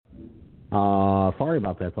Sorry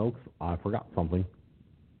about that, folks. I forgot something.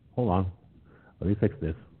 Hold on. Let me fix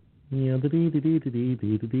this.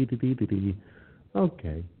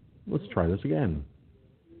 Okay, let's try this again.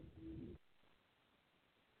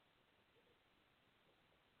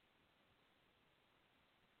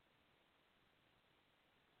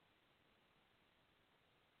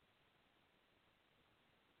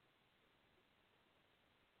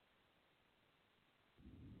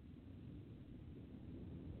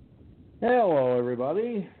 Hello,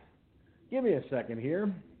 everybody. Give me a second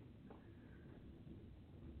here.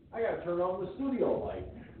 I got to turn on the studio light.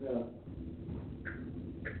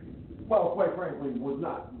 Well, quite frankly, was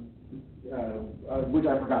not, which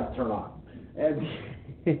I forgot to turn on. And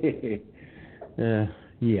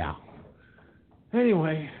yeah.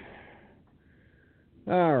 Anyway,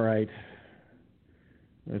 all right.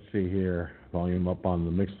 Let's see here. Volume up on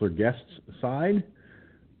the Mixler guests side.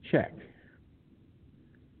 Check.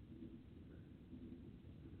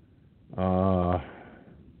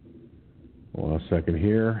 Hold on a second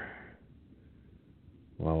here.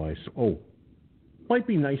 Might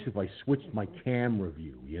be nice if I switched my camera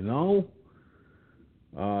view, you know?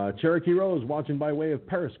 Cherokee Rose watching by way of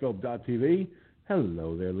Periscope.tv.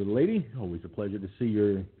 Hello there, little lady. Always a pleasure to see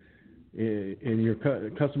you in your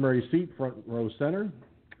customary seat, front row center.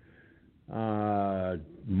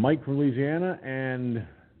 Mike from Louisiana and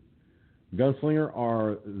Gunslinger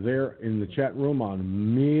are there in the chat room on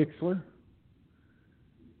Mixler.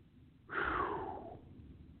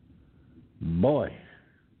 Boy,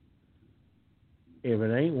 if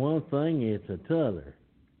it ain't one thing, it's a t'other.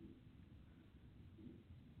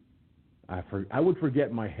 I would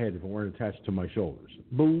forget my head if it weren't attached to my shoulders.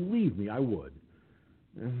 Believe me, I would.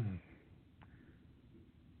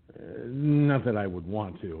 Not that I would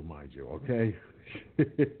want to, mind you, okay?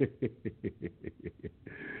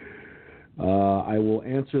 I will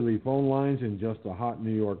answer the phone lines in just a hot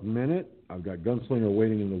New York minute. I've got Gunslinger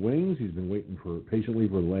waiting in the wings. He's been waiting patiently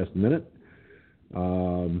for the last minute.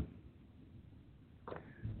 Let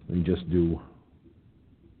me just do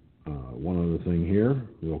one other thing here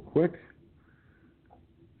real quick,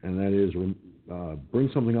 and that is bring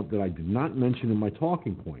something up that I did not mention in my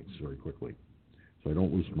talking points very quickly, so I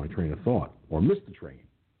don't lose my train of thought, or miss the train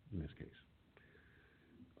in this case.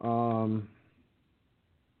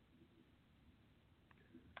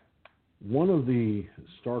 One of the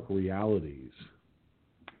stark realities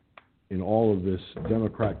in all of this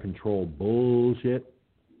Democrat-controlled bullshit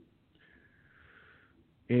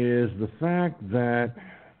is the fact that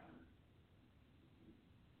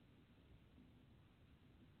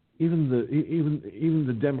even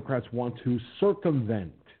the Democrats want to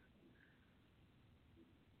circumvent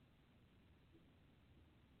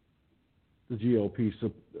the GOP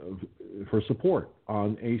for support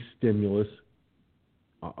on a stimulus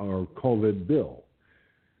or COVID bill.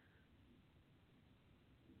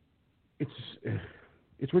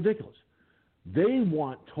 It's ridiculous. They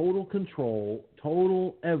want total control,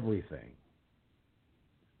 total everything.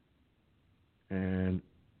 And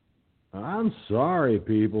I'm sorry,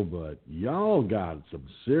 people, but y'all got some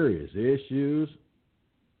serious issues.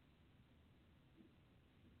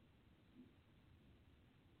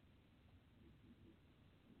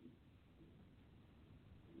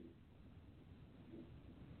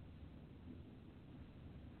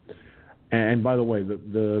 And by the way,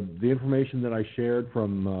 the information that I shared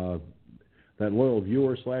from that loyal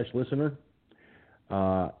viewer / listener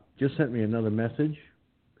just sent me another message,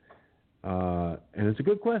 and it's a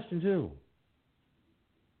good question too.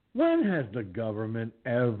 When has the government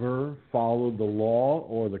ever followed the law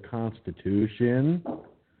or the Constitution?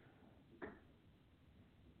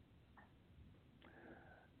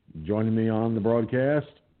 Joining me on the broadcast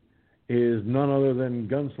is none other than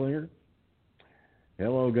Gunslinger.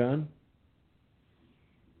 Hello, Gun.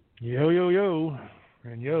 Yo, yo, yo,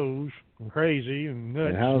 and yo's, and crazy, and nuts.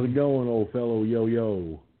 And how's it going, old fellow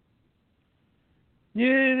yo-yo? Yeah,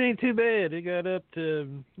 it ain't too bad. It got up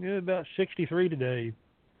to about 63 today.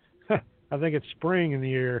 I think it's spring in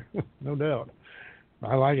the air, no doubt.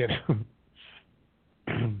 I like it.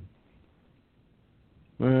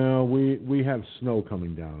 Well, we have snow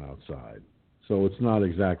coming down outside, so it's not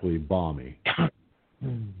exactly balmy.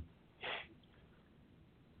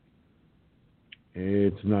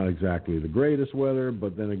 It's not exactly the greatest weather,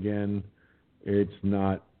 but then again, it's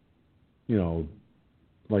not,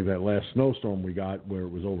 like that last snowstorm we got where it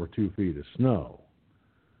was over 2 feet of snow.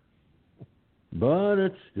 But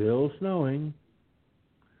it's still snowing.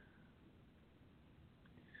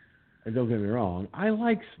 And don't get me wrong, I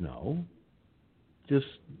like snow, just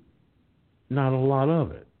not a lot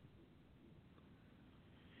of it.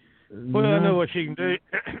 Well, I know what you can do.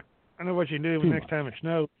 I know what you do next time it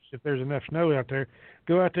snows. If there's enough snow out there,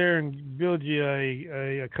 go out there and build you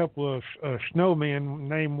a couple of snowmen.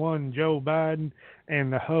 Name one Joe Biden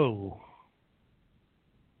and the Hoe.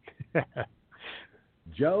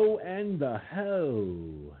 Joe and the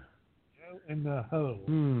Hoe. Joe and the Hoe.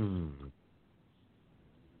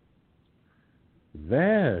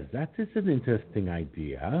 That is an interesting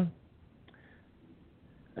idea.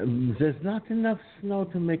 There's not enough snow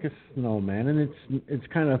to make a snowman, and it's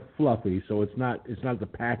kind of fluffy, so it's not the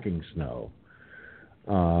packing snow,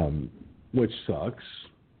 which sucks.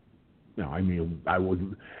 No, I mean I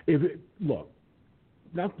would look.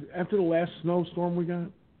 Not after the last snowstorm we got.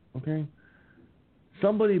 Okay,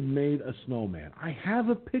 somebody made a snowman. I have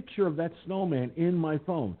a picture of that snowman in my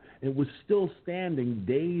phone. It was still standing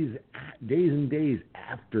days and days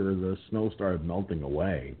after the snow started melting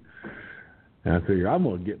away. And I figure I'm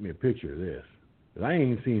going to get me a picture of this. Because I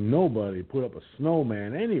ain't seen nobody put up a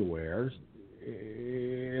snowman anywhere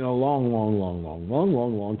in a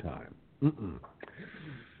long time.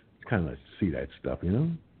 It's kind of nice to see that stuff, you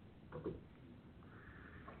know?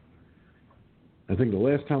 I think the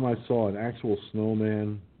last time I saw an actual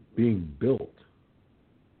snowman being built,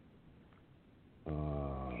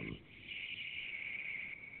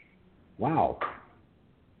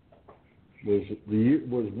 was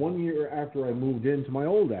 1 year after I moved into my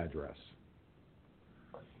old address.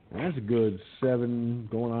 And that's a good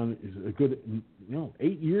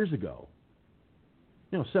 8 years ago.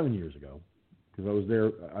 7 years ago, because I was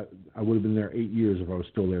there. I would have been there 8 years if I was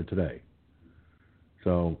still there today.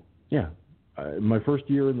 So yeah, my first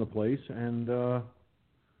year in the place, and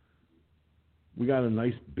we got a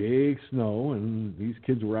nice big snow, and these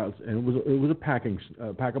kids were out, and it was a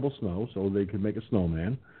packable snow, so they could make a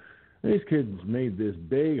snowman. And these kids made this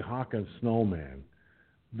big hockin' snowman.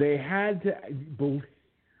 They had to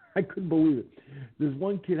I couldn't believe it. This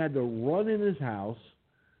one kid had to run in his house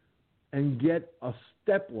and get a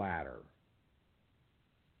step ladder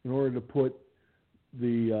in order to put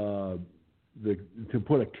to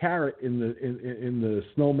put a carrot in the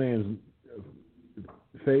snowman's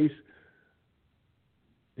face.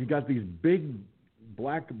 He got these big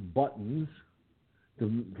black buttons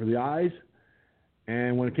for the eyes,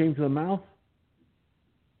 and when it came to the mouth,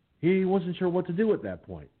 he wasn't sure what to do at that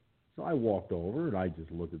point. So I walked over and I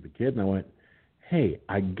just looked at the kid and I went, "Hey,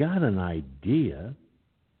 I got an idea.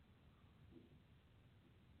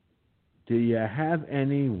 Do you have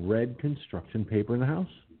any red construction paper in the house?"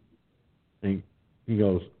 And he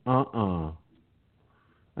goes, I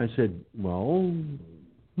said, "Well,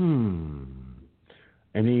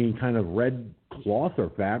 any kind of red cloth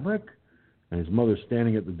or fabric?" And his mother's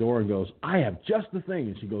standing at the door and goes, "I have just the thing."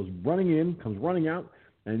 And she goes running in, comes running out,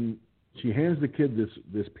 and she hands the kid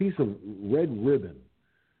this piece of red ribbon,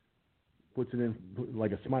 puts it in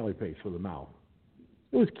like a smiley face for the mouth.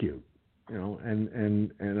 It was cute,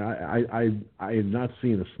 and I had not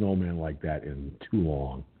seen a snowman like that in too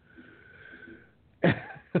long.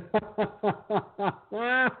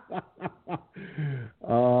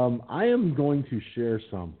 I am going to share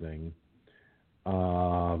something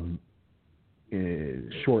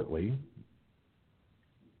shortly,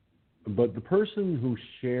 but the person who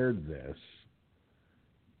shared this,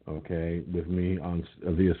 with me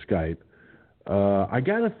via Skype, I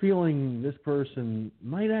got a feeling this person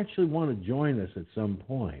might actually want to join us at some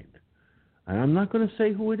point. And I'm not going to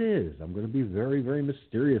say who it is. I'm going to be very, very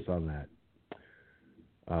mysterious on that.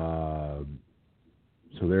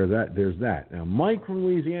 So there's that. Now, Mike from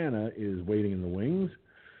Louisiana is waiting in the wings.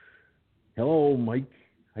 Hello, Mike.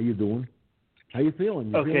 How you doing? How you feeling?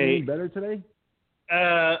 You feeling any better today?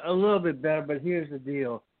 A little bit better, but here's the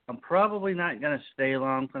deal. I'm probably not going to stay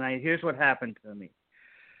long tonight. Here's what happened to me.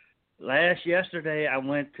 Yesterday, I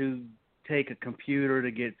went to take a computer to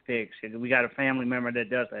get fixed. We got a family member that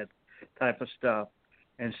does that type of stuff.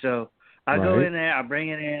 And so I go in there, I bring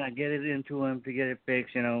it in, I get it into him to get it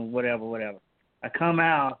fixed, whatever. I come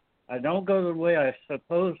out, I don't go the way I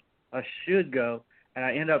suppose I should go, and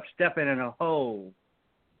I end up stepping in a hole.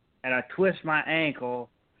 And I twist my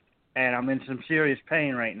ankle, and I'm in some serious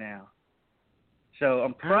pain right now. So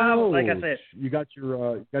I'm probably, like I said, you got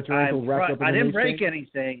your ankle wrapped up in I didn't break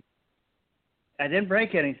anything.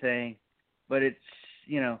 But it's,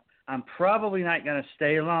 I'm probably not going to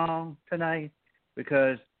stay long tonight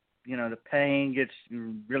because, the pain gets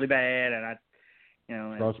really bad, and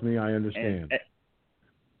Trust me, I understand.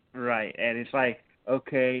 Right, and it's like,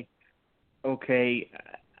 okay.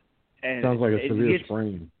 And sounds like a severe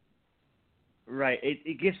sprain. Right.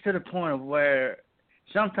 It gets to the point of where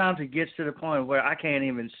sometimes it gets to the point where I can't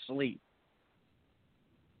even sleep.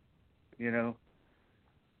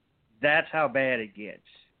 That's how bad it gets.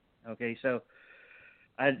 Okay, so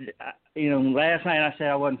last night I said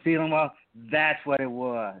I wasn't feeling well. That's what it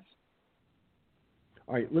was.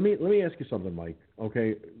 All right, let me ask you something, Mike.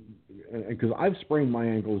 Okay, because I've sprained my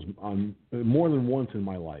ankles on more than once in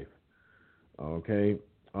my life. Okay,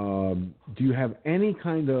 do you have any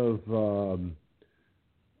kind of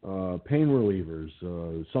pain relievers?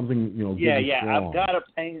 Something Yeah, good and strong? I've got a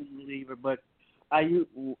pain reliever, but I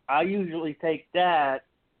usually take that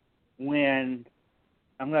when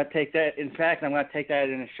I'm going to take that. In fact, I'm going to take that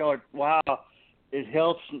in a short while. It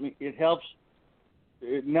helps me.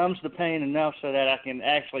 It numbs the pain enough so that I can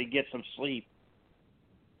actually get some sleep.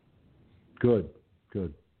 Good.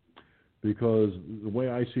 Because the way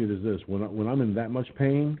I see it is this: when I'm in that much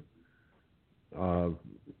pain,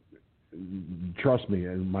 trust me,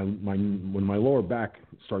 and when my lower back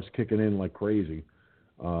starts kicking in like crazy,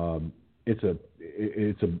 it's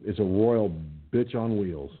a royal bitch on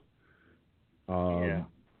wheels. Yeah.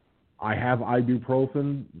 I have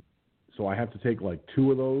ibuprofen, so I have to take like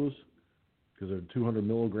 2 of those because they're 200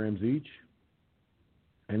 milligrams each,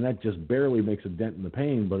 and that just barely makes a dent in the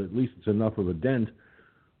pain, but at least it's enough of a dent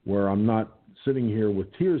where I'm not sitting here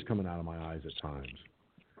with tears coming out of my eyes at times.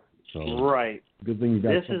 So right. Good thing you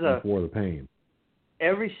got something for the pain.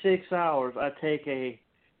 Every 6 hours, I take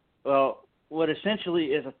what essentially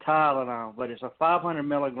is a Tylenol, but it's a 500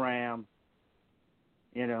 milligram.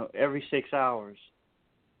 Every 6 hours.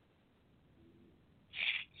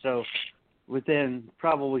 So within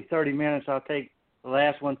probably 30 minutes, I'll take the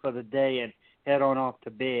last one for the day and head on off to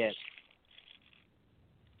bed.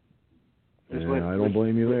 I don't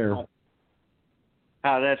blame you there.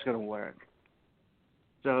 How that's going to work.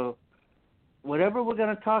 So whatever we're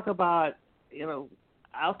going to talk about,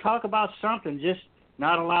 I'll talk about something, just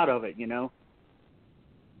not a lot of it,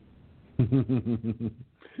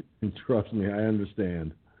 Trust me, I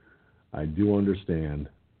understand. I do understand.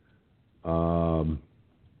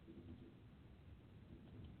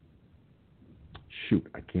 Shoot,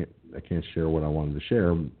 I can't share what I wanted to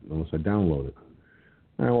share unless I download it.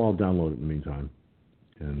 All right, well, I'll download it in the meantime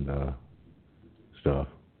and stuff.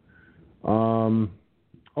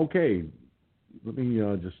 Okay, let me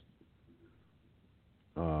just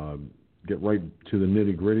get right to the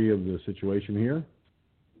nitty-gritty of the situation here.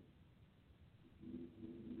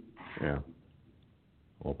 Yeah,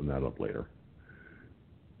 I'll open that up later.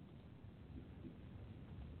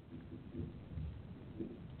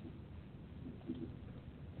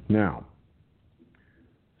 Now,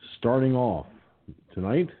 starting off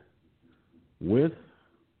tonight with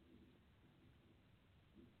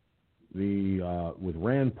with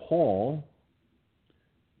Rand Paul,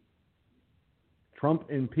 Trump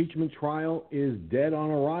impeachment trial is dead on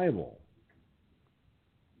arrival.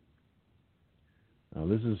 Now,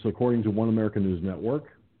 this is according to One American News Network.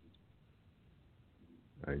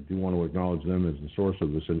 I do want to acknowledge them as the source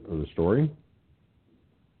of the story.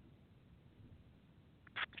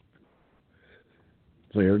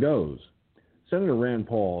 So here goes. Senator Rand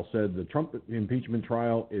Paul said the Trump impeachment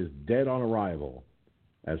trial is dead on arrival,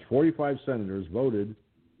 as 45 senators voted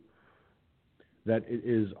that it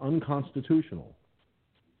is unconstitutional.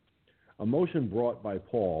 A motion brought by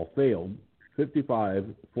Paul failed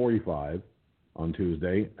 55-45 on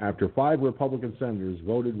Tuesday after 5 Republican senators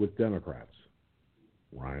voted with Democrats.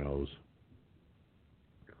 Rhinos.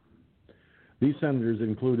 These senators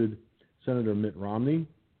included Senator Mitt Romney,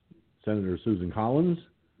 Senator Susan Collins,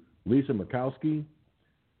 Lisa Murkowski,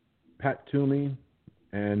 Pat Toomey,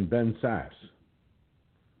 and Ben Sasse.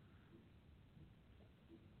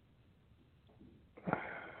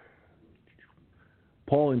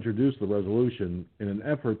 Paul introduced the resolution in an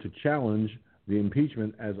effort to challenge the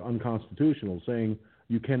impeachment as unconstitutional, saying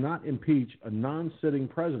you cannot impeach a non-sitting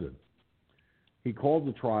president. He called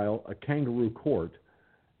the trial a kangaroo court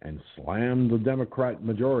and slammed the Democrat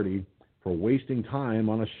majority for wasting time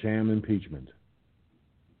on a sham impeachment.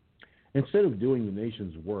 Instead of doing the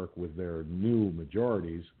nation's work with their new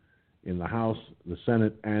majorities in the House, the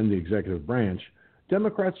Senate, and the executive branch,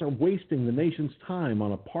 Democrats are wasting the nation's time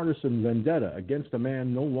on a partisan vendetta against a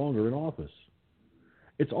man no longer in office.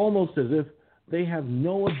 It's almost as if they have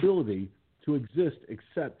no ability to exist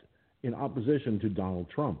except in opposition to Donald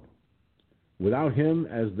Trump. Without him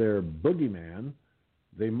as their boogeyman,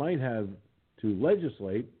 they might have to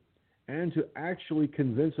legislate and to actually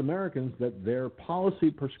convince Americans that their policy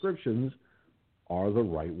prescriptions are the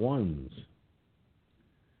right ones.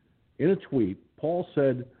 In a tweet, Paul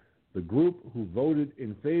said the group who voted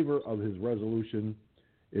in favor of his resolution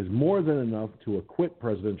is more than enough to acquit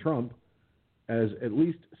President Trump, as at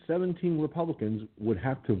least 17 Republicans would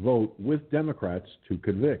have to vote with Democrats to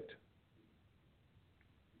convict.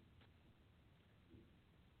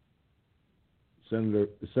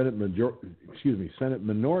 Senate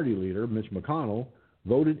Minority Leader Mitch McConnell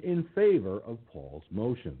voted in favor of Paul's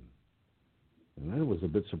motion. And that was a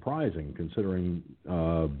bit surprising, considering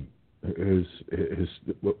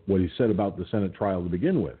what he said about the Senate trial to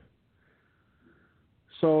begin with.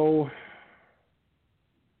 So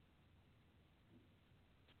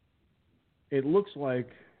it looks like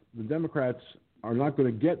the Democrats are not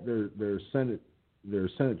going to get their Senate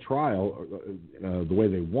trial the way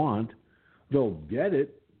they want. They'll get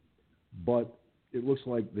it, but it looks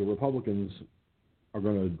like the Republicans are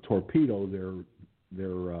going to torpedo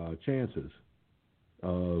their chances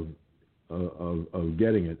of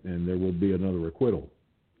getting it, and there will be another acquittal.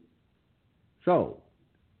 So,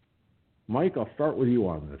 Mike, I'll start with you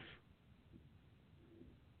on this.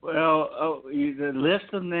 Well, the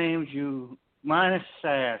list of names minus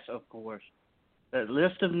Sass, of course, that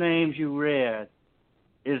list of names you read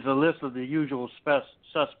is the list of the usual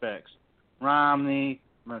suspects. Romney,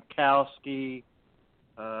 Murkowski,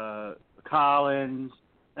 Collins,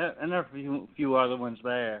 and there are a few other ones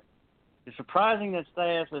there. It's surprising that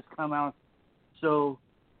Sass has come out so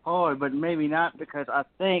hard, but maybe not, because I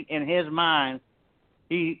think in his mind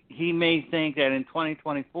he may think that in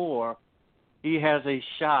 2024 he has a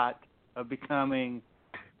shot of becoming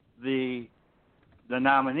the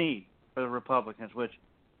nominee for the Republicans, which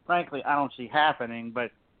frankly I don't see happening.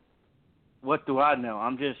 But what do I know?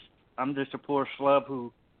 I'm just a poor schlub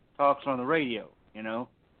who talks on the radio, you know.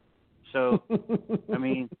 So I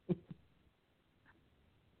mean,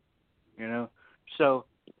 you know. So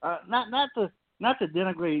not to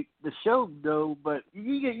denigrate the show though, but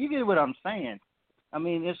you get what I'm saying. I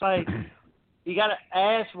mean, it's like you got to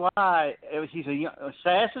ask why.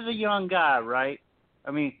 Sass is a young guy, right?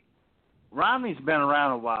 I mean, Romney's been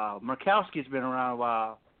around a while. Murkowski's been around a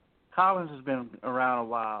while. Collins has been around a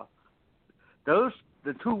while.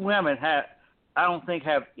 The two women I don't think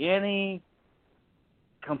have any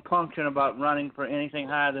compunction about running for anything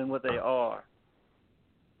higher than what they are.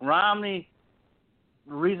 Romney,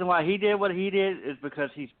 the reason why he did what he did is because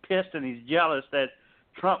he's pissed and he's jealous that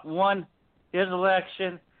Trump won his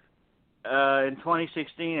election in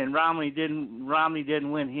 2016 and Romney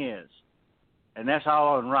didn't win his. And that's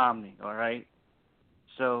all on Romney, all right?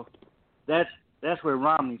 So that's where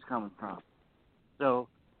Romney's coming from. So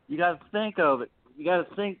you got to think of it. You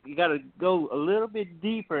got to go a little bit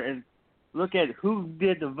deeper and look at who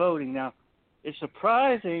did the voting. Now, it's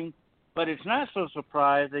surprising, but it's not so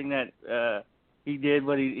surprising that he did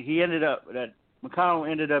what that McConnell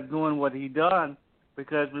ended up doing what he done,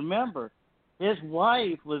 because remember, his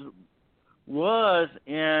wife was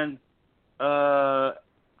in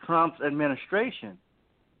Trump's administration.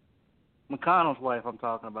 McConnell's wife, I'm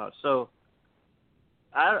talking about. So,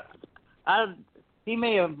 he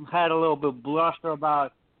may have had a little bit of bluster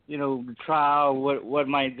about, you know, the trial, what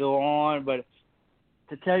might go on, but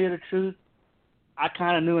to tell you the truth, I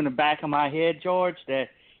kind of knew in the back of my head, George, that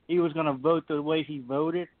he was going to vote the way he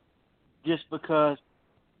voted, just because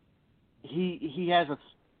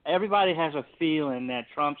everybody has a feeling that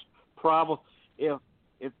Trump's problem, if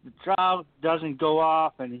the trial doesn't go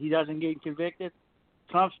off and he doesn't get convicted,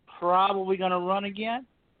 Trump's probably going to run again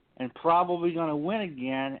and probably going to win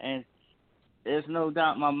again. And there's no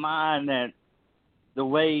doubt in my mind that the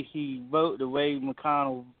way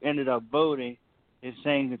McConnell ended up voting is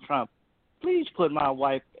saying to Trump, please put my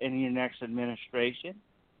wife in your next administration.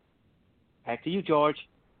 Back to you, George.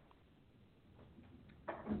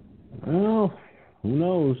 Well, who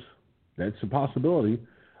knows? That's a possibility.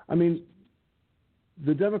 I mean,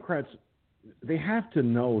 the Democrats, they have to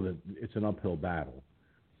know that it's an uphill battle.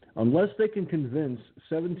 Unless they can convince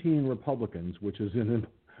 17 Republicans, which isn't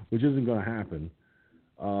going to happen,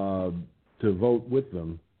 to vote with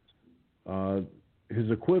them, his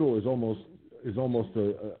acquittal is almost in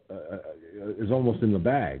the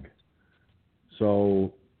bag.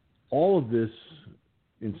 So all of this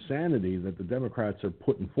insanity that the Democrats are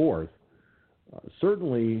putting forth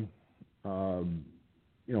certainly,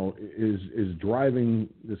 is driving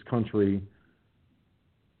this country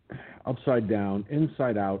upside down,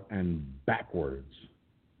 inside out, and backwards.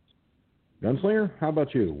 Gunslinger, how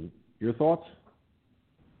about you? Your thoughts?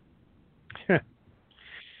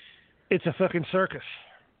 It's a fucking circus.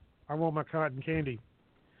 I want my cotton candy.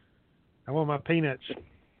 I want my peanuts.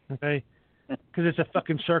 Okay? Because it's a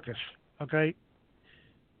fucking circus. Okay?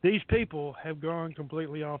 These people have gone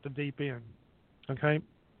completely off the deep end. Okay?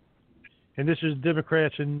 And this is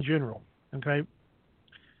Democrats in general. Okay?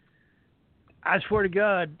 I swear to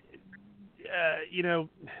God,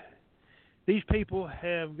 these people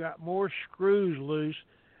have got more screws loose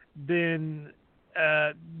than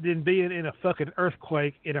being in a fucking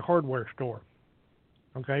earthquake in a hardware store.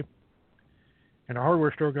 okay? And a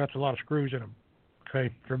hardware store got a lot of screws in them, okay?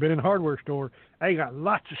 If you've been in a hardware store, they got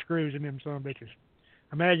lots of screws in them son of bitches.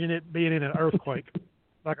 Imagine it being in an earthquake,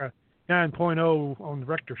 like a 9.0 on the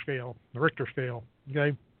Richter scale,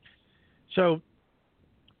 okay? So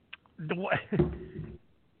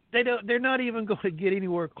they're not even going to get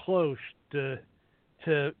anywhere close to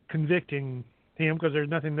convicting him because there's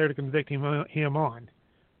nothing there to convict him on.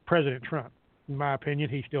 President Trump, in my opinion,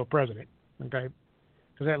 he's still president, okay?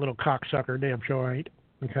 Because that little cocksucker damn sure ain't,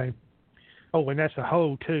 okay? Oh, and that's the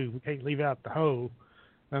hoe, too. We can't leave out the hoe,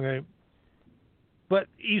 okay? But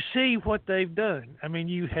you see what they've done. I mean,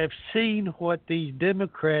 you have seen what these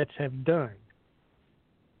Democrats have done.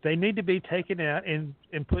 They need to be taken out and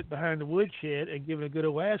put behind the woodshed and given a good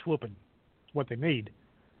old ass whooping. That's what they need.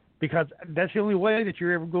 Because that's the only way that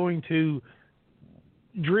you're ever going to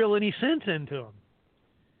drill any sense into them.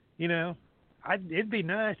 You know, it'd be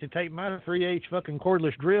nice to take my 3/8 fucking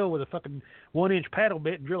cordless drill with a fucking 1-inch paddle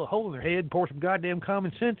bit and drill a hole in their head and pour some goddamn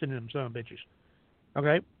common sense in them son of bitches.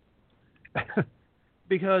 Okay?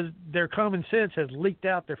 Because their common sense has leaked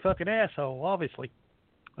out their fucking asshole, obviously.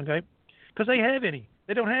 Okay? Because they have any.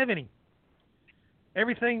 They don't have any.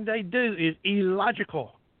 Everything they do is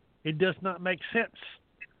illogical. It does not make sense.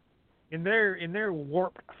 In their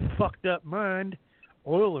warped, fucked up mind,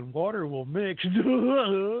 oil and water will mix.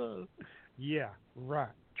 Yeah, right.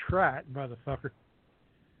 Try it, motherfucker.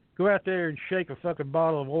 Go out there and shake a fucking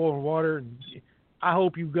bottle of oil and water, and I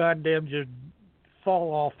hope you goddamn just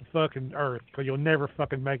fall off the fucking earth, because you'll never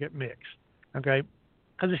fucking make it mix. Okay?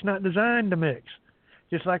 Because it's not designed to mix.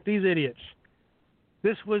 Just like these idiots.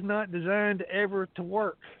 This was not designed ever to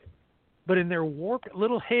work. But in their warped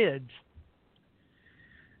little heads,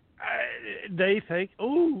 they think,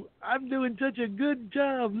 oh, I'm doing such a good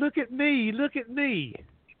job. Look at me. Look at me.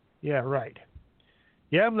 Yeah, right.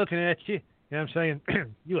 Yeah, I'm looking at you, and I'm saying,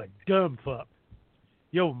 you a dumb fuck.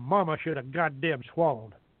 Your mama should have goddamn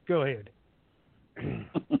swallowed. Go ahead.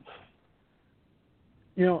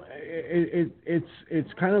 You know,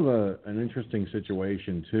 it's kind of an interesting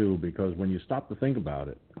situation too, because when you stop to think about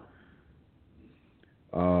it,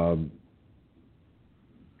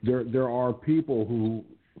 there are people who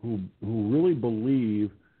really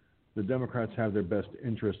believe the Democrats have their best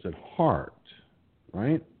interests at heart,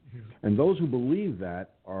 right? Mm-hmm. And those who believe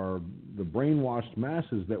that are the brainwashed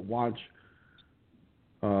masses that watch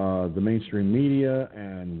the mainstream media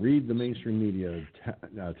and read the mainstream media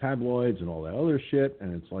tabloids and all that other shit,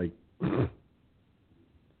 and it's like,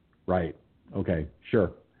 right, okay,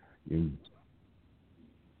 sure. Do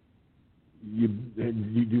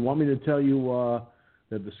you want me to tell you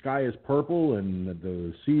that the sky is purple and that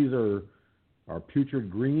the seas are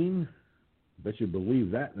putrid green? I bet you'd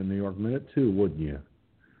believe that in the New York Minute too, wouldn't you?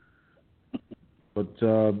 But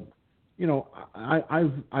you know,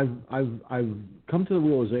 I've come to the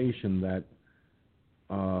realization that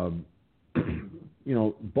you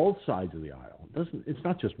know, both sides of the aisle, it's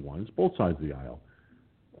not just one, it's both sides of the aisle,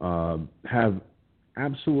 have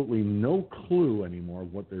absolutely no clue anymore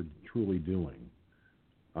of what they're truly doing.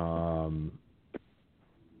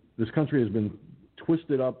 This country has been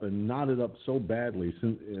twisted up and knotted up so badly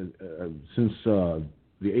since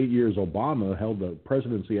the 8 years Obama held the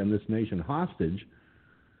presidency and this nation hostage.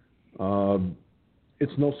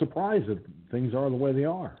 It's no surprise that things are the way they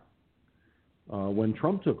are. When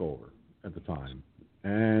Trump took over at the time,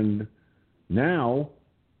 and now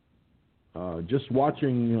just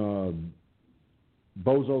watching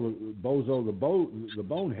Bozo the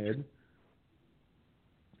Bonehead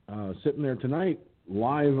sitting there tonight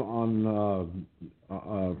live on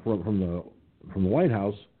from the White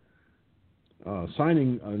House,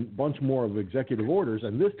 signing a bunch more of executive orders,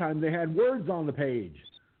 and this time they had words on the page.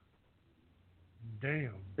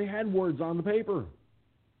 Damn. They had words on the paper.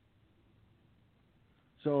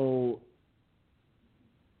 So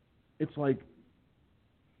it's like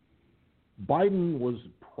Biden was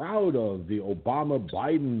proud of the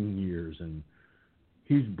Obama-Biden years, and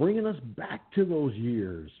he's bringing us back to those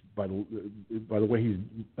years by the way he's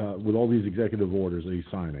with all these executive orders that he's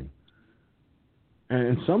signing.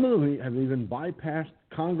 And some of them have even bypassed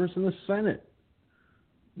Congress and the Senate,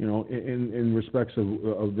 you know, in respects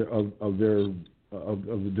of the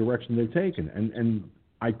direction they've taken. And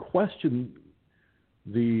I question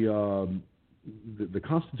the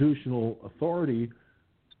constitutional authority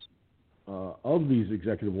of these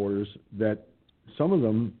executive orders, that some of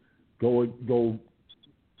them go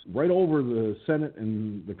right over the Senate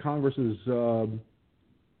and the Congress's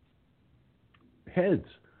heads.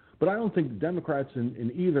 But I don't think the Democrats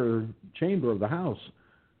in either chamber of the House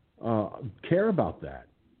care about that.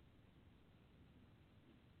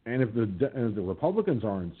 And if the Republicans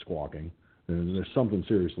aren't squawking, then there's something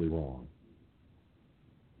seriously wrong.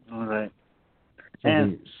 All right.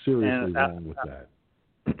 Something seriously wrong with that.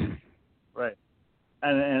 Right.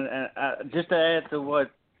 And just to add a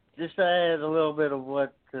little bit of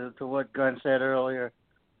what to what Gunn said earlier,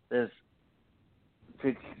 is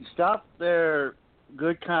to stop their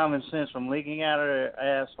good common sense from leaking out of their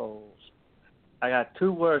assholes. I got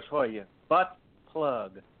 2 words for you: butt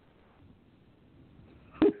plug.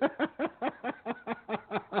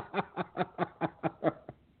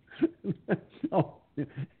 Oh.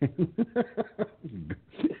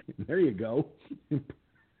 There you go.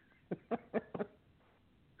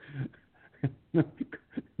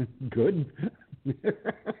 Good.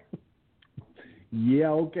 Yeah,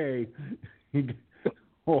 okay.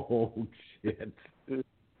 Oh, shit.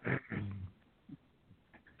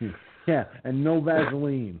 Yeah, and no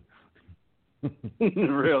Vaseline.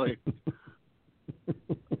 Really?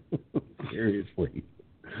 Seriously.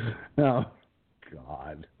 Oh,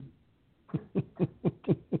 God.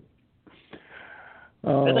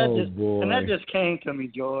 Oh, boy. And that just came to me,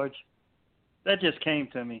 George. That just came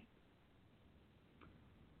to me.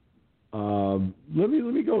 Let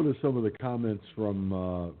me go to some of the comments from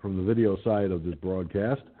the video side of this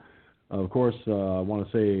broadcast. Of course, I want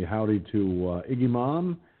to say howdy to Iggy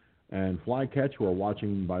Mom and Flycatch, who are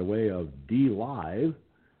watching by way of D Live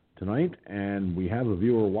tonight, and we have a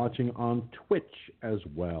viewer watching on Twitch as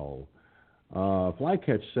well.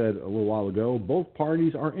 Flycatch said a little while ago, both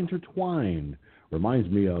parties are intertwined. Reminds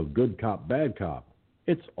me of good cop, bad cop.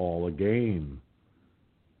 It's all a game.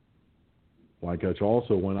 Flycatch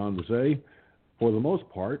also went on to say, for the most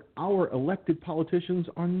part, our elected politicians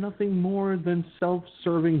are nothing more than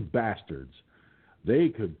self-serving bastards. They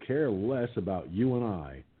could care less about you and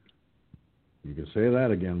I. You can say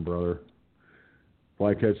that again, brother.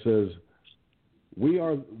 Flycatch says, we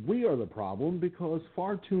are the problem because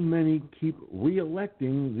far too many keep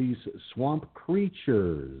re-electing these swamp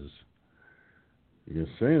creatures. You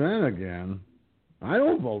can say that again. I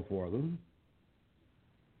don't vote for them.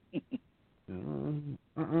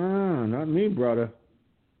 Not me, brother.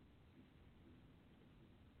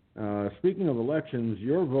 Speaking of elections,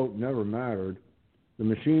 your vote never mattered. The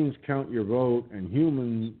machines count your vote, and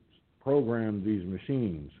humans program these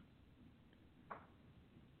machines.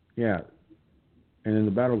 Yeah, and in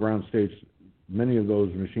the battleground states, many of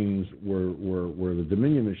those machines were the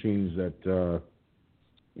Dominion machines that,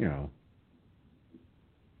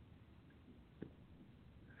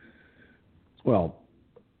 well,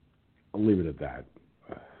 I'll leave it at that.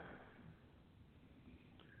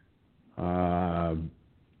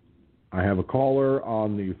 I have a caller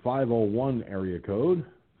on the 501 area code.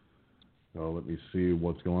 So let me see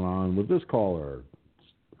what's going on with this caller.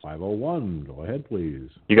 501, go ahead, please.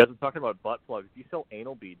 You guys are talking about butt plugs. Do you sell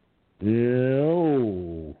anal beads?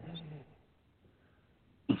 Ew.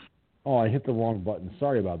 Oh, I hit the wrong button.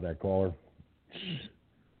 Sorry about that, caller.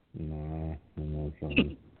 No.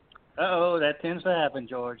 Uh-oh, that tends to happen,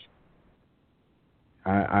 George.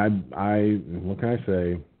 I what can I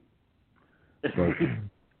say? But,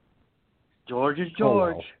 George is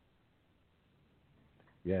George. Oh, well.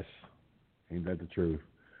 Yes, ain't that the truth?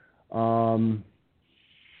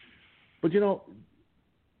 But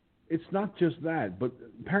it's not just that. But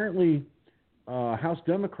apparently, House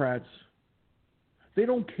Democrats, they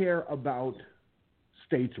don't care about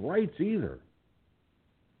states' rights either.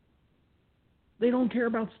 They don't care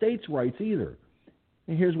about states' rights either.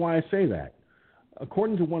 And here's why I say that.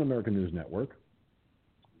 According to One American News Network,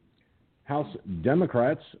 House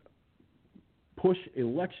Democrats push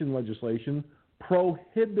election legislation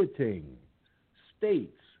prohibiting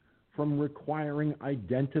states from requiring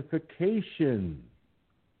identification.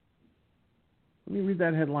 Let me read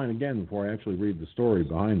that headline again before I actually read the story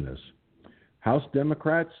behind this. House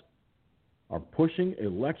Democrats are pushing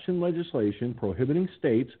election legislation prohibiting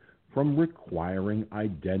states from requiring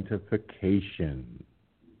identification.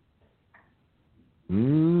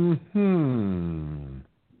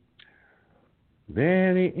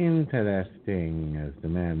 Very interesting, as the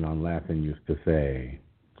man on Laughing used to say.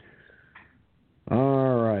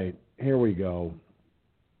 All right, here we go.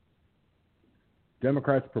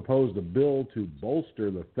 Democrats proposed a bill to bolster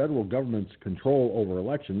the federal government's control over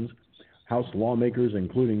elections. House lawmakers,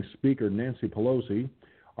 including Speaker Nancy Pelosi,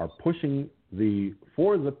 are pushing the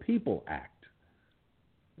For the People Act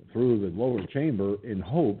through the lower chamber in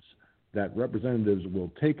hopes that representatives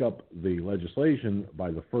will take up the legislation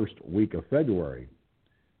by the first week of February.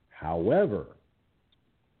 However,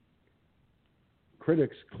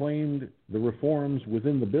 critics claimed the reforms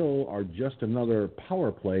within the bill are just another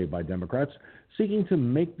power play by Democrats seeking to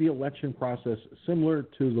make the election process similar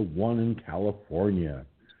to the one in California.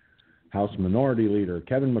 House Minority Leader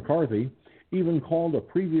Kevin McCarthy even called a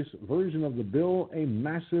previous version of the bill a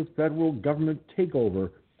massive federal government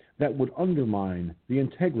takeover that would undermine the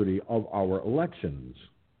integrity of our elections.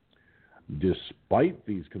 Despite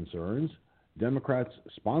these concerns, Democrats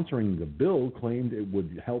sponsoring the bill claimed it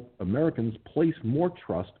would help Americans place more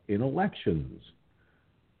trust in elections.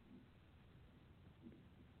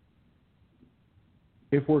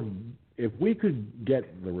 If we could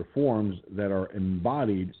get the reforms that are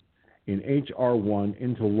embodied in H.R. 1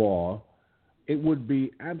 into law, it would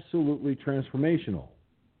be absolutely transformational.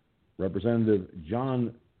 Representative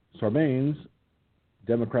John Sarbanes,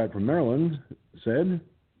 Democrat from Maryland, said,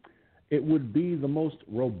 "It would be the most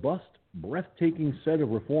robust, breathtaking set of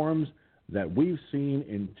reforms that we've seen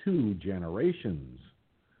in 2 generations.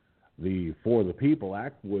 The For the People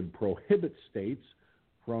Act would prohibit states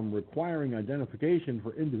from requiring identification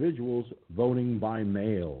for individuals voting by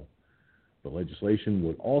mail. The legislation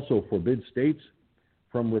would also forbid states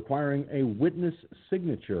from requiring a witness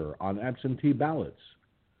signature on absentee ballots.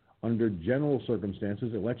 Under general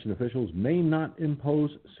circumstances, election officials may not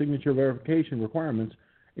impose signature verification requirements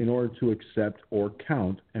in order to accept or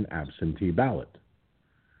count an absentee ballot.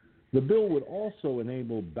 The bill would also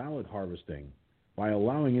enable ballot harvesting by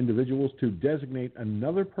allowing individuals to designate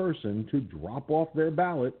another person to drop off their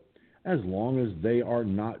ballot as long as they are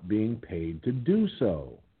not being paid to do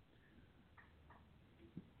so.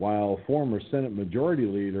 While former Senate Majority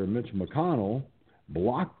Leader Mitch McConnell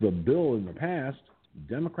blocked the bill in the past,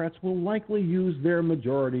 Democrats will likely use their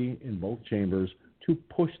majority in both chambers to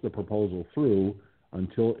push the proposal through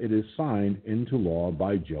until it is signed into law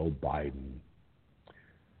by Joe Biden.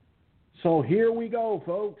 So here we go,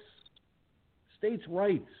 folks. States'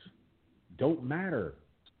 rights don't matter.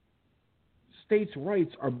 States'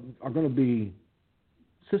 rights are going to be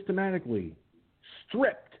systematically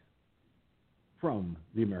stripped from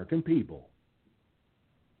the American people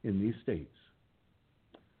in these states.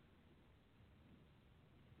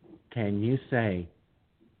 Can you say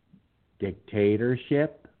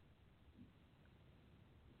dictatorship?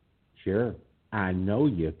 Sure, I know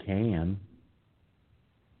you can.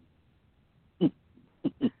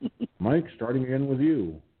 Mike, starting again with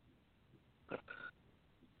you.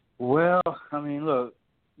 Well, I mean, look,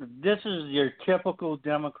 this is your typical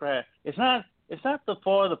Democrat. It's not the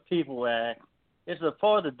For the People Act. It's the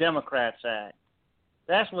For the Democrats Act.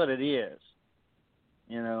 That's what it is.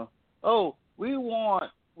 You know. Oh, we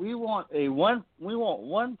want one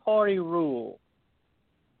party rule.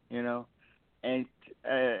 You know, and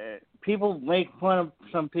people make fun of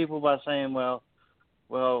some people by saying, well,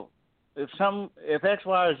 if X,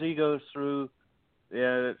 Y, or Z goes through,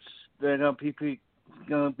 yeah, they're going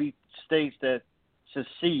to be states that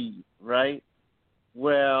secede, right?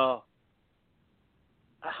 Well,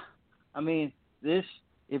 I mean, if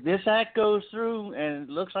this act goes through, and it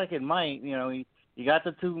looks like it might, you know, you got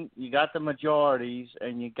the majorities,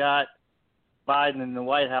 and you got Biden in the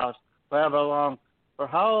White House for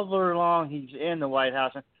however long he's in the White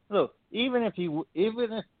House. And look, even if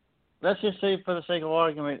let's just say for the sake of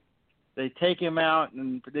argument, they take him out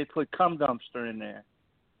and they put cum dumpster in there,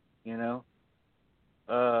 you know,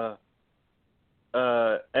 as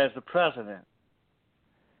the president.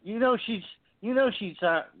 She'd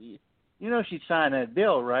sign that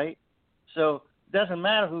bill, right? So it doesn't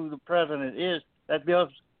matter who the president is, that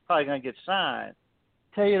bill's probably going to get signed.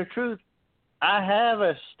 Tell you the truth, I have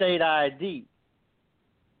a state ID.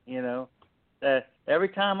 You know, that every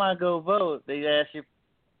time I go vote, they ask you,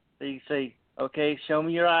 they say, okay, show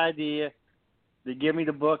me your ID. They give me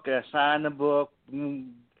the book, I sign the book,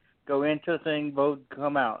 go into the thing, vote,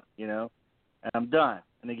 come out, you know, and I'm done.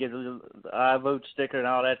 And they get the I vote sticker and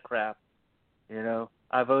all that crap, you know,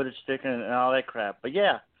 I voted sticker and all that crap. But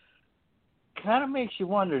yeah, kind of makes you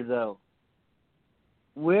wonder though,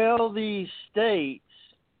 will these states,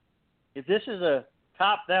 if this is a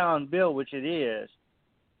top-down bill, which it is,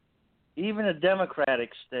 even the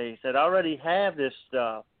Democratic states that already have this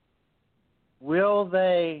stuff, will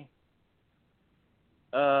they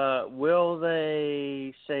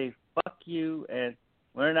say fuck you and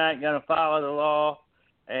we're not going to follow the law,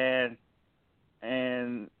 and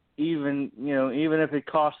even if it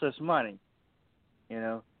costs us money,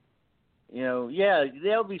 yeah,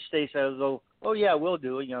 there'll be states that will go, oh yeah, we'll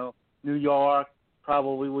do it. You know, New York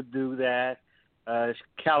probably would do that.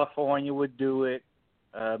 California would do it.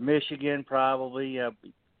 Michigan probably. In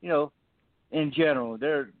general,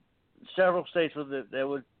 there are several states that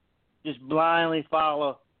would just blindly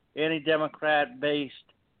follow any Democrat-based,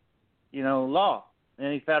 law,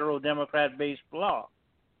 any federal Democrat-based law.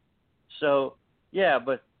 So, yeah,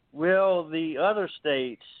 but will the other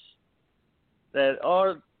states that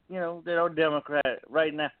are, that are Democrat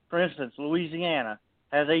right now, for instance, Louisiana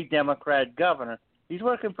has a Democrat governor. He's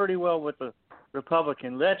working pretty well with the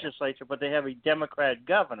Republican legislature, but they have a Democrat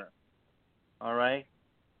governor. All right?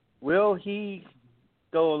 Will he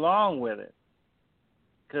go along with it?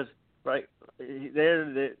 Because, right,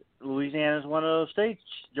 Louisiana is one of those states,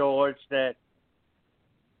 George, that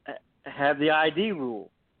have the ID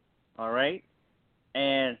rule. All right?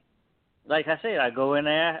 And like I said, I go in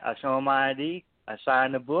there, I show them my ID, I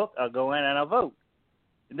sign the book, I go in and I vote.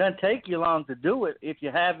 It doesn't take you long to do it. If you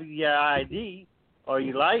have your ID or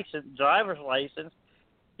your license, driver's license,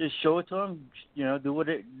 just show it to them.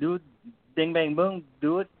 Do ding bang boom,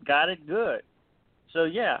 do it, got it, good. So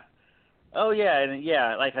yeah, and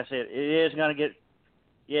like I said, it is gonna get,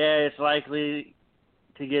 it's likely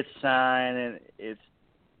to get signed, and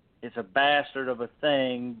it's a bastard of a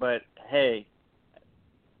thing, but hey,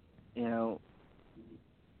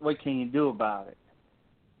 what can you do about it?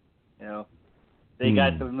 They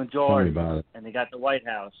got the majority, and they got the White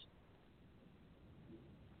House.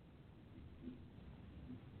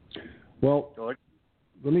 Well, George?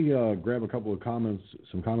 Let me grab a couple of comments,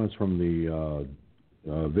 some comments from the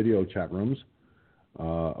video chat rooms.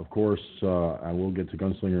 Of course, I will get to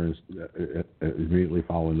Gunslinger immediately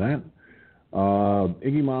following that.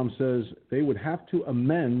 Iggy Mom says they would have to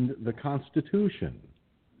amend the Constitution.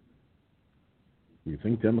 You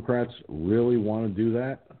think Democrats really want to do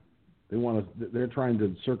that? They're trying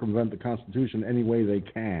to circumvent the Constitution any way they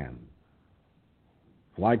can.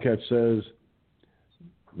 Flycatch says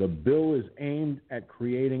the bill is aimed at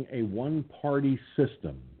creating a one-party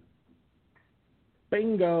system.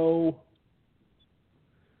 Bingo!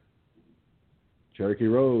 Cherokee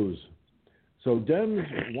Rose. So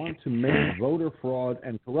Dems want to make voter fraud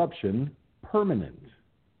and corruption permanent.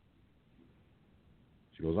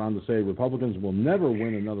 She goes on to say Republicans will never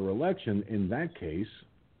win another election in that case.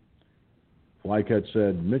 Flycatch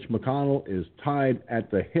said Mitch McConnell is tied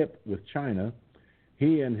at the hip with China.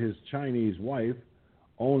 He and his Chinese wife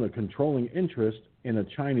own a controlling interest in a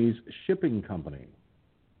Chinese shipping company.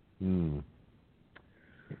 All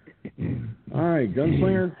right,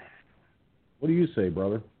 Gunslinger, what do you say,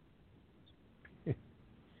 brother?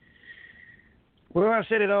 Well, I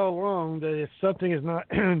said it all along that if something is not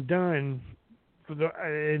done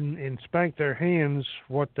and spank their hands,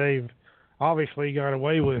 what they've obviously got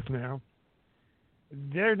away with now,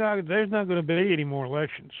 there's not going to be any more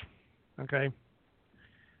elections. Okay?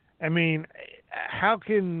 I mean, how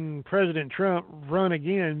can President Trump run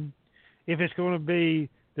again if it's going to be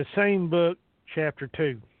the same book, Chapter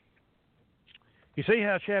 2? You see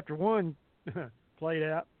how Chapter 1 played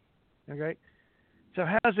out? Okay? So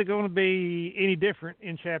how's it going to be any different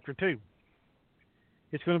in Chapter 2?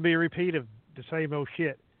 It's going to be a repeat of the same old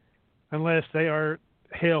shit unless they are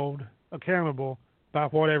held accountable by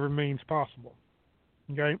whatever means possible.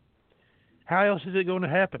 Okay? How else is it going to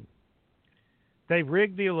happen? They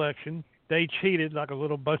rigged the election. They cheated like a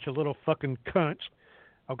little bunch of little fucking cunts.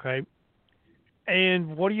 Okay?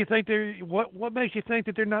 And what do you think what makes you think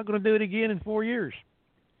that they're not going to do it again in 4 years?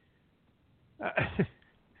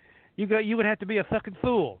 You would have to be a fucking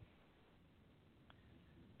fool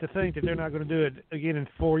to think that they're not going to do it again in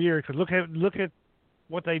 4 years. Because look at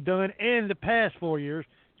what they've done in the past 4 years,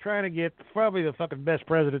 trying to get probably the fucking best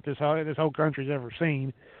president this whole country's ever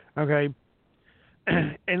seen. Okay,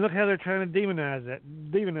 and look how they're trying to demonize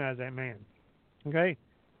that man. Okay,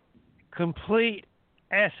 complete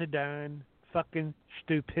acidine fucking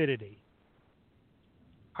stupidity.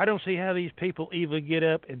 I don't see how these people even get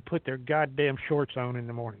up and put their goddamn shorts on in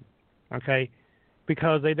the morning. Okay,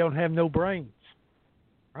 because they don't have no brains.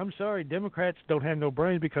 I'm sorry, Democrats don't have no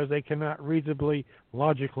brains because they cannot reasonably,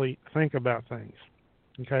 logically think about things.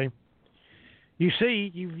 Okay, you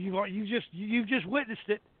see, you've just witnessed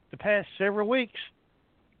it the past several weeks.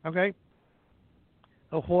 Okay,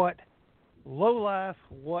 of what lowlife,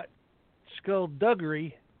 what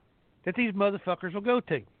skullduggery that these motherfuckers will go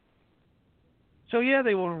to. So yeah,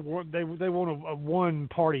 they want a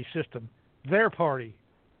one-party system. Their party.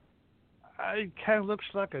 It kind of looks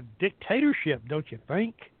like a dictatorship, don't you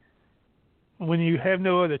think? When you have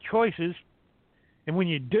no other choices, and when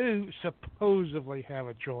you do supposedly have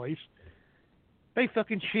a choice, they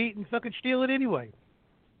fucking cheat and fucking steal it anyway.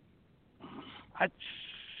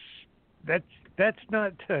 That's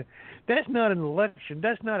not an election.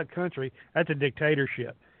 That's not a country. That's a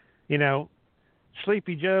dictatorship. You know,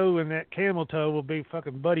 Sleepy Joe and that camel toe will be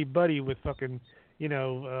fucking buddy with fucking,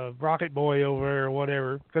 Rocket Boy over there or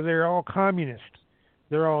whatever, because they're all communist.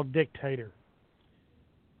 They're all dictator.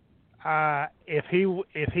 If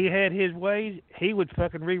he had his ways, he would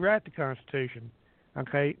fucking rewrite the Constitution.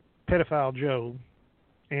 Okay, pedophile Joe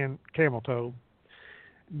and Camel Toe,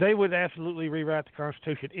 they would absolutely rewrite the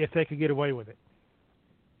Constitution if they could get away with it.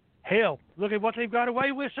 Hell, look at what they've got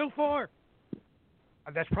away with so far.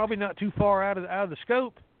 That's probably not too far out of the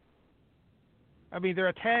scope. I mean, they're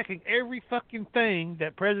attacking every fucking thing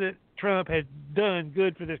that President Trump has done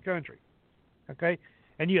good for this country. Okay?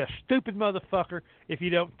 And you're a stupid motherfucker if you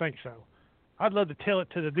don't think so. I'd love to tell it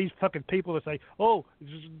to these fucking people that say, "Oh,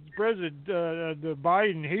 President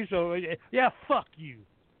Biden, he's so..." Yeah, fuck you.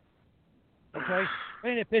 Okay?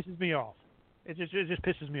 And it pisses me off. It just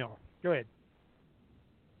pisses me off. Go ahead.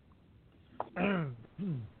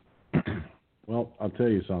 Well, I'll tell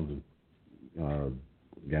you something,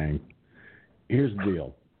 gang. Here's the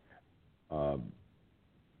deal.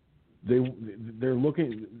 They're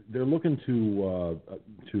looking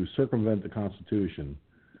to circumvent the Constitution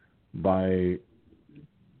by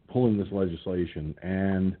pulling this legislation,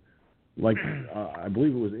 and like I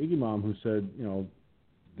believe it was Iggy Mom who said,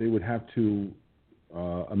 they would have to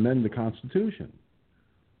amend the Constitution,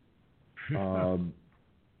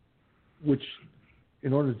 which,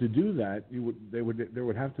 in order to do that, there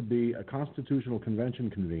would have to be a constitutional convention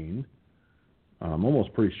convened. I'm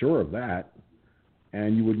almost pretty sure of that,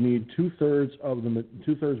 and you would need two-thirds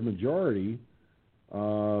majority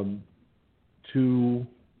two-thirds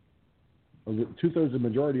of the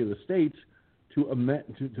majority of the states to amend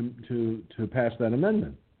to pass that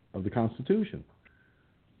amendment of the Constitution.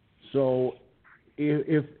 So,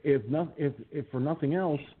 if for nothing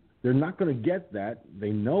else, they're not going to get that. They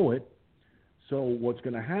know it. So what's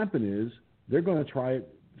going to happen is they're going to try it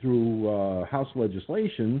through House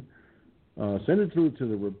legislation, send it through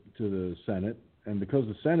to the Senate, and because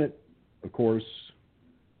the Senate, of course,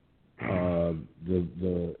 the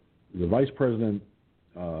Vice President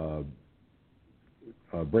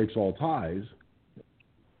breaks all ties.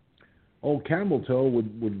 Old Camel Toe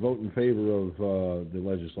would vote in favor of the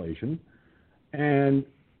legislation, and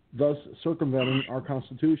thus circumventing our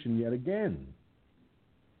Constitution yet again.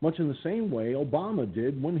 Much in the same way Obama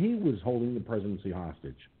did when he was holding the presidency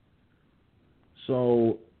hostage.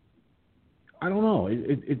 So I don't know.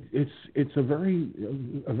 It's a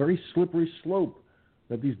very slippery slope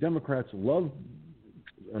that these Democrats love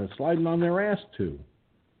sliding on their ass to.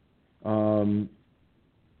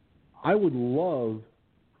 I would love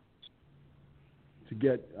to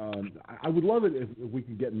get. I would love it if we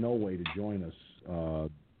could get No Way to join us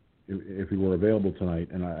if he were available tonight,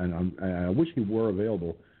 and I wish he were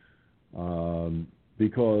available.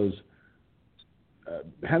 Because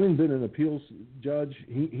having been an appeals judge,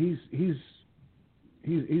 he's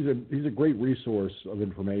a great resource of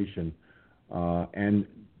information, and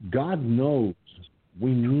God knows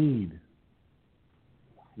we need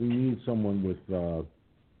someone with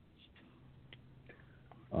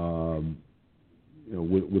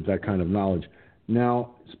with that kind of knowledge.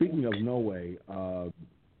 Now, speaking of No Way,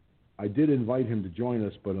 I did invite him to join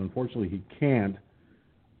us, but unfortunately he can't.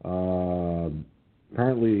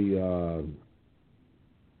 Apparently,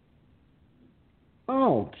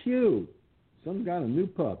 oh, cute! Someone got a new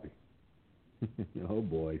puppy. Oh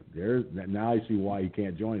boy, now I see why he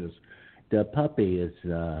can't join us. The puppy is,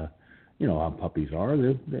 you know how puppies are.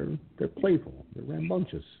 They're playful. They're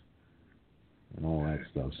rambunctious, and all that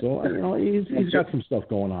stuff. So he's got some stuff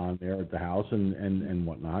going on there at the house and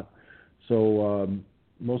whatnot. So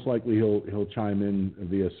most likely he'll chime in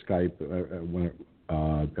via Skype when.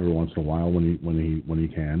 Every once in a while when he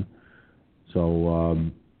can. So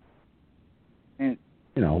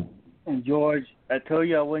And George, I told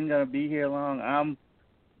you I wasn't gonna be here long.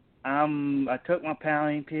 I took my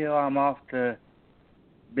pain pill. I'm off to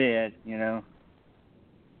bed.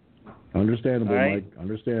 Understandable, right. Mike.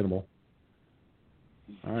 Understandable.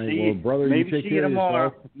 All right, See well, brother, maybe you take see care you of tomorrow.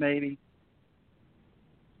 yourself. Maybe.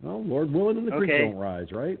 Well, Lord willing, and the creek Okay. don't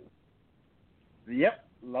rise, right? Yep,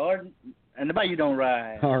 Lord, and the bayou don't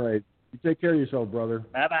rise. All right. You take care of yourself, brother.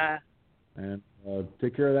 Bye-bye. And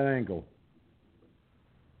take care of that ankle.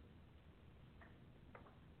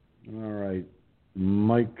 All right.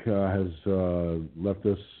 Mike has left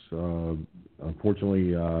us.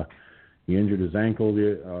 Unfortunately, he injured his ankle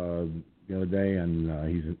the other day, and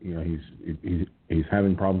he's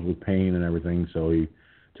having problems with pain and everything. So he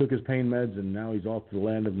took his pain meds, and now he's off to the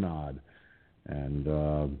land of Nod. And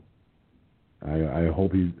I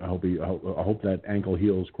hope that ankle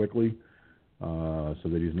heals quickly, so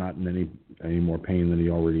that he's not in any more pain than he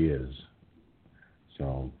already is.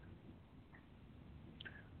 So,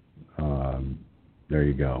 There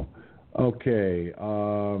you go. Okay.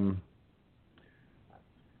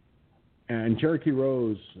 And Cherokee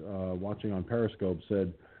Rose, watching on Periscope,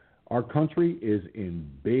 said, "Our country is in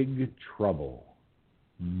big trouble."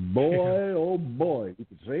 Boy, oh boy, you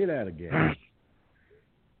can say that again.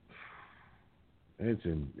 It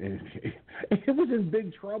was in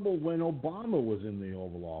big trouble when Obama was in the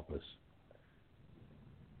Oval Office.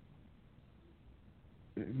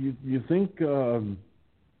 You think about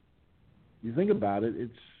it.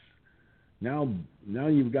 It's now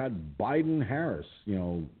you've got Biden, Harris,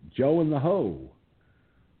 Joe and the Ho.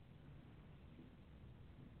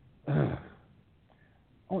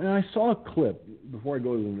 Oh, and I saw a clip before I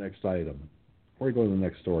go to the next item. Before I go to the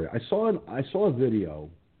next story, I saw a video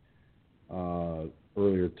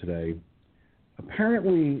earlier today.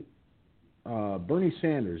 Apparently, Bernie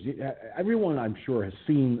Sanders. Everyone, I'm sure, has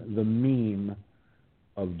seen the meme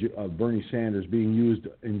of Bernie Sanders being used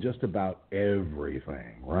in just about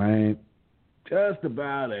everything, right? Just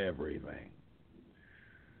about everything.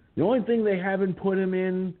 The only thing they haven't put him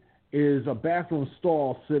in is a bathroom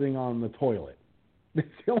stall sitting on the toilet. It's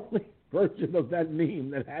the only version of that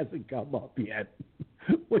meme that hasn't come up yet,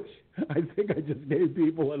 which I think I just gave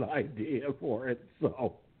people an idea for it.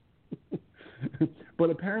 So, but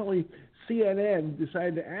apparently CNN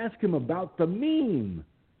decided to ask him about the meme.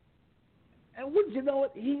 And wouldn't you know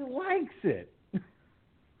it, he likes it.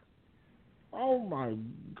 Oh my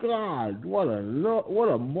God! What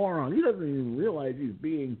a moron! He doesn't even realize he's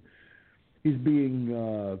being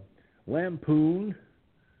lampooned,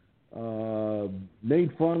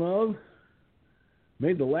 made fun of,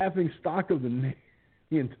 made the laughing stock of the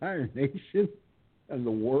entire nation and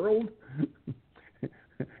the world.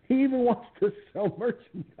 He even wants to sell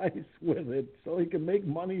merchandise with it so he can make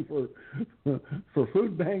money for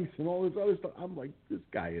food banks and all this other stuff. I'm like, this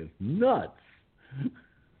guy is nuts.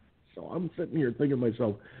 So I'm sitting here thinking to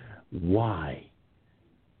myself, why?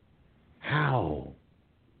 How?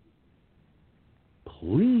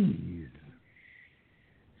 Please,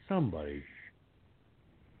 somebody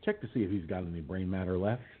check to see if he's got any brain matter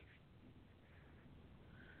left.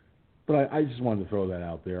 But I just wanted to throw that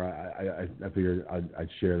out there. I figured I'd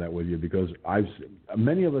share that with you because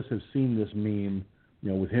many of us have seen this meme,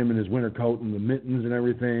 with him in his winter coat and the mittens and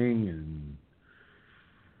everything, and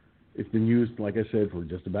it's been used, like I said, for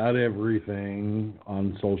just about everything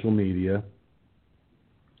on social media.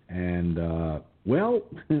 And well,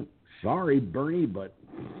 sorry, Bernie, but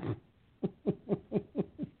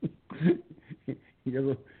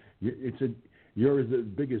you're the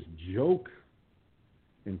biggest joke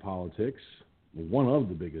in politics, one of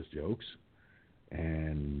the biggest jokes,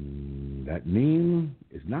 and that meme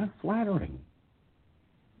is not flattering.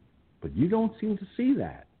 But you don't seem to see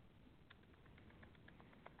that.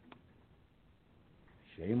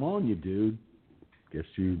 Shame on you, dude. Guess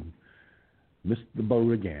you missed the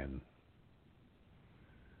boat again.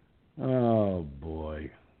 Oh,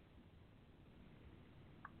 boy.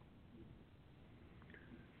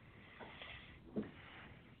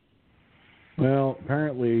 Well,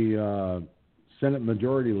 apparently, Senate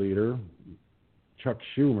Majority Leader Chuck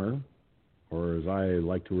Schumer, or as I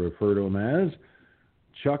like to refer to him as,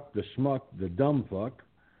 Chuck the Schmuck, the dumb fuck,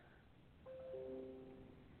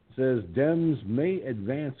 says Dems may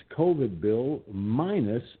advance COVID bill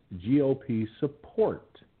minus GOP support.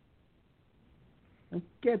 Now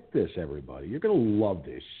get this, everybody. You're going to love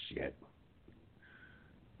this shit.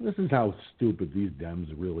 This is how stupid these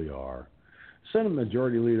Dems really are. Senate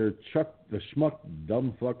Majority Leader Chuck the Schmuck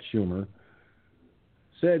Dumbfuck Schumer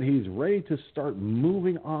said he's ready to start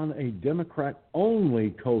moving on a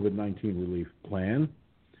Democrat-only COVID-19 relief plan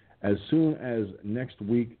as soon as next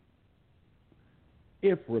week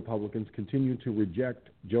if Republicans continue to reject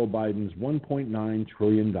Joe Biden's $1.9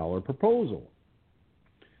 trillion proposal.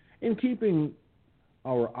 In keeping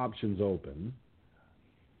our options open,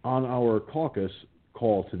 on our caucus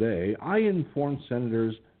call today, I informed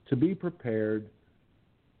senators to be prepared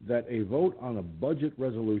that a vote on a budget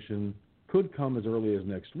resolution could come as early as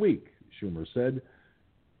next week, Schumer said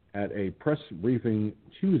at a press briefing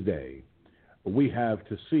Tuesday. We have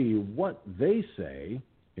to see what they say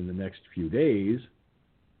in the next few days,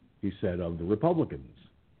 he said of the Republicans.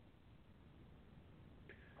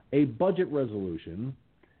 A budget resolution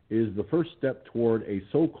is the first step toward a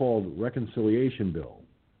so-called reconciliation bill,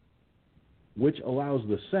 which allows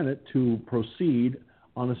the Senate to proceed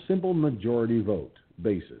on a simple majority vote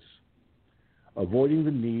basis, avoiding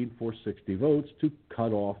the need for 60 votes to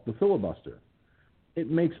cut off the filibuster.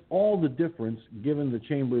 It makes all the difference given the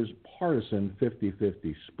chamber's partisan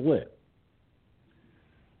 50-50 split.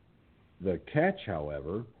 The catch,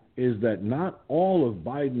 however, is that not all of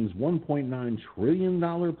Biden's $1.9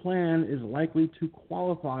 trillion plan is likely to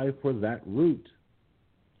qualify for that route.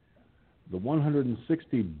 The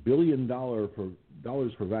 $160 billion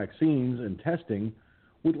for vaccines and testing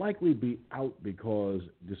would likely be out because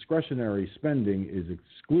discretionary spending is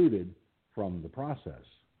excluded from the process.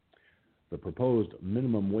 The proposed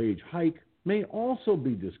minimum wage hike may also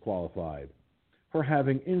be disqualified for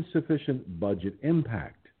having insufficient budget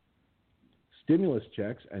impact. Stimulus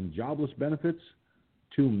checks and jobless benefits,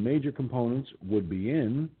 two major components, would be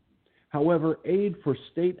in. However, aid for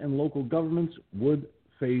state and local governments would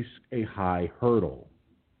face a high hurdle.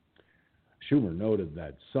 Schumer noted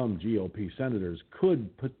that some GOP senators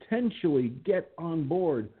could potentially get on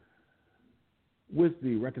board with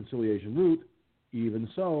the reconciliation route. Even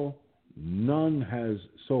so, none has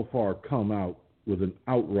so far come out with an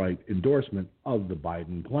outright endorsement of the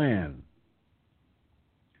Biden plan.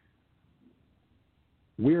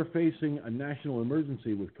 We are facing a national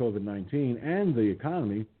emergency with COVID-19 and the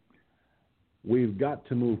economy. We've got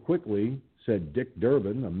to move quickly, said Dick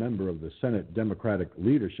Durbin, a member of the Senate Democratic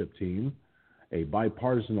leadership team. A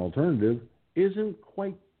bipartisan alternative isn't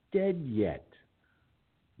quite dead yet.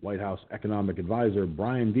 White House economic advisor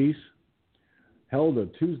Brian Deese held a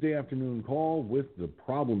Tuesday afternoon call with the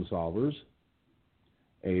Problem Solvers,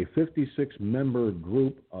 a 56-member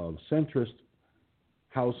group of centrist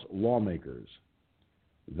House lawmakers.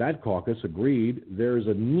 That caucus agreed there is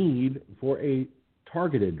a need for a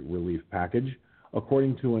targeted relief package,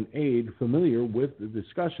 according to an aide familiar with the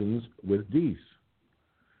discussions with Deese.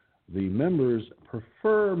 The members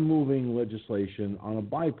prefer moving legislation on a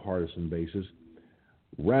bipartisan basis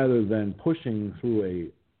rather than pushing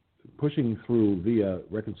through via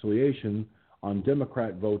reconciliation on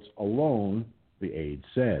Democrat votes alone, the aide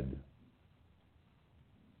said.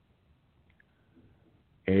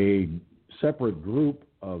 A separate group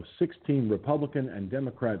of 16 Republican and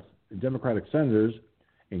Democratic senators,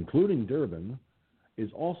 including Durbin, is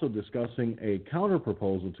also discussing a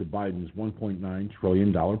counterproposal to Biden's $1.9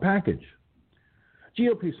 trillion package.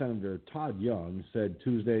 GOP Senator Todd Young said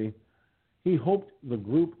Tuesday he hoped the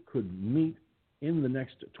group could meet in the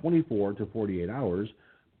next 24 to 48 hours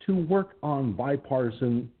to work on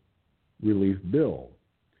bipartisan relief bill.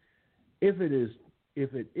 If it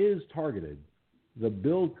is targeted, the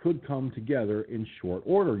bill could come together in short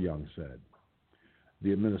order, Young said.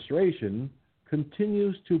 The administration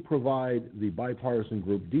continues to provide the bipartisan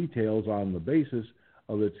group details on the basis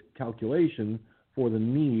of its calculation for the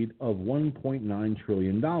need of $1.9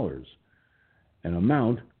 trillion, an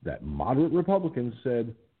amount that moderate Republicans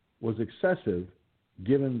said was excessive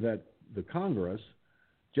given that the Congress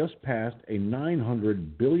just passed a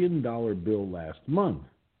 $900 billion bill last month.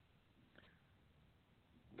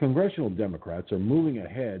 Congressional Democrats are moving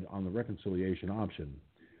ahead on the reconciliation option.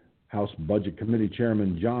 House Budget Committee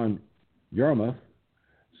Chairman John Yarmuth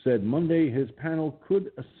said Monday his panel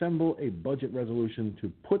could assemble a budget resolution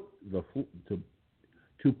to put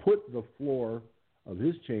the floor of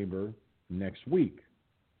his chamber next week.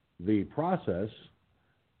 The process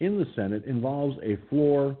in the Senate involves a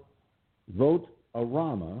floor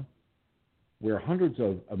vote-a-rama where hundreds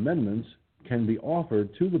of amendments can be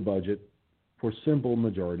offered to the budget for simple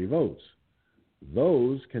majority votes.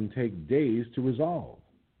 Those can take days to resolve.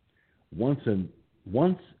 Once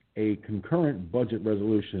a concurrent budget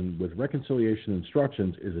resolution with reconciliation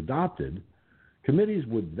instructions is adopted, committees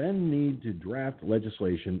would then need to draft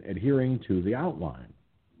legislation adhering to the outline.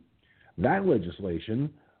 That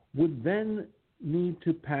legislation would then need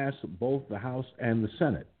to pass both the House and the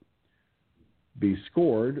Senate, be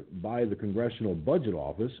scored by the Congressional Budget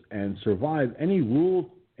Office, and survive any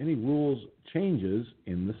rules changes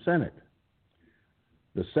in the Senate.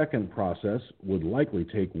 The second process would likely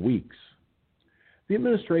take weeks. The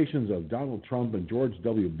administrations of Donald Trump and George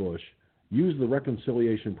W. Bush used the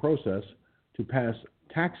reconciliation process to pass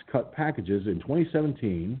tax cut packages in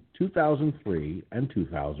 2017, 2003, and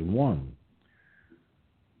 2001.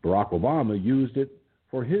 Barack Obama used it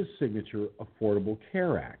for his signature Affordable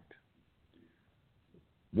Care Act.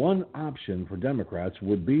 One option for Democrats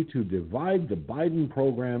would be to divide the Biden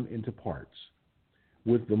program into parts,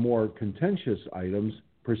 with the more contentious items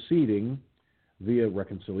proceeding via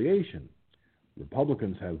reconciliation.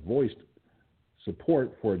 Republicans have voiced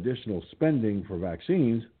support for additional spending for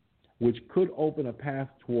vaccines, which could open a path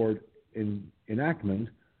toward enactment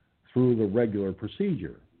through the regular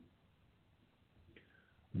procedure.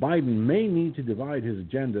 Biden may need to divide his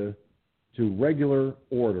agenda to regular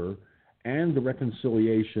order and the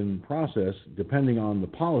reconciliation process depending on the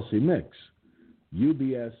policy mix.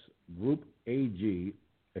 UBS Group AG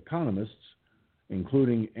economists,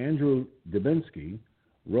 including Andrew Dubinsky,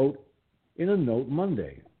 wrote in a note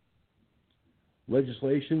Monday.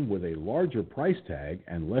 Legislation with a larger price tag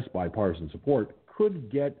and less bipartisan support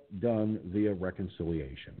could get done via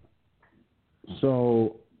reconciliation.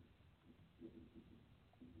 So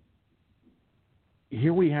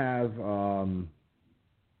here we have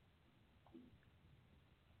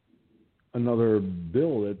another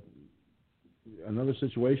bill, another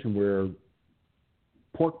situation where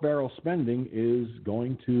pork barrel spending is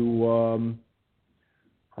going to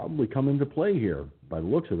probably come into play here by the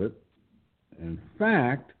looks of it. In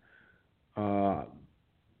fact,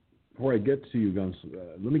 before I get to you,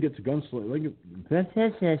 let me get to Gunslinger.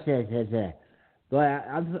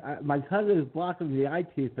 My tongue is blocking the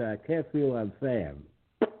IT, so I can't feel what I'm saying.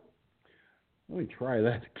 Let me try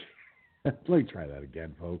that. Let me try that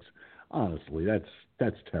again, folks. Honestly, that's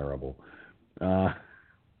terrible. Let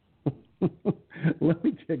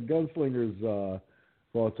me get Gunslinger's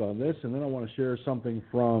thoughts on this, and then I want to share something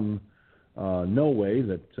from No Way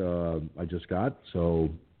that I just got. So,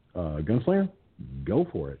 Gunslinger, go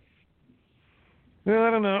for it. Well,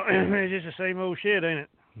 I don't know. It's just the same old shit, ain't it?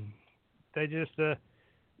 They just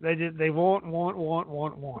they want.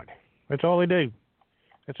 That's all they do.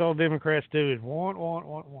 That's all Democrats do is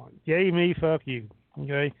want. Yay me, fuck you.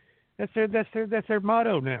 Okay, that's their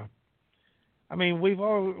motto now. I mean, we've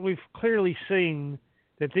clearly seen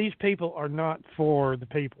that these people are not for the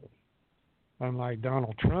people. Unlike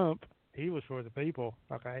Donald Trump, he was for the people.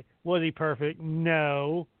 Okay, was he perfect?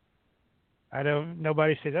 No. I don't.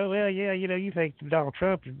 Nobody said, "Oh well, yeah, you think Donald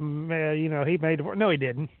Trump, he made the world." No, he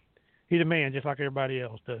didn't. He's a man just like everybody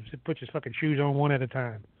else does. He puts his fucking shoes on one at a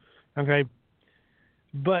time. Okay?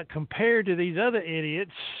 But compared to these other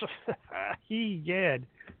idiots, he's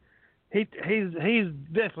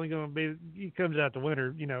definitely going to be, he comes out the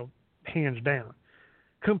winner, hands down.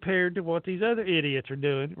 Compared to what these other idiots are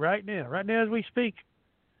doing right now as we speak.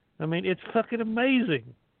 I mean, it's fucking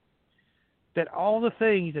amazing that all the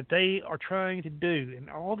things that they are trying to do and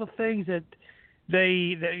all the things that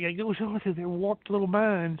they goes on to their warped little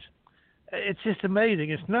minds, it's just amazing.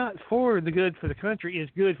 It's not for the good for the country. It's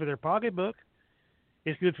good for their pocketbook.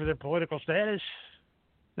 It's good for their political status.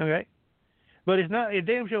 Okay? But it's not, it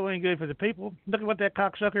damn sure ain't good for the people. Look at what that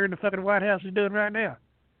cocksucker in the fucking White House is doing right now.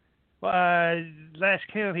 Last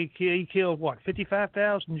count, he killed,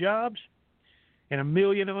 55,000 jobs and 1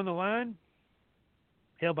 million on the line?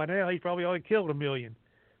 Hell, by now, he's probably already killed 1 million.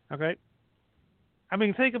 Okay? I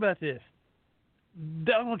mean, think about this.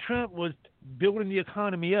 Donald Trump was building the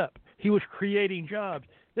economy up. He was creating jobs.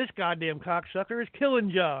 This goddamn cocksucker is killing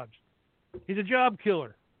jobs. He's a job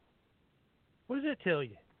killer. What does that tell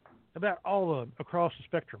you about all of them across the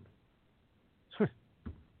spectrum?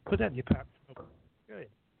 Put that in your pipe. Go ahead.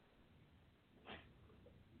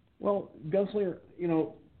 Well, Gunslinger,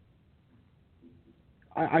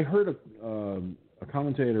 I heard a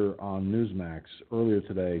commentator on Newsmax earlier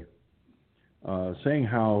today saying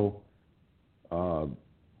how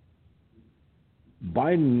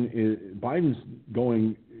Biden's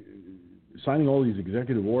signing all these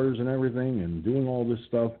executive orders and everything and doing all this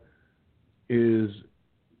stuff is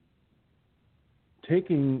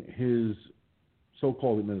taking his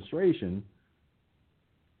so-called administration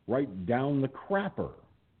right down the crapper.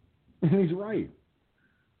 And he's right.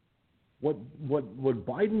 What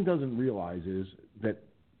Biden doesn't realize is that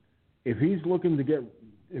if he's looking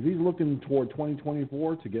toward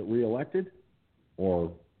 2024 to get reelected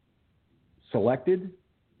or selected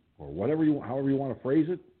or however you want to phrase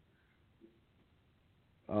it,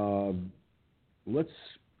 let's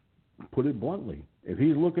put it bluntly. If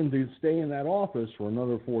he's looking to stay in that office for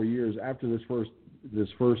another 4 years after this first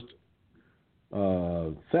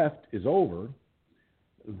theft is over,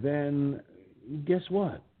 then guess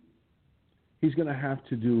what? He's going to have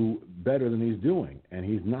to do better than he's doing, and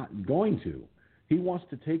he's not going to. He wants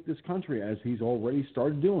to take this country, as he's already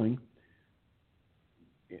started doing,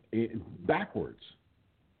 backwards.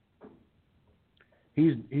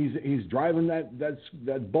 He's driving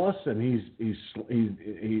that bus, and he's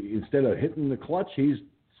instead of hitting the clutch, he's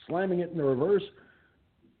slamming it in the reverse,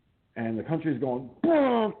 and the country's going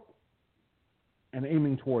boom, and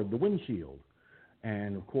aiming toward the windshield.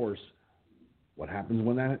 And of course, what happens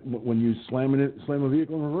when you slam a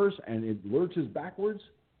vehicle in reverse and it lurches backwards,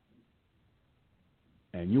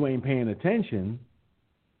 and you ain't paying attention?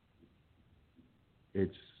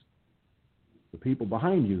 It's the people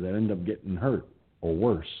behind you that end up getting hurt or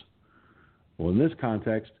worse. Well, in this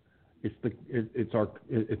context, it's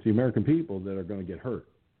the American people that are going to get hurt,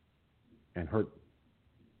 and hurt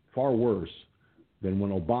far worse than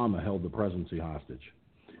when Obama held the presidency hostage.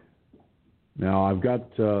 Now, I've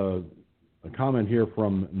got comment here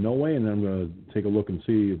from Noe, and then I'm going to take a look and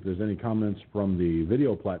see if there's any comments from the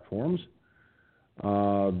video platforms.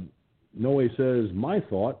 Noe says, my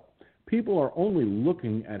thought, people are only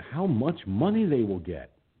looking at how much money they will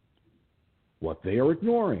get. What they are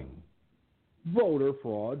ignoring, voter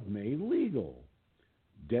fraud made legal,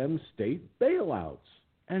 Dem state bailouts,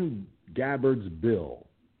 and Gabbard's bill.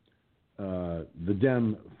 The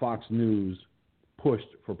Dem Fox News pushed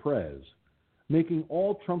for Prez, making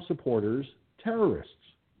all Trump supporters terrorists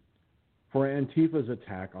for Antifa's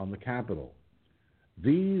attack on the Capitol.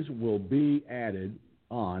 These will be added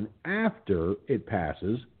on after it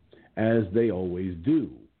passes, as they always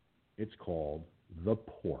do. It's called the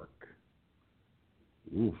pork.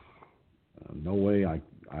 Oof. No way. I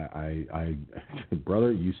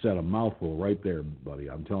brother, you said a mouthful right there, buddy.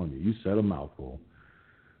 I'm telling you, you said a mouthful.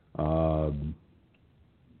 All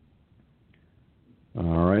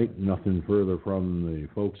right, nothing further from the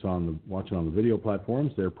folks watching on the video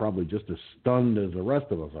platforms. They're probably just as stunned as the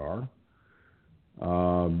rest of us are.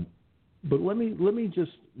 But let me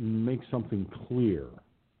just make something clear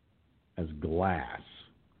as glass.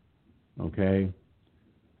 Okay?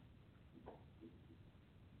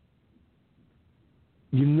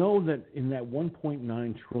 You know that in that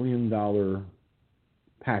 $1.9 trillion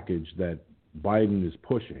package that Biden is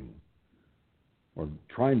pushing, or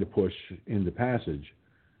trying to push into passage,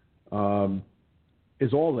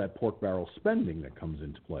 is all that pork barrel spending that comes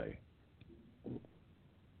into play.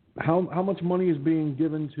 How much money is being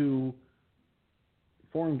given to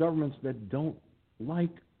foreign governments that don't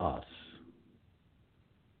like us?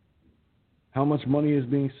 How much money is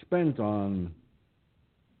being spent on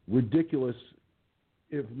ridiculous,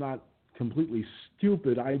 if not completely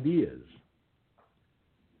stupid, ideas?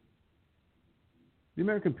 The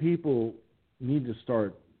American people need to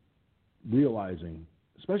start realizing,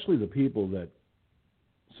 especially the people that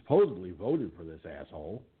supposedly voted for this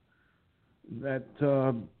asshole, that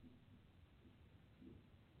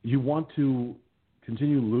you want to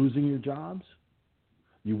continue losing your jobs?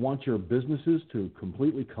 You want your businesses to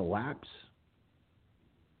completely collapse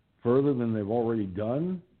further than they've already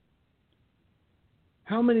done?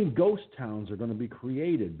 How many ghost towns are going to be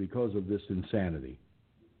created because of this insanity?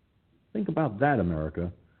 Think about that,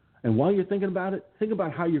 America. And while you're thinking about it, think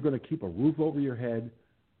about how you're going to keep a roof over your head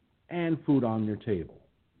and food on your table.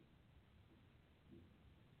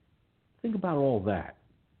 Think about all that.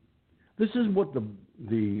 This is what the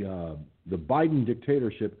Biden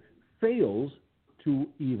dictatorship fails to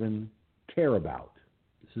even care about.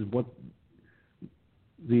 This is what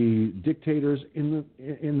the dictators in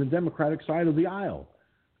the Democratic side of the aisle,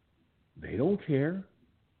 they don't care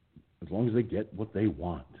as long as they get what they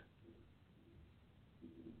want.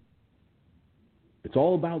 It's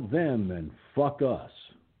all about them and fuck us.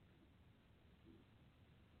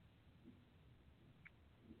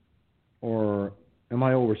 Or am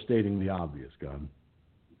I overstating the obvious, Gun?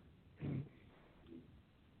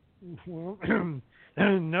 Well,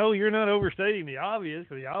 no, you're not overstating the obvious,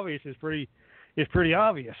 because the obvious is pretty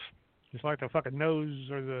obvious. Just like the fucking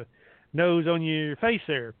nose or the nose on your face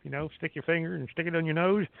there. You know, stick your finger and stick it on your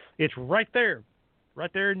nose. It's right there.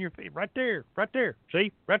 Right there in your face. Right there. Right there.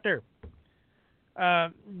 See? Right there.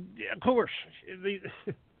 Of course.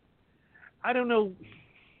 I don't know.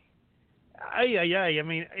 I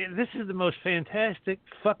mean, this is the most fantastic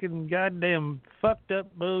fucking goddamn fucked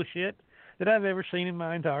up bullshit that I've ever seen in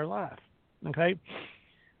my entire life. Okay?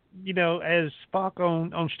 You know, as Spock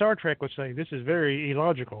on Star Trek would say, this is very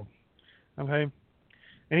illogical. Okay?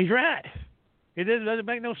 And he's right. It doesn't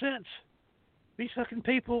make no sense. These fucking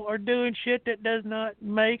people are doing shit that does not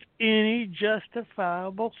make any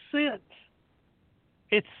justifiable sense.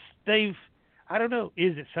 I don't know,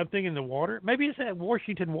 is it something in the water? Maybe it's that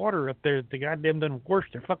Washington water up there that the goddamn done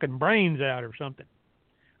washed their fucking brains out or something.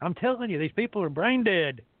 I'm telling you, these people are brain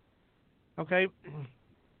dead. Okay?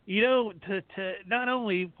 You know, to not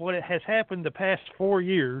only what has happened the past 4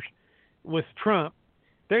 years with Trump,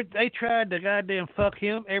 they tried to goddamn fuck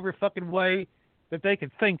him every fucking way that they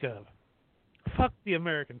could think of. Fuck the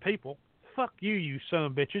American people. Fuck you son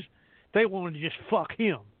of bitches. They wanted to just fuck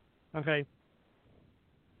him. Okay?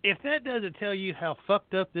 If that doesn't tell you how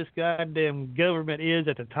fucked up this goddamn government is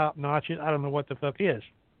at the top notches, I don't know what the fuck is.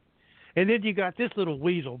 And then you got this little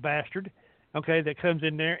weasel bastard, okay, that comes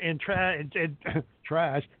in there and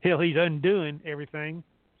tries, hell, he's undoing everything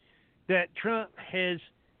that Trump has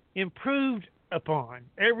improved upon.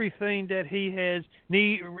 Everything that he has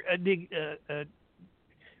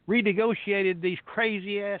renegotiated these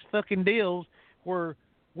crazy-ass fucking deals where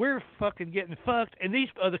we're fucking getting fucked and these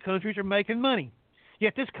other countries are making money.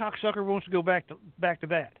 Yet this cocksucker wants to go back to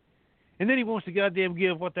that. And then he wants to goddamn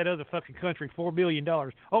give what that other fucking country $4 billion.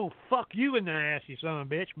 Oh, fuck you in the ass, you son of a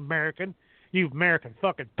bitch, American. You American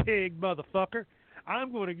fucking pig motherfucker.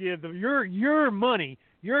 I'm going to give your money,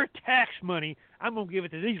 your tax money, I'm going to give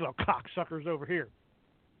it to these little cocksuckers over here.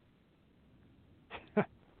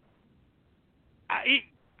 Ay.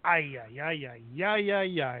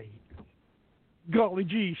 Golly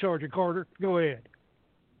gee, Sergeant Carter. Go ahead.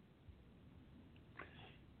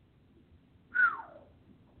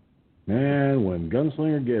 Man, when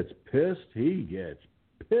Gunslinger gets pissed, he gets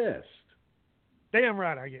pissed. Damn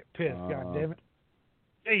right I get pissed, God damn it.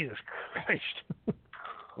 Jesus Christ.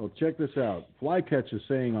 Well, check this out. Flycatch is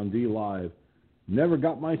saying on D Live, never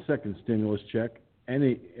got my second stimulus check.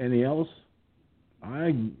 Any else?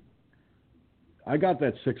 I got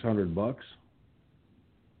that $600.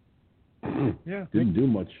 Yeah. Didn't do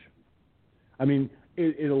much. I mean,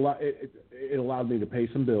 it allowed me to pay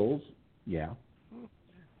some bills. Yeah.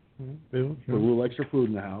 A little extra food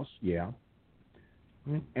in the house. Yeah.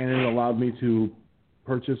 And it allowed me to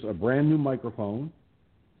purchase a brand new microphone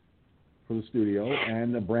for the studio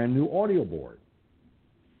and a brand new audio board.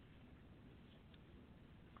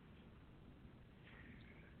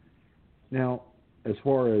 Now, as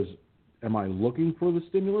far as am I looking for the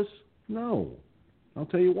stimulus? No. I'll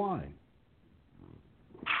tell you why.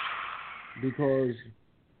 Because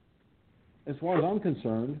as far as I'm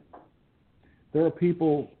concerned, there are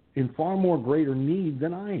people in far more greater need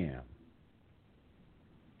than I am.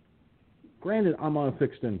 Granted, I'm on a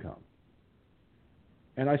fixed income,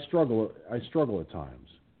 and I struggle at times.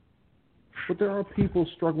 But there are people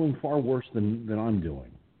struggling far worse than I'm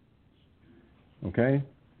doing. Okay?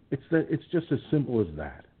 It's just as simple as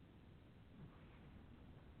that.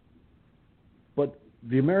 But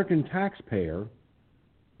the American taxpayer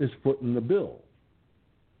is footing the bill.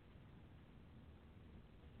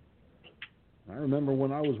 I remember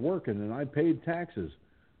when I was working and I paid taxes,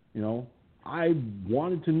 I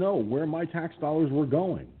wanted to know where my tax dollars were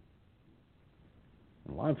going.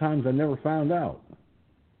 A lot of times I never found out.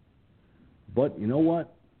 But you know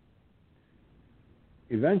what?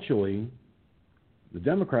 Eventually, the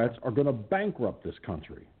Democrats are going to bankrupt this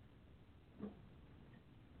country.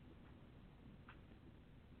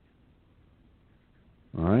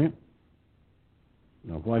 All right?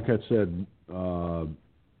 Now, like I said,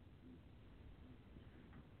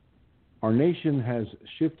 our nation has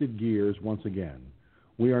shifted gears once again.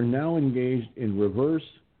 We are now engaged in reverse,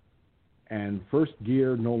 and first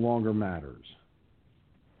gear no longer matters.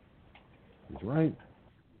 That's right.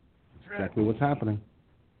 That's exactly what's happening.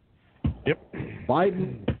 Yep.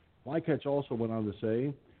 Biden, Flycatch also went on to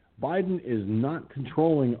say, Biden is not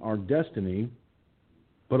controlling our destiny,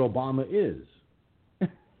 but Obama is.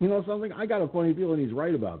 You know something? I got a funny feeling he's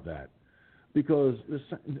right about that. Because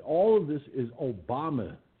all of this is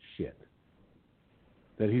Obama shit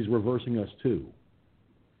that he's reversing us to.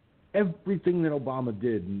 Everything that Obama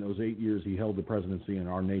did in those 8 years he held the presidency and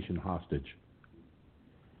our nation hostage.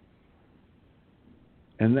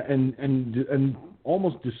 And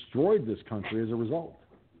almost destroyed this country as a result.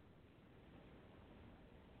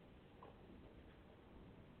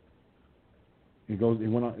 He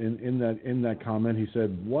went on in that comment. He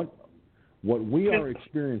said, "What we are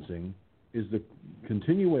experiencing is the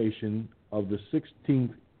continuation of the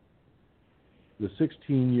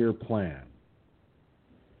 16-year plan."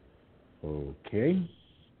 Okay,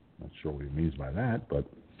 not sure what he means by that, but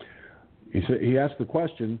he asked the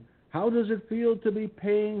question, "How does it feel to be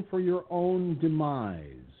paying for your own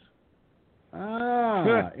demise?"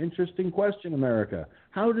 Interesting question, America.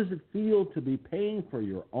 How does it feel to be paying for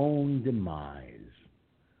your own demise?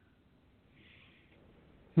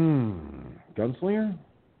 Gunslinger?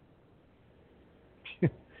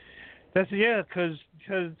 Because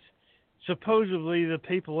supposedly the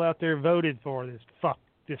people out there voted for this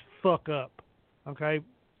fuck up, okay?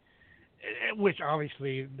 Which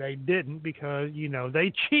obviously they didn't because,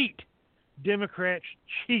 they cheat. Democrats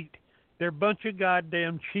cheat. They're a bunch of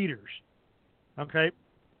goddamn cheaters, okay?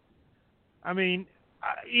 I mean,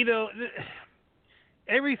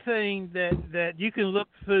 everything that you can look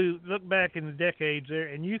back in the decades there,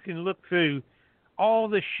 and you can look through all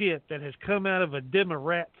the shit that has come out of a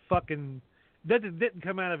Democrat fucking, that didn't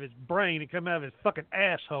come out of his brain, it come out of his fucking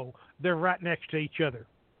asshole. They're right next to each other,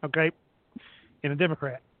 okay? In a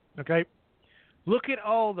Democrat, okay? Look at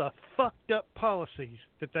all the fucked up policies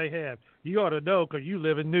that they have. You ought to know because you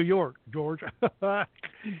live in New York, George.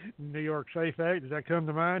 New York Safe Act. Does that come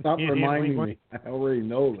to mind? Stop reminding me. I already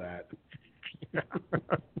know that.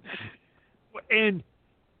 And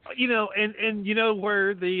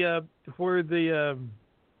where the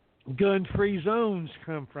gun-free zones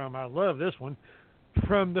come from. I love this one.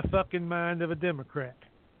 from the fucking mind of a Democrat.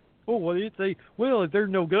 Oh, well, if there's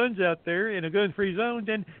no guns out there in a gun-free zone,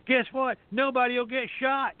 then guess what? Nobody will get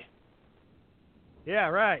shot. Yeah,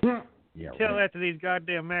 right. Yeah, Tell right. that to these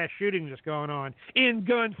goddamn mass shootings that's going on in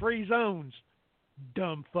gun-free zones,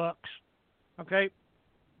 dumb fucks. Okay?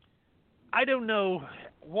 I don't know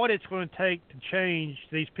what it's going to take to change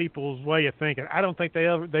these people's way of thinking. I don't think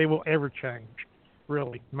they will ever change,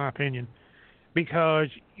 really, in my opinion. Because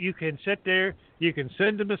you can sit there, you can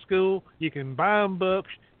send them to school, you can buy them books,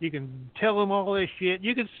 you can tell them all this shit,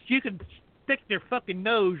 you can stick their fucking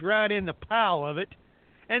nose right in the pile of it,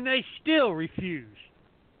 and they still refuse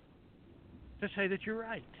to say that you're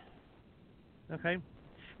right. Okay?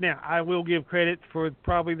 Now, I will give credit for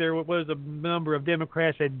probably there was a number of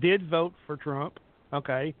Democrats that did vote for Trump.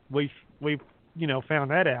 Okay? We've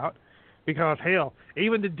found that out. Because, hell,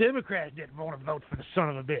 even the Democrats didn't want to vote for the son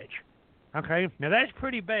of a bitch. Okay? Now, that's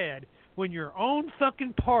pretty bad when your own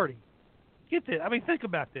fucking party, get this, I mean, think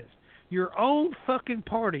about this. Your own fucking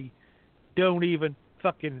party don't even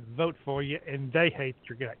fucking vote for you, and they hate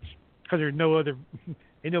your guts. Because there's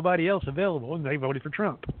ain't nobody else available, and they voted for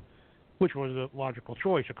Trump, which was a logical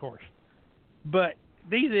choice, of course. But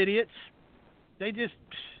these idiots, they just,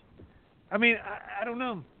 I mean, I don't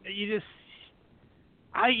know.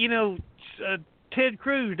 Ted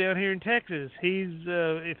Cruz down here in Texas, he's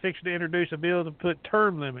fixing to introduce a bill to put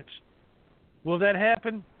term limits. Will that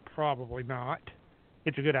happen? Probably not.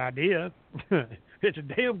 It's a good idea. It's a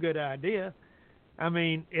damn good idea. I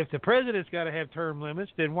mean, if the president's got to have term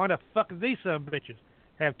limits, then why the fuck do these some bitches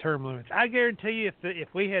have term limits? I guarantee you,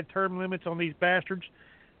 if we had term limits on these bastards,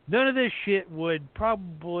 none of this shit would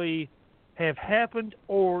probably have happened,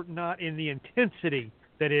 or not in the intensity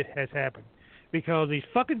that it has happened. Because these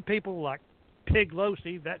fucking people like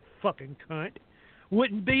Piglosi, that fucking cunt,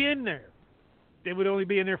 wouldn't be in there. They would only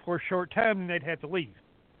be in there for a short time, and they'd have to leave.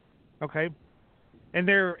 Okay? And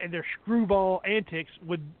their screwball antics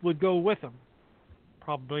would go with them.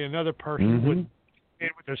 Probably another person would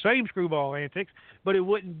with the same screwball antics, but it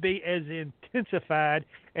wouldn't be as intensified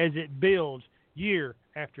as it builds year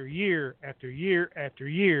after year after year after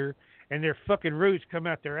year, and their fucking roots come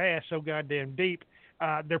out their ass so goddamn deep,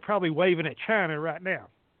 they're probably waving at China right now.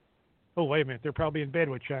 Oh, wait a minute, they're probably in bed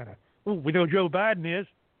with China. Oh, we know Joe Biden is,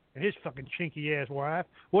 and his fucking chinky-ass wife.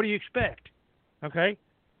 What do you expect? Okay?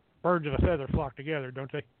 Birds of a feather flock together,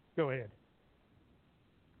 don't they? Go ahead.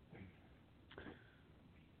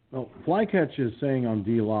 Well, Flycatch is saying on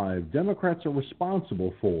DLive, Democrats are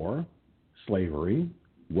responsible for slavery,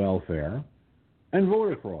 welfare, and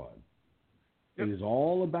voter fraud. Yep. It is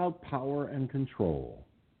all about power and control.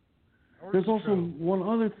 There's also one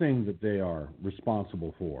other thing that they are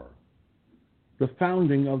responsible for. The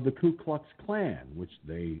founding of the Ku Klux Klan, which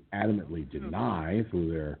they adamantly deny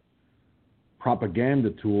through their propaganda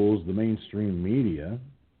tools, the mainstream media.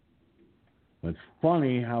 It's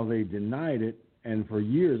funny how they denied it, and for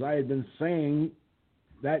years I had been saying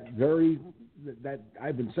that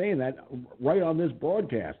I've been saying that right on this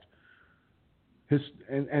broadcast.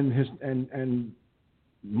 And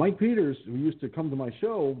Mike Peters, who used to come to my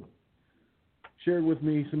show, shared with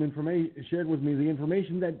me the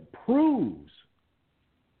information that proves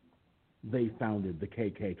they founded the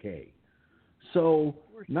KKK. So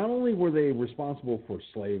not only were they responsible for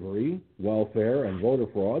slavery, welfare, and voter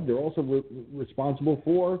fraud, they're also responsible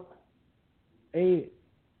for a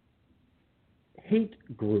hate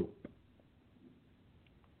group.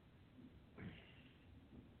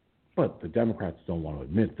 But the Democrats don't want to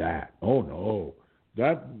admit that. Oh, no,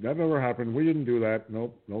 that never happened. We didn't do that.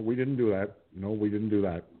 No, we didn't do that. No, we didn't do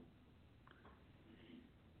that.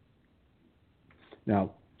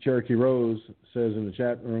 Now, Cherokee Rose says in the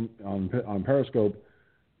chat room on Periscope,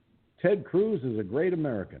 Ted Cruz is a great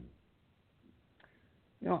American.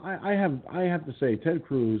 You know, I have to say, Ted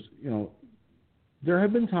Cruz, you know, there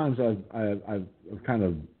have been times I've kind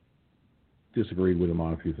of disagreed with him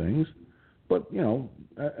on a few things, but you know,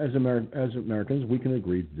 as Americans, we can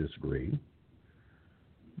agree to disagree.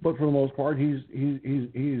 But for the most part, he's a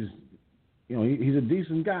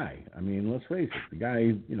decent guy. I mean, let's face it, the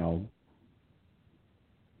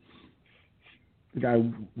guy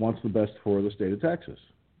wants the best for the state of Texas.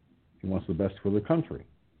 He wants the best for the country.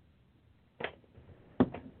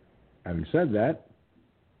 Having said that,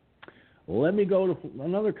 let me go to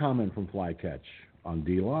another comment from Flycatch on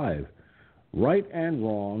DLive. Right and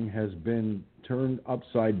wrong has been turned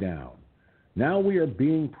upside down. Now we are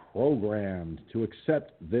being programmed to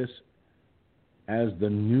accept this as the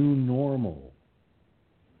new normal.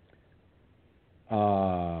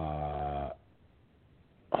 Hold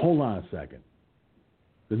on a second.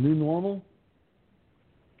 The new normal?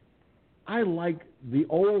 I like the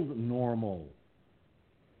old normal,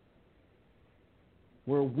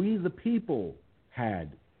 where we the people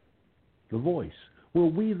had the voice, where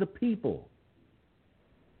we the people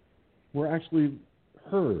were actually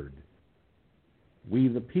heard. We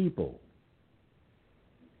the people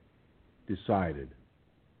decided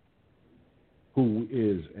who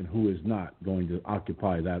is and who is not going to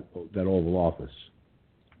occupy that Oval Office.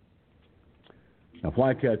 Now,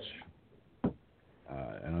 Flycatch,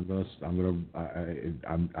 and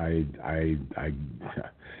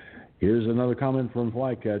here's another comment from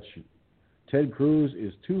Flycatch. Ted Cruz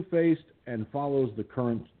is two-faced and follows the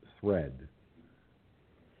current thread.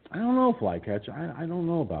 I don't know, Flycatch. I don't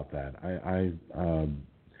know about that.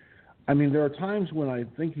 I mean, there are times when I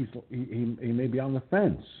think he may be on the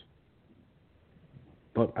fence,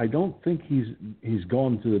 but I don't think he's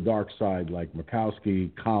gone to the dark side like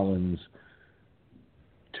Murkowski, Collins,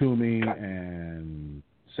 Toomey, and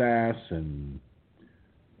Sass, and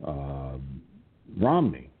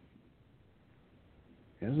Romney.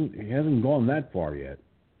 He hasn't gone that far yet.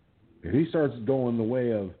 If he starts going the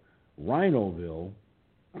way of Rhinoville,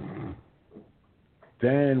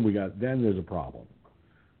 then there's a problem.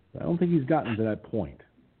 I don't think he's gotten to that point.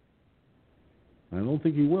 I don't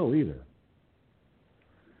think he will either.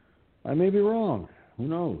 I may be wrong. Who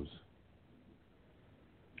knows?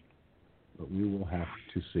 But we will have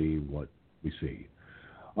to see what we see.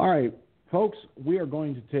 All right, folks, we are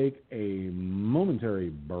going to take a momentary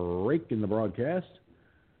break in the broadcast.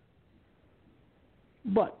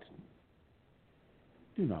 But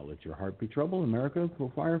do not let your heart be troubled, America, for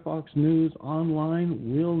Firefox News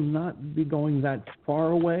Online will not be going that far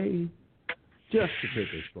away just to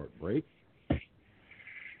take a short break.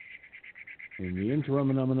 In the interim,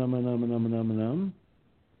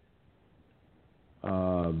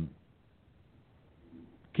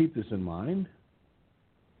 keep this in mind.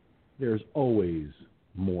 There's always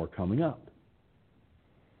more coming up.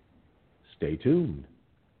 Stay tuned.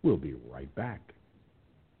 We'll be right back.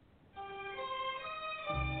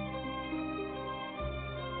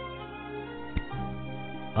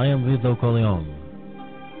 I am Vito Corleone.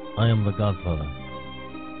 I am the Godfather.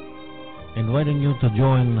 Inviting you to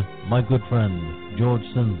join my good friend George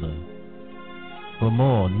Sinzer for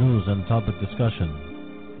more news and topic discussion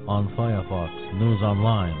on Firefox News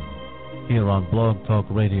Online here on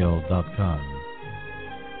blogtalkradio.com.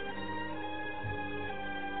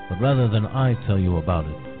 But rather than I tell you about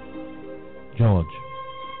it, George,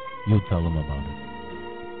 you tell them about it.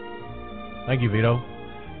 Thank you, Vito.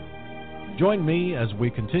 Join me as we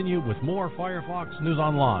continue with more Firefox News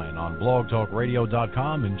Online on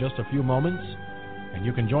blogtalkradio.com in just a few moments, and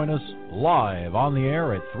you can join us live on the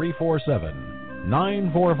air at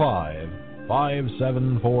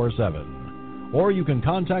 347-945-5747, or you can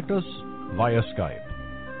contact us via Skype.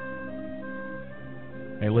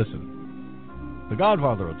 Hey, listen, the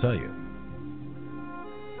Godfather will tell you,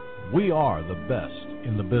 we are the best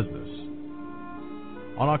in the business.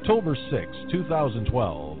 On October 6,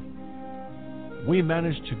 2012, we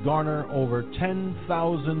managed to garner over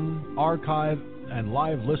 10,000 archive and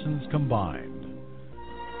live listens combined.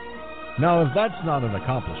 Now, if that's not an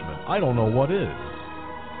accomplishment, I don't know what is.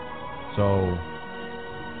 So,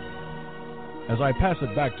 as I pass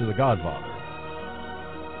it back to the Godfather,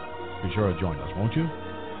 be sure to join us, won't you?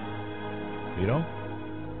 Vito?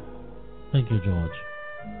 Thank you, George.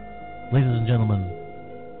 Ladies and gentlemen,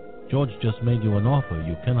 George just made you an offer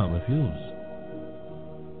you cannot refuse.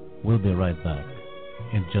 We'll be right back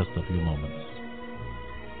in just a few moments.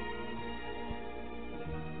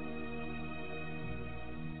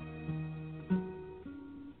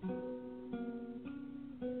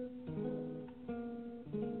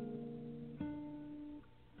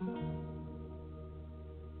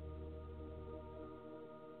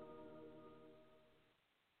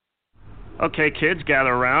 Okay, kids, gather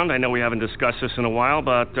around. I know we haven't discussed this in a while,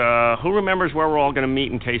 but who remembers where we're all going to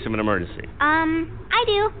meet in case of an emergency? I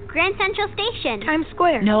do. Grand Central Station. Times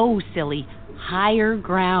Square. No, silly. Higher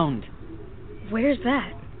ground. Where's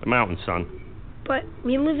that? The mountains, son. But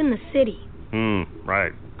we live in the city.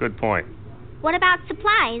 Right. Good point. What about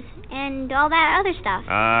supplies and all that other stuff?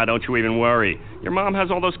 Don't you even worry. Your mom has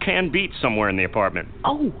all those canned beets somewhere in the apartment.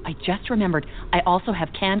 Oh, I just remembered. I also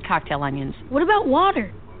have canned cocktail onions. What about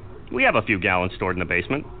water? We have a few gallons stored in the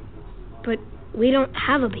basement. But we don't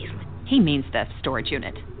have a basement. He means the storage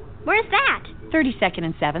unit. Where's that? 32nd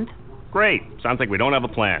and 7th. Great. Sounds like we don't have a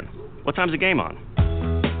plan. What time's the game on?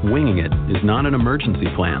 Winging it is not an emergency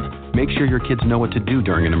plan. Make sure your kids know what to do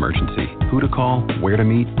during an emergency, who to call, where to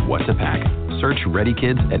meet, what to pack. Search Ready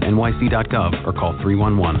Kids at nyc.gov or call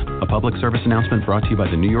 311. A public service announcement brought to you by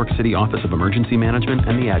the New York City Office of Emergency Management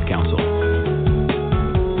and the Ad Council.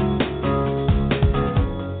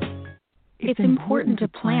 It's important to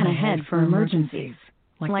plan ahead for emergencies,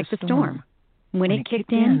 like the storm. When it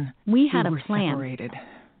kicked in, we had a plan. Separated.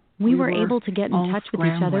 We were able to get in touch with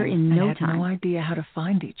each other in no had time. No idea how to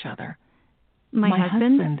find each other. My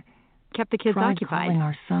husband kept the kids tried occupied. Calling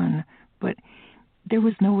our son, but there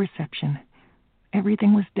was no reception.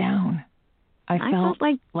 Everything was down. I felt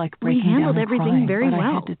like breaking we handled down and everything crying, very but well.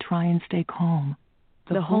 I had to try and stay calm.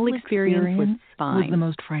 The whole experience was fine. Was the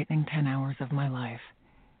most frightening 10 hours of my life.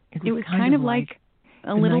 It was kind of like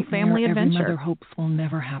a little family adventure. Every mother hopes will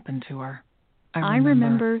never happen to her. I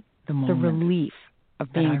remember the relief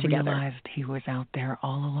of being together. I realized he was out there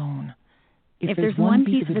all alone. If there's one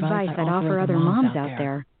piece of advice I'd offer other moms out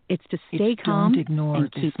there, it's to stay calm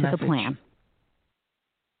and keep to the plan.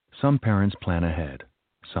 Some parents plan ahead,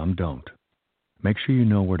 some don't. Make sure you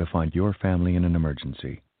know where to find your family in an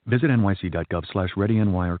emergency. Visit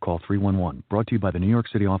nyc.gov/readyny or call 311. Brought to you by the New York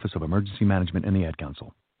City Office of Emergency Management and the Ad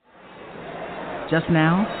Council. Just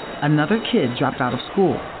now, another kid dropped out of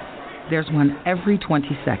school. There's one every 20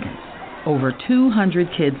 seconds. Over 200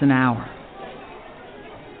 kids an hour.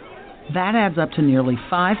 That adds up to nearly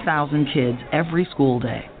 5,000 kids every school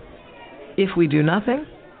day. If we do nothing,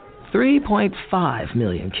 3.5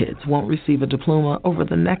 million kids won't receive a diploma over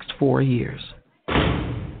the next 4 years.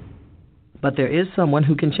 But there is someone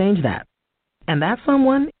who can change that. And that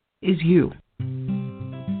someone is you.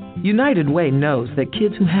 United Way knows that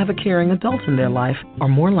kids who have a caring adult in their life are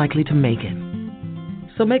more likely to make it.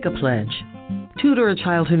 So make a pledge. Tutor a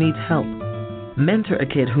child who needs help. Mentor a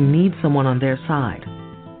kid who needs someone on their side.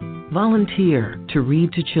 Volunteer to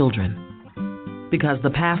read to children. Because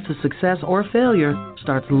the path to success or failure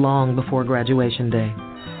starts long before graduation day.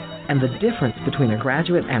 And the difference between a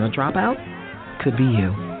graduate and a dropout could be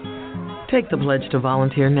you. Take the pledge to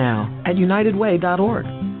volunteer now at unitedway.org.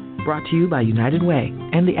 Brought to you by United Way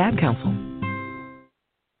and the Ad Council.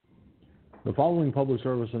 The following public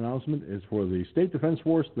service announcement is for the State Defense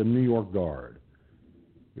Force, the New York Guard.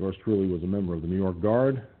 Yours truly was a member of the New York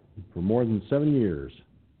Guard for more than 7 years,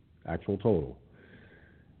 actual total.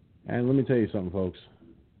 And let me tell you something, folks.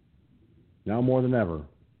 Now more than ever,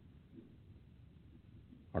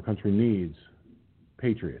 our country needs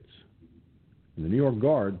patriots. And the New York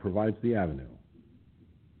Guard provides the avenue.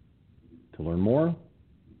 To learn more,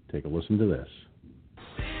 take a listen to this.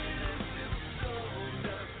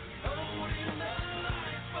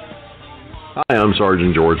 Hi, I'm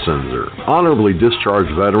Sergeant George Sinzer, honorably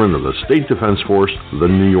discharged veteran of the State Defense Force, the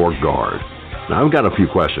New York Guard. Now, I've got a few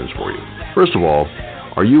questions for you. First of all,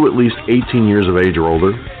 are you at least 18 years of age or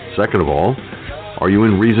older? Second of all, are you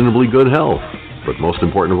in reasonably good health? But most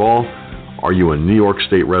important of all, are you a New York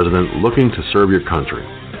State resident looking to serve your country?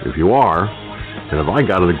 If you are, then have I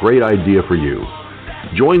got a great idea for you.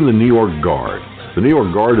 Join the New York Guard. The New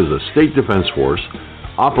York Guard is a state defense force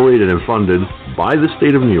operated and funded by the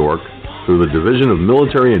state of New York through the Division of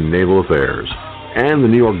Military and Naval Affairs. And the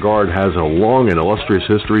New York Guard has a long and illustrious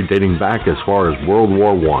history dating back as far as World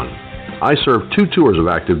War I. I served 2 tours of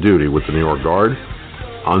active duty with the New York Guard.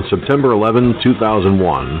 On September 11,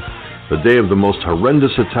 2001, the day of the most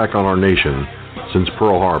horrendous attack on our nation since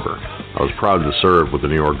Pearl Harbor, I was proud to serve with the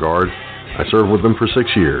New York Guard. I served with them for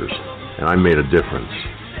 6 years, and I made a difference.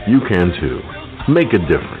 You can too. Make a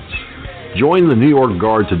difference. Join the New York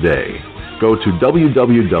Guard today. Go to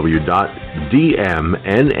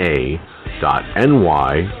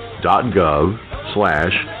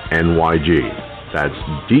www.dmna.ny.gov/NYG. That's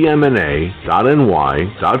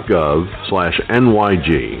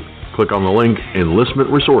dmna.ny.gov/NYG. Click on the link Enlistment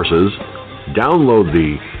Resources, download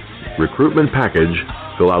the recruitment package,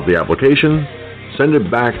 fill out the application, send it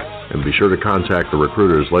back, and be sure to contact the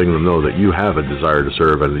recruiters letting them know that you have a desire to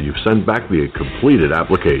serve and that you've sent back the completed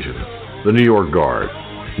application. The New York Guard,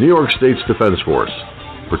 New York State's Defense Force,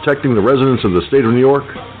 protecting the residents of the state of New York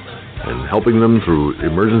and helping them through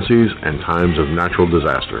emergencies and times of natural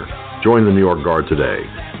disaster. Join the New York Guard today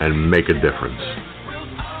and make a difference.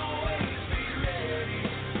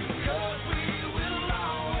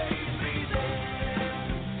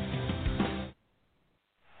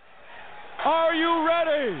 Are you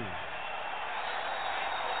ready?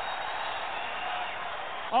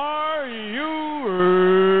 Are you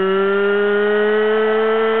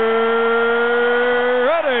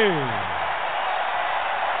ready?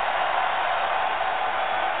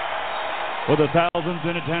 For the thousands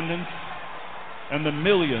in attendance and the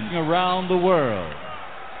millions around the world,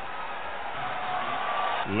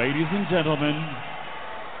 Ladies and gentlemen,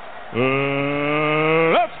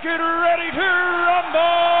 let's get ready to rumble!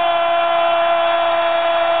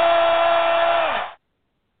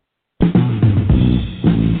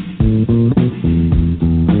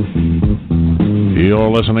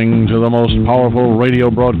 You're listening to the most powerful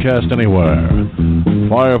radio broadcast anywhere.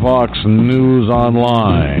 Firefox News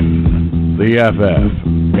Online, the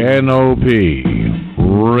FFNOP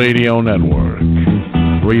Radio Network,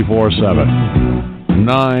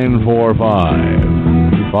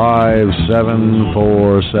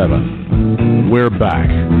 347-945-5747. We're back.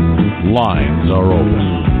 Lines are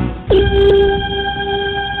open.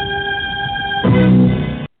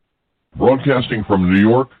 Broadcasting from New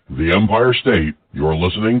York, the Empire State, you're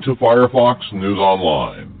listening to Firefox News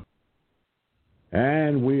Online.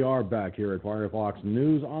 And we are back here at Firefox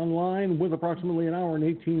News Online with approximately an hour and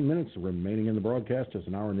 18 minutes remaining in the broadcast. Just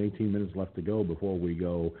an hour and 18 minutes left to go before we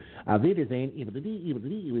go. That's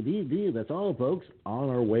all, folks, on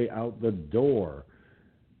our way out the door.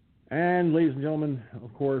 And, ladies and gentlemen,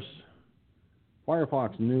 of course,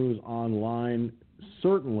 Firefox News Online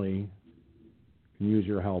certainly can use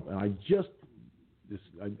your help. And I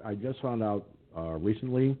just found out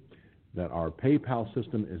recently that our PayPal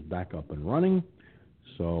system is back up and running.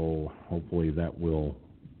 So hopefully that will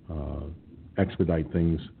expedite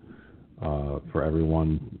things for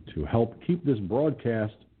everyone to help keep this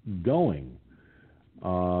broadcast going.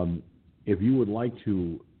 If you would like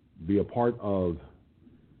to be a part of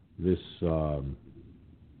this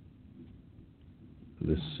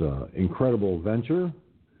incredible venture,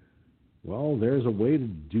 well, there's a way to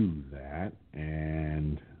do that,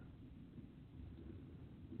 and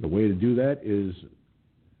the way to do that is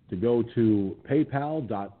to go to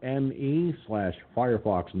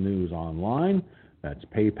paypal.me/FirefoxNewsOnline. That's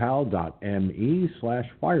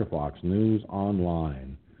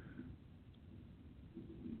paypal.me/FirefoxNewsOnline.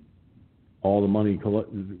 All the money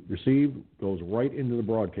received goes right into the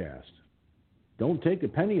broadcast. Don't take a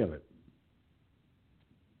penny of it.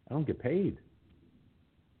 I don't get paid.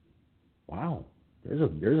 Wow, there's a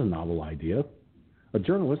novel idea. A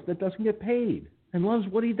journalist that doesn't get paid and loves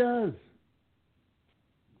what he does.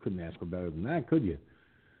 Couldn't ask for better than that, could you?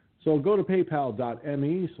 So go to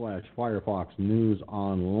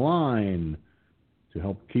paypal.me/FirefoxNewsOnline to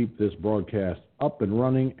help keep this broadcast up and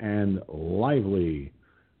running and lively.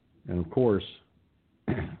 And of course,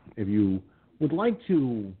 if you would like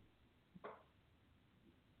to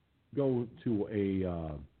go to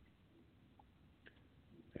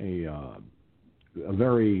a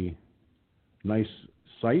very nice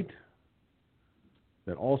site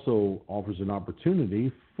that also offers an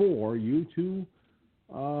opportunity for you to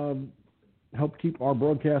help keep our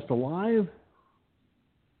broadcast alive,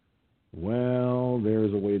 well,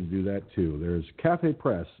 there's a way to do that too. There's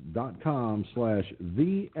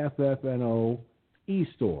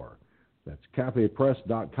cafepress.com/theFFNO-eStore. That's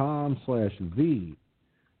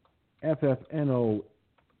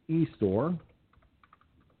cafepress.com/theFFNO-eStore.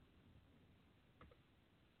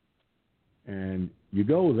 And you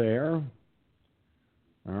go there,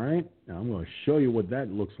 all right? Now I'm going to show you what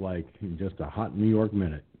that looks like in just a hot New York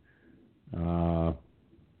minute.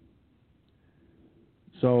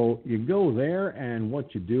 So you go there, and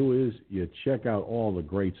what you do is you check out all the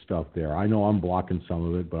great stuff there. I know I'm blocking some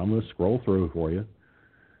of it, but I'm going to scroll through for you.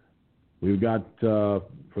 We've got, for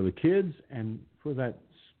the kids and for that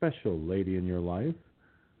special lady in your life,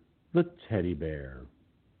 the teddy bear.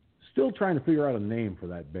 Still trying to figure out a name for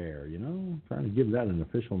that bear, you know? Trying to give that an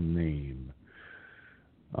official name.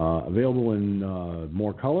 Available in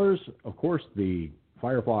more colors. Of course, the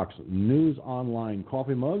Firefox News Online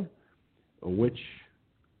coffee mug, which,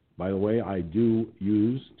 by the way, I do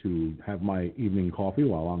use to have my evening coffee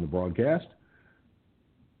while on the broadcast.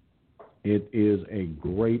 It is a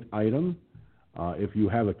great item. If you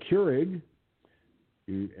have a Keurig,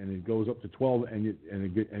 and it goes up to 12,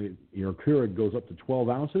 your Keurig goes up to 12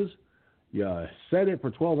 ounces, you set it for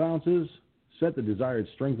 12 ounces, set the desired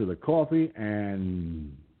strength of the coffee,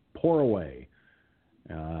 and pour away.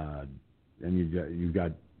 And you've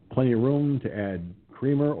got plenty of room to add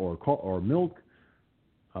creamer or milk,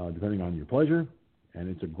 depending on your pleasure. And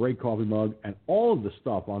it's a great coffee mug. And all of the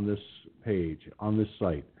stuff on this page, on this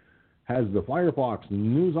site, has the Firefox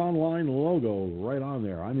News Online logo right on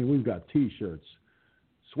there. I mean, we've got T-shirts,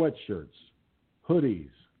 sweatshirts,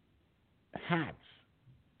 hoodies, hats,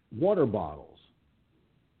 water bottles.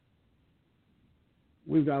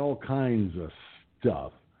 We've got all kinds of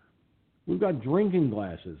stuff. We've got drinking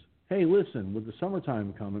glasses. Hey, listen, with the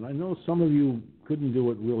summertime coming, I know some of you couldn't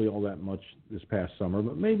do it really all that much this past summer,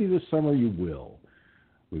 but maybe this summer you will.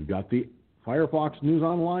 We've got the Firefox News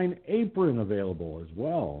Online apron available as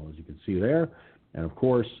well, as you can see there. And, of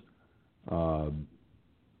course, the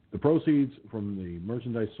proceeds from the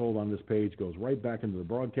merchandise sold on this page goes right back into the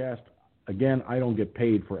broadcast. Again, I don't get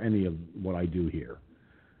paid for any of what I do here.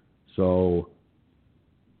 So,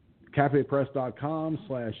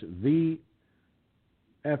 cafepress.com/the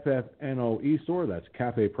FFNO e-store. That's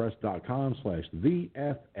cafepress.com/the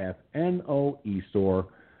FFNO e-store.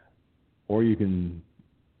 Or you can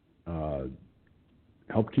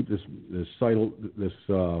help keep this site, this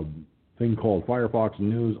thing called Firefox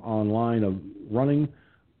News Online running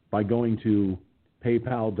by going to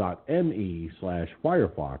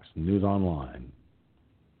paypal.me/Firefox News Online.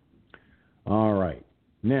 All right.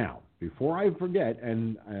 Now, before I forget,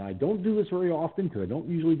 and I don't do this very often because I don't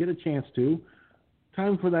usually get a chance to,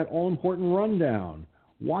 time for that all-important rundown.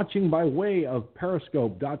 Watching by way of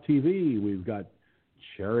Periscope.tv, we've got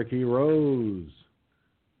Cherokee Rose.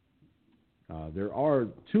 There are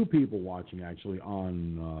 2 people watching, actually,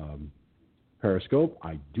 on Periscope.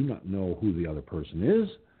 I do not know who the other person is,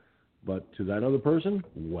 but to that other person,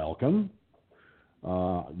 welcome.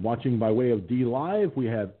 Watching by way of D-Live, we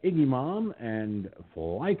have Iggy Mom and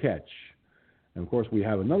Flycatch. And, of course, we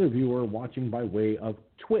have another viewer watching by way of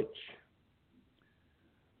Twitch.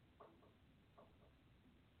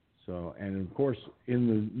 So, and, of course, in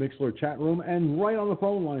the Mixlr chat room and right on the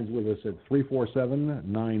phone lines with us at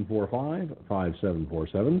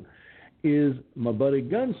 347-945-5747 is my buddy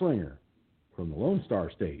Gunslinger from the Lone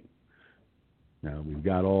Star State. Now, we've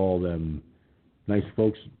got all them nice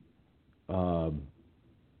folks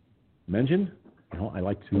mentioned. You know, I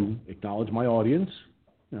like to acknowledge my audience.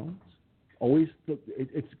 You know,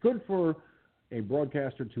 it's good for a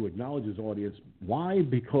broadcaster to acknowledge his audience. Why?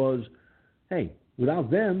 Because, hey, without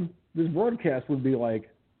them, this broadcast would be like,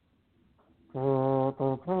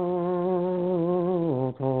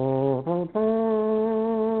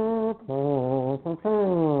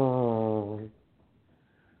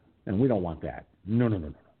 and we don't want that. No,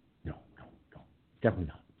 definitely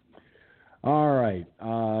not. All right,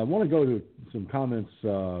 I want to go to some comments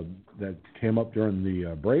that came up during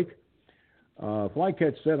the break.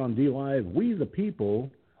 Flycatch said on D-Live, we the people,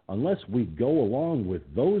 unless we go along with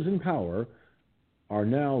those in power, are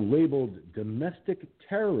now labeled domestic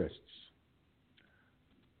terrorists.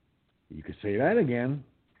 You could say that again.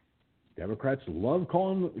 Democrats love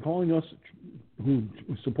calling us, who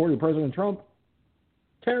supported President Trump,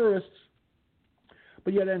 terrorists.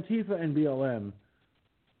 But yet Antifa and BLM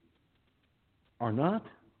are not?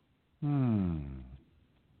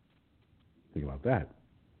 Think about that.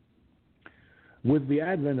 With the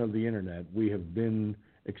advent of the Internet, we have been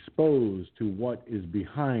exposed to what is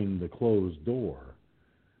behind the closed door.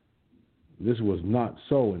 This was not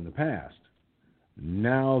so in the past.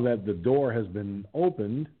 Now that the door has been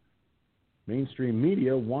opened, mainstream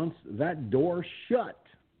media wants that door shut.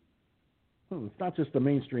 Well, it's not just the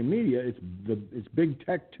mainstream media, it's big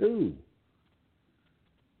tech too.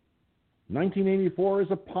 1984 is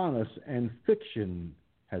upon us, and fiction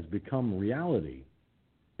has become reality.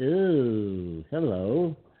 Ew,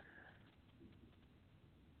 hello.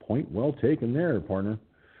 Point well taken there, partner.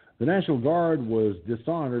 The National Guard was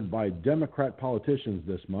dishonored by Democrat politicians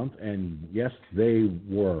this month, and yes, they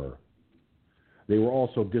were. They were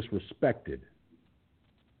also disrespected.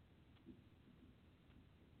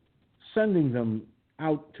 Sending them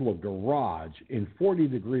out to a garage in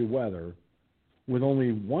 40-degree weather with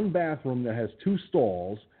only one bathroom that has 2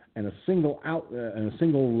 stalls and a single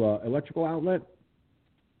electrical outlet?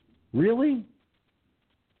 Really?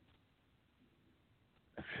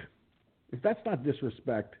 If that's not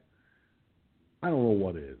disrespect, I don't know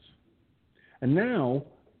what is. And now,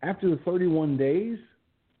 after the 31 days,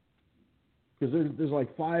 because there's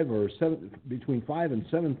like between 5,000 and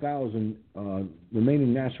 7,000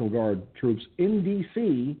 remaining National Guard troops in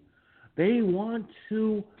D.C., they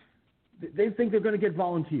think they're going to get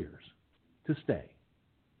volunteers to stay.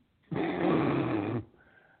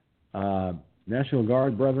 National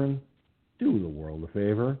Guard brethren, do the world a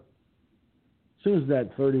favor. As soon as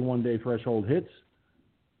that 31-day threshold hits,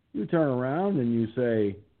 you turn around and you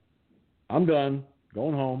say, I'm done,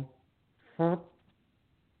 going home, and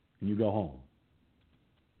you go home.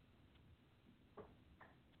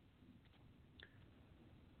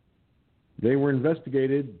 They were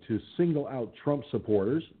investigated to single out Trump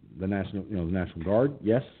supporters, the National Guard,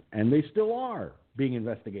 yes, and they still are being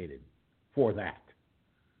investigated for that.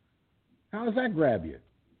 How does that grab you?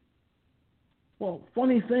 Well,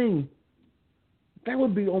 funny thing, that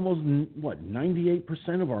would be almost,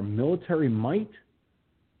 98% of our military might?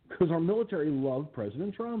 Because our military loved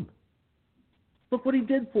President Trump. Look what he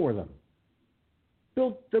did for them.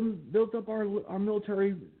 built up our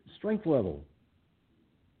military strength level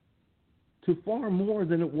to far more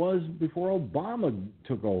than it was before Obama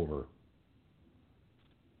took over.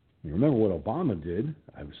 You remember what Obama did?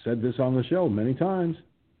 I've said this on the show many times.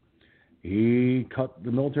 He cut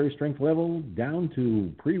the military strength level down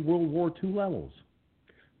to pre-World War II levels.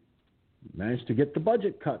 Managed to get the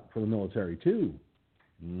budget cut for the military, too.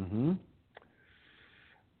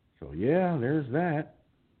 So, yeah, there's that.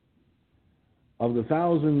 Of the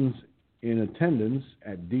thousands in attendance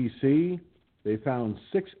at D.C., they found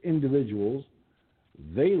 6 individuals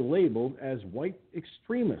they labeled as white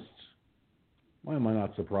extremists. Why am I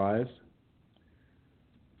not surprised?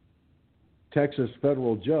 Texas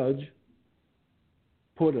federal judge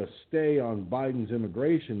put a stay on Biden's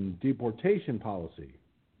immigration deportation policy.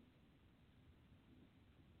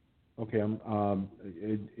 Okay,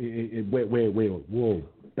 wait, whoa.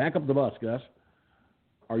 Back up the bus, Gus.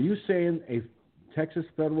 Are you saying a Texas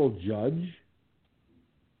federal judge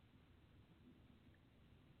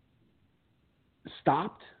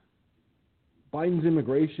stopped Biden's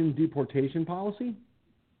immigration deportation policy?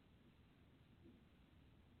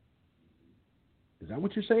 Is that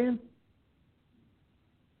what you're saying?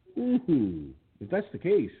 Ooh, if that's the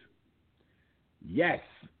case, yes.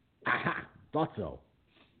 Aha, thought so.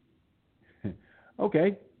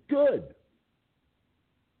 Okay, good.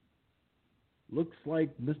 Looks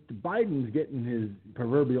like Mr. Biden's getting his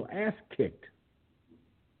proverbial ass kicked.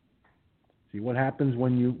 See what happens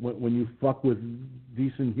when you fuck with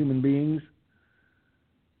decent human beings?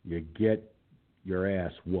 You get your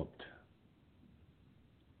ass whooped.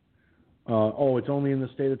 It's only in the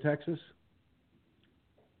state of Texas?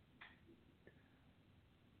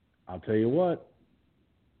 I'll tell you what.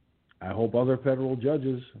 I hope other federal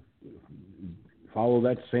judges follow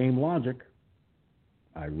that same logic.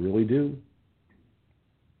 I really do.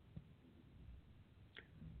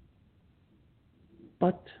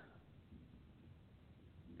 But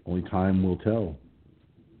only time will tell.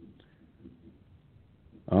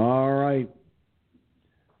 All right.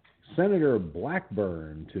 Senator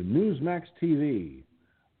Blackburn to Newsmax TV.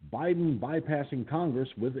 Biden bypassing Congress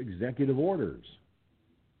with executive orders.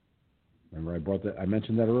 Remember I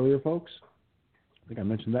mentioned that earlier, folks? I think I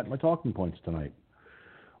mentioned that in my talking points tonight.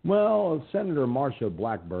 Well, Senator Marsha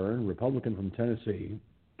Blackburn, Republican from Tennessee,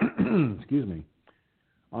 excuse me,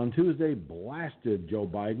 on Tuesday blasted Joe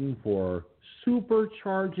Biden for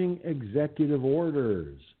supercharging executive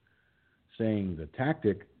orders, saying the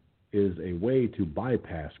tactic is a way to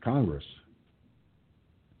bypass Congress.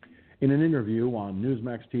 In an interview on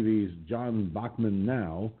Newsmax TV's John Bachman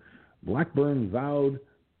Now, Blackburn vowed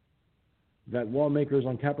that lawmakers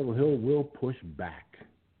on Capitol Hill will push back.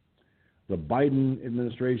 The Biden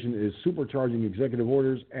administration is supercharging executive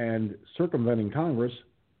orders and circumventing Congress,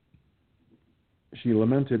 she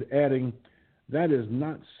lamented, adding, that is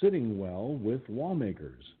not sitting well with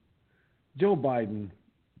lawmakers. Joe Biden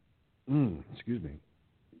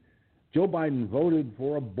voted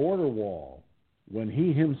for a border wall when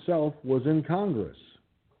he himself was in Congress.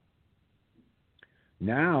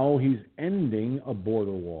 Now he's ending a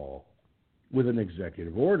border wall with an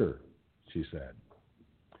executive order, she said.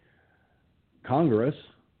 Congress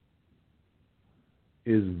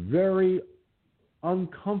is very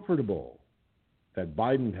uncomfortable that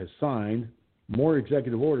Biden has signed more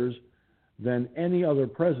executive orders than any other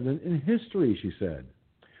president in history, she said.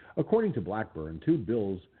 According to Blackburn, 2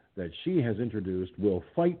 bills that she has introduced will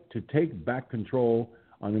fight to take back control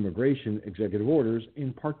on immigration executive orders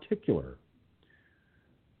in particular.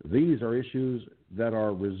 These are issues that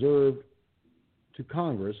are reserved to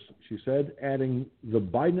Congress, she said, adding, the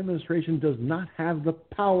Biden administration does not have the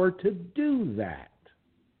power to do that.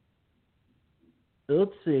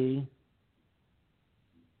 Oopsie.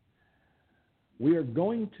 We are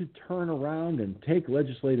going to turn around and take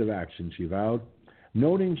legislative action, she vowed,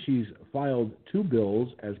 noting she's filed 2 bills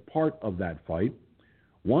as part of that fight,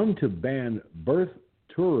 one to ban birth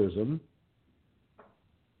tourism,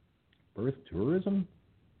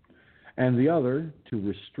 and the other to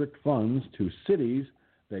restrict funds to cities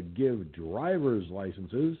that give driver's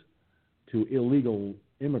licenses to illegal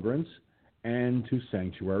immigrants and to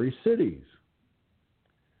sanctuary cities.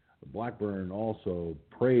 Blackburn also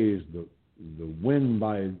praised the win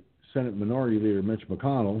by Senate Minority Leader Mitch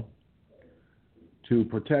McConnell to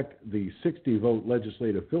protect the 60-vote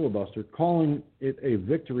legislative filibuster, calling it a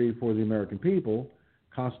victory for the American people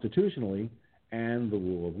constitutionally and the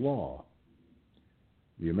rule of law.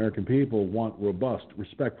 The American people want robust,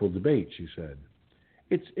 respectful debate, she said.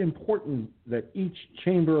 It's important that each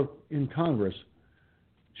chamber in Congress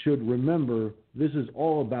should remember this is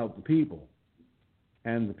all about the people.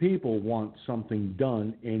 and the people want something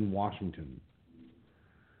done in Washington.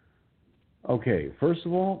 Okay, first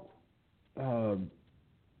of all,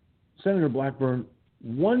 Senator Blackburn,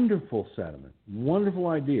 wonderful sentiment, wonderful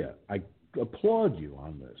idea. I applaud you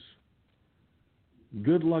on this.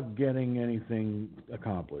 Good luck getting anything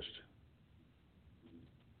accomplished.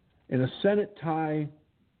 In a Senate tie,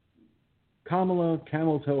 Kamala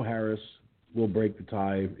Camel Toe Harris will break the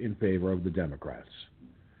tie in favor of the Democrats.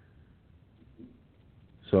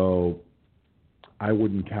 So I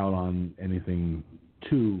wouldn't count on anything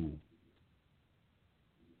too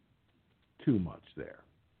much there.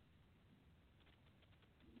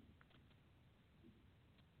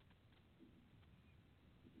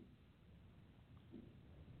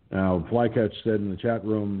 Now, Flycatch said in the chat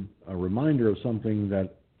room, a reminder of something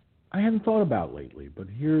that I hadn't thought about lately, but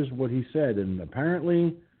here's what he said, and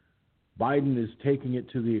apparently Biden is taking it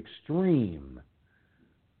to the extreme.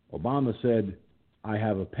 Obama said, I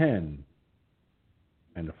have a pen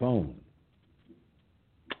and a phone.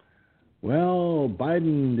 Well,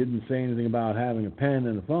 Biden didn't say anything about having a pen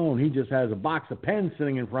and a phone. He just has a box of pens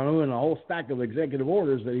sitting in front of him and a whole stack of executive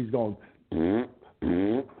orders that he's going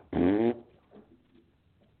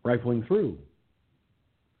rifling through.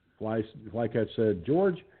 Flycatch said,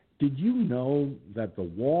 George, did you know that the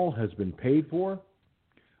wall has been paid for?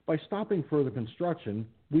 By stopping further construction,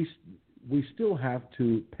 we still have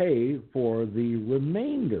to pay for the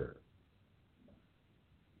remainder.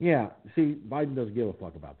 Yeah, see, Biden doesn't give a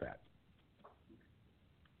fuck about that.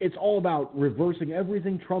 It's all about reversing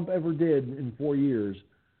everything Trump ever did in 4 years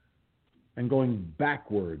and going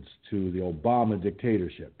backwards to the Obama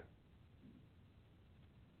dictatorship.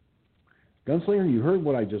 Gunslinger, you heard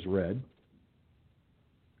what I just read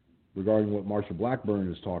regarding what Marsha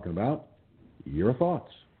Blackburn is talking about. Your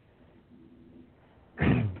thoughts?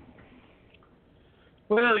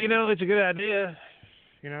 Well, it's a good idea,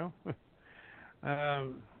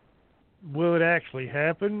 Will it actually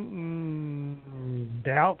happen?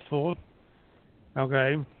 Doubtful.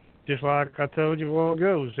 Okay. Just like I told you a while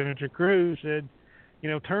ago, Senator Cruz said,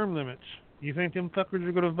 term limits. You think them fuckers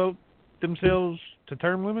are going to vote themselves to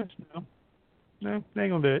term limits? No, they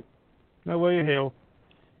ain't going to do it. No way in hell.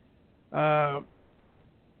 The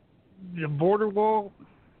border wall,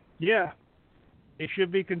 yeah, it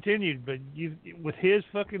should be continued, but with his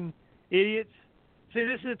fucking idiots, see,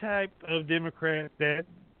 this is the type of Democrat that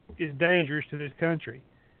is dangerous to this country.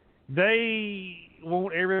 They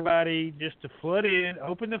want everybody just to flood in,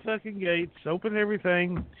 open the fucking gates, open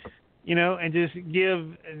everything, and just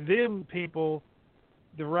give them people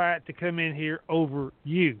the right to come in here over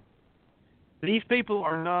you. These people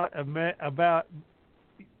are not about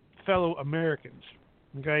fellow Americans,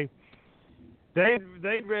 okay?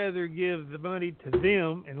 They'd rather give the money to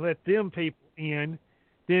them and let them people in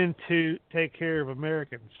than to take care of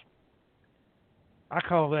Americans. I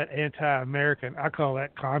call that anti-American. I call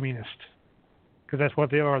that communist, because that's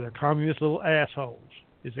what they are. They're communist little assholes.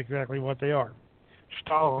 Is exactly what they are.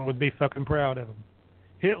 Stalin would be fucking proud of them.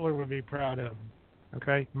 Hitler would be proud of them.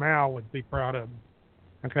 Okay? Mao would be proud of them.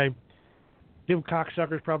 Okay? Them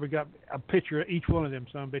cocksuckers probably got a picture of each one of them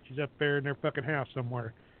son bitches up there in their fucking house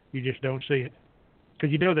somewhere. You just don't see it,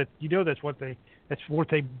 because that's what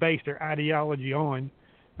they base their ideology on.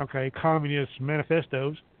 Okay, Communist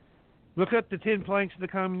manifestos. Look up the 10 planks of the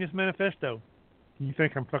Communist Manifesto. You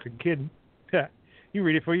think I'm fucking kidding? Yeah, you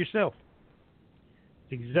read it for yourself.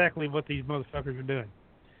 It's exactly what these motherfuckers are doing.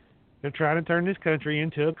 They're trying to turn this country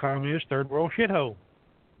into a communist third world shithole.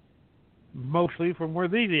 Mostly from where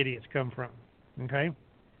these idiots come from. Okay?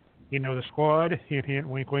 The squad, hint, hint,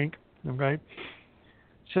 wink, wink. Okay?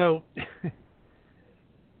 So,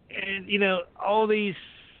 and, all these,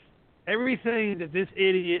 everything that this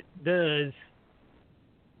idiot does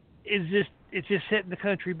is it's just setting the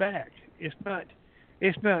country back. It's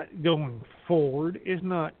not going forward. It's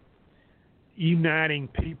not uniting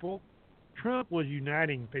people. Trump was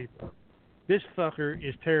uniting people. This fucker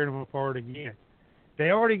is tearing them apart again.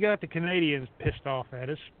 They already got the Canadians pissed off at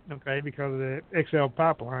us, okay, because of the XL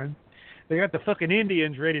pipeline. They got the fucking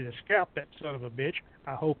Indians ready to scalp that son of a bitch.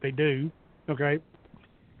 I hope they do, okay?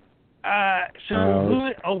 Wait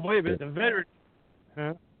a minute, the veteran,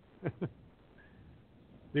 huh?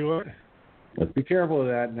 Do what? Let's be careful of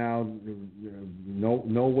that now.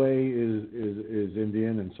 No way is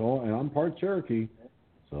Indian and so on, and I'm part Cherokee,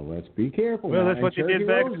 so let's be careful. Well, now. that's and what Cherokee they did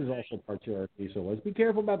back. Rose is also part Cherokee, so let's be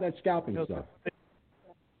careful about that scalping stuff.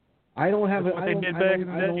 I don't have it.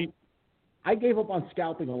 I gave up on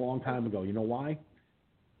scalping a long time ago. You know why?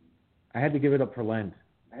 I had to give it up for Lent.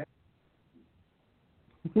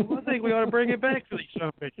 Well, I think we ought to bring it back to these son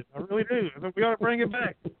of bitches. I really do. I think we ought to bring it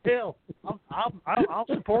back. Hell, I'll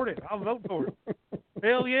support it. I'll vote for it.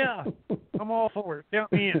 Hell yeah, I'm all for it.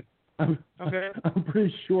 Count me in. Okay. I'm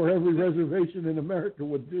pretty sure every reservation in America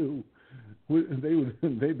would do.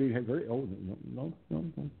 They'd be very no.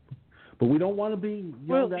 But we don't want to be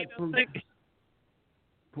yelled at for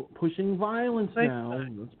pushing violence now.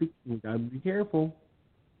 We gotta be careful.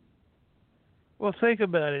 Well, think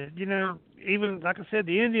about it. Even like I said,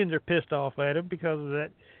 the Indians are pissed off at him because of that.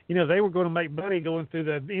 They were going to make money going through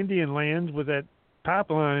the Indian lands with that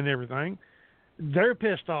pipeline and everything. They're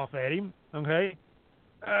pissed off at him. Okay.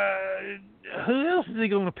 Who else is he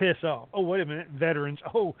going to piss off? Oh, wait a minute, veterans.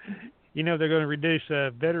 Oh, they're going to reduce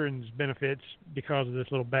veterans benefits because of this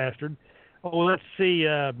little bastard. Oh, let's see,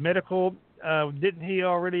 medical. Didn't he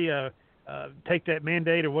already take that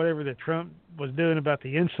mandate or whatever that Trump was doing about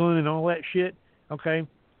the insulin and all that shit? Okay.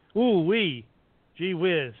 Ooh, gee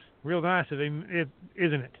whiz, real nice of him,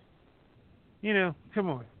 isn't it? Come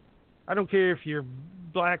on. I don't care if you're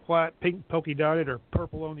black, white, pink, polka dotted, or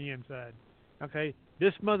purple on the inside. Okay.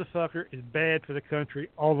 This motherfucker is bad for the country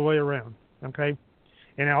all the way around. Okay.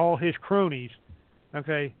 And all his cronies,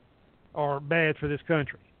 okay, are bad for this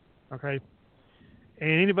country. Okay.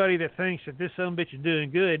 And anybody that thinks that this son of a bitch is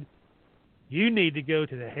doing good, you need to go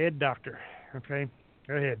to the head doctor. Okay.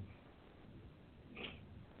 Go ahead.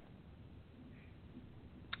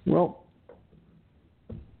 Well,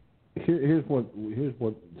 here's what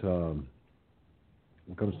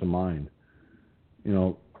comes to mind.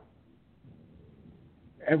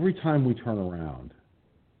 Every time we turn around,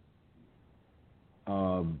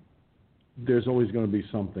 there's always going to be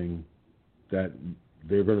something that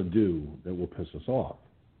they're going to do that will piss us off.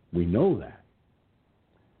 We know that.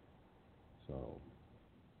 So,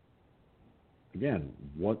 again,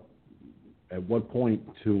 at what point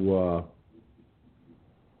to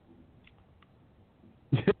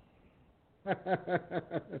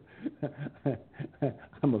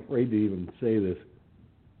I'm afraid to even say this.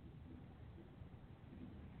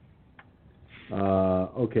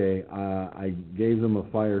 Okay, I gave them a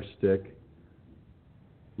fire stick.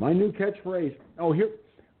 My new catchphrase. Oh, here,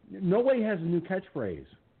 No Way has a new catchphrase.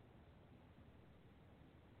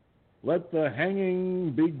 Let the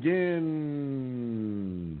hanging begin.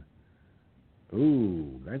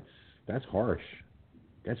 Ooh, that's harsh.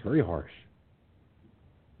 That's very harsh.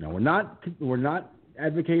 Now we're not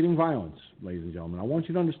advocating violence, ladies and gentlemen. I want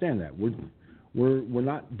you to understand that we're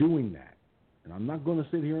not doing that, and I'm not going to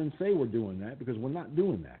sit here and say we're doing that because we're not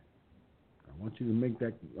doing that. I want to make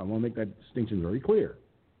that distinction very clear.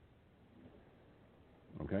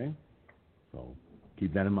 Okay, so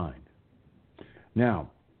keep that in mind. Now,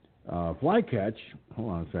 Flycatch.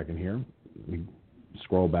 Hold on a second here. Let me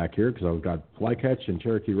scroll back here because I've got Flycatch and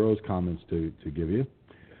Cherokee Rose comments to give you.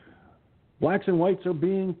 Blacks and whites are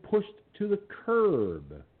being pushed to the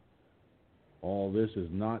curb. All this is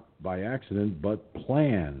not by accident, but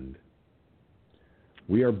planned.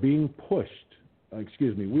 We are being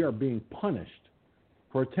we are being punished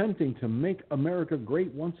for attempting to make America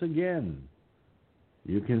great once again.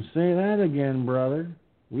 You can say that again, brother.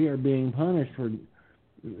 We are being punished for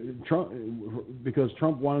Trump because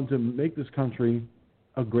Trump wanted to make this country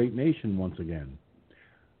a great nation once again.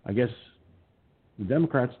 I guess the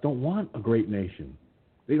Democrats don't want a great nation.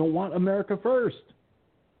 They don't want America first.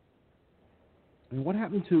 And what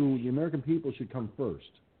happened to the American people should come first?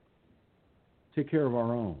 Take care of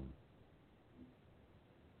our own.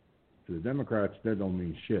 To the Democrats, that don't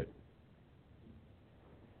mean shit.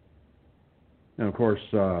 And of course,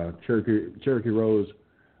 Cherokee Rose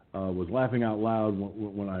was laughing out loud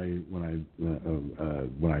when I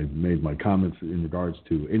made my comments in regards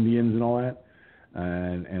to Indians and all that.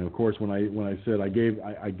 And of course, when I said I gave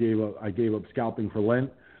up scalping for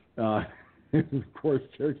Lent, of course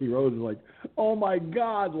Cherokee Rose is like, "Oh my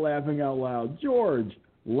God!" laughing out loud. George,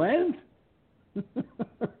 Lent?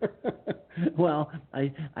 Well,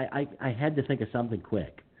 I had to think of something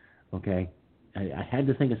quick. Okay, I had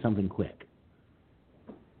to think of something quick.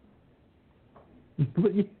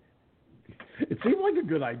 It seemed like a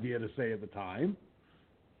good idea to say at the time.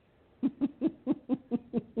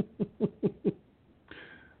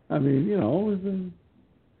 I mean,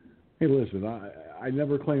 hey, listen, I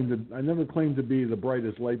never claimed to be the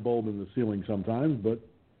brightest light bulb in the ceiling sometimes, but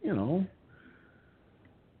now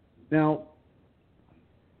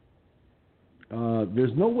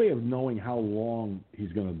there's no way of knowing how long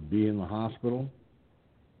he's going to be in the hospital.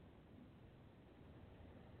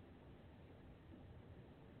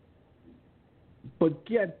 But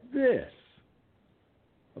get this.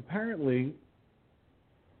 Apparently,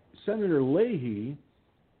 Senator Leahy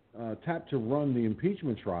tapped to run the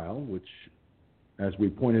impeachment trial, which, as we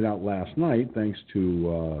pointed out last night, thanks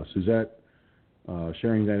to Suzette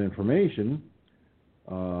sharing that information,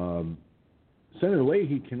 Senator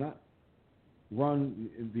Leahy cannot run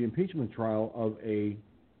the impeachment trial of a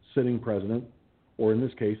sitting president, or in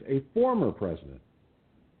this case, a former president.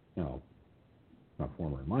 No, not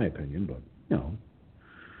former in my opinion, but, you know.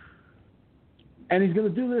 And he's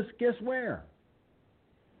going to do this, guess where?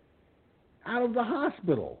 Out of the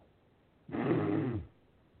hospital.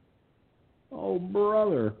 Oh,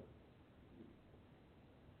 brother.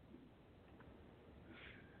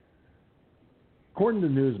 According to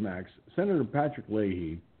Newsmax, Senator Patrick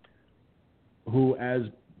Leahy, who as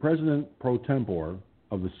President pro tempore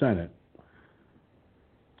of the Senate,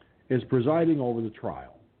 is presiding over the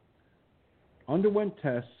trial, underwent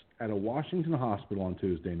tests at a Washington hospital on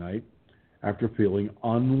Tuesday night after feeling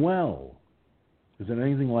unwell. Is it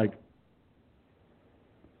anything like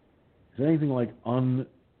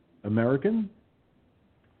un-American?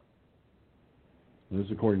 This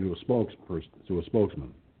is according to a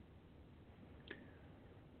spokesman.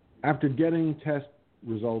 After getting test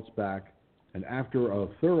results back and after a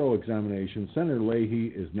thorough examination, Senator Leahy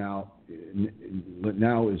is now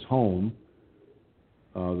is home.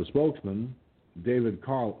 The spokesman, David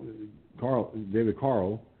Carl,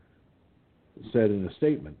 said in a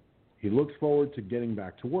statement, he looks forward to getting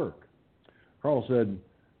back to work. Carl said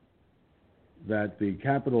that the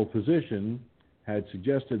Capitol physician had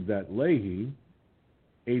suggested that Leahy,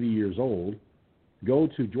 80 years old, go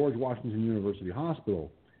to George Washington University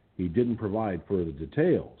Hospital. He didn't provide further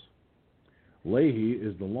details. Leahy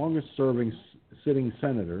is the longest-serving sitting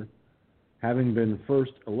senator, having been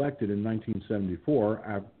first elected in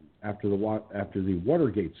 1974 after the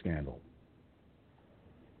Watergate scandal.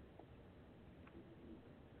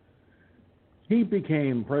 He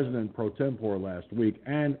became president pro tempore last week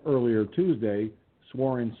and earlier Tuesday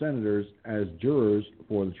swore in senators as jurors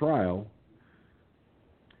for the trial,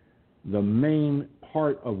 the main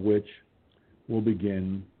part of which will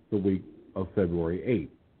begin the week of February 8th.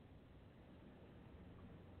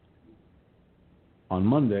 On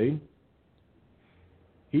Monday,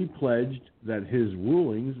 he pledged that his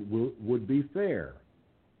rulings would be fair.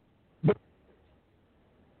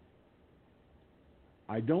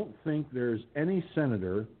 I don't think there's any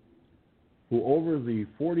senator who over the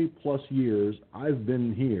 40-plus years I've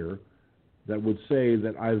been here that would say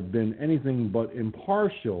that I've been anything but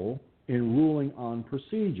impartial in ruling on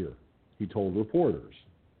procedure, he told reporters.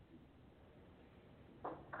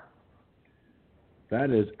 That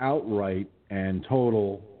is outright and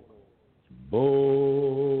total bullshit.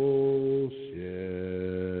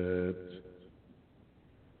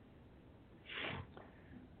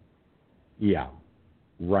 Yeah,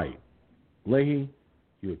 right. Leahy,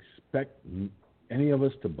 you expect any of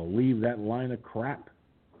us to believe that line of crap?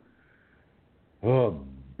 Oh,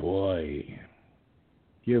 boy.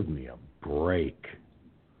 Give me a break.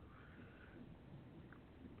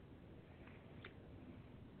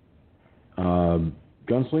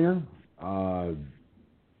 Gunslinger,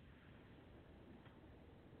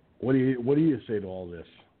 what do you say to all this?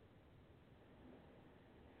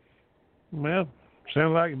 Well,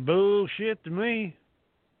 sounds like bullshit to me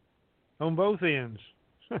on both ends.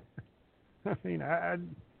 I mean, I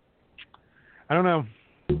don't know.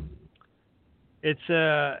 It's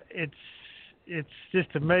just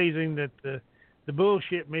amazing that the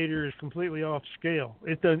bullshit meter is completely off scale.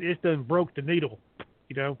 It's done broke the needle,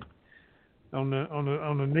 you know, on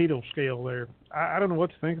the needle scale there. I don't know what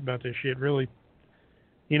to think about this shit, really.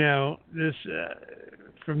 You know, this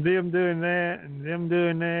from them doing that and them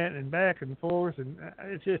doing that and back and forth, and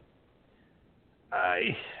it's just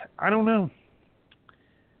I don't know.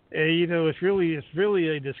 You know, it's really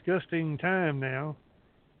a disgusting time now.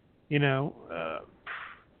 You know,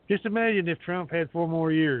 just imagine if Trump had 4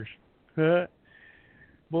 more years. Boy,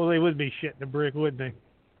 they would be shitting a brick, wouldn't they?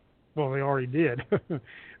 Well, they already did.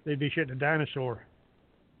 They'd be shitting a dinosaur.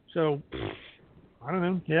 So, I don't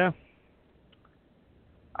know. Yeah.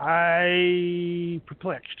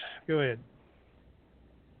 Perplexed. Go ahead.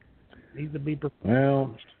 Needs to be perplexed.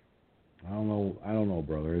 Well, I don't know,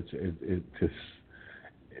 brother. It just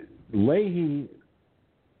Leahy,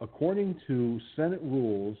 according to Senate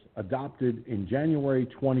rules adopted in January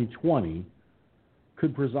 2020,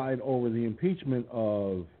 could preside over the impeachment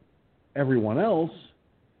of everyone else,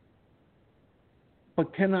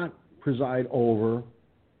 but cannot preside over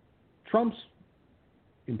Trump's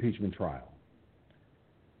impeachment trial.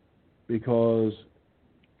 Because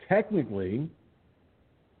technically,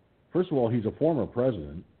 first of all, he's a former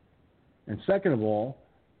president, and second of all,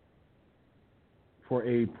 for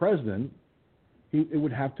a president, it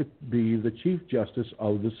would have to be the Chief Justice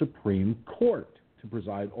of the Supreme Court to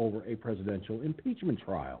preside over a presidential impeachment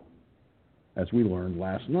trial. as we learned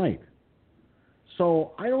last night.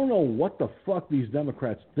 So I don't know what the fuck these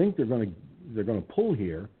Democrats think they're going to pull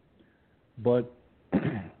here, but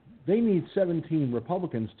they need 17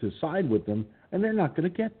 Republicans to side with them, and they're not going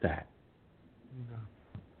to get that. No.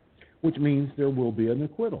 Which means there will be an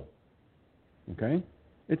acquittal. Okay?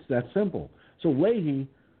 It's that simple. So Leahy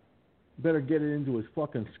better get it into his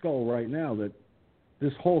fucking skull right now that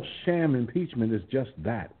this whole sham impeachment is just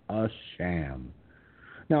that, a sham.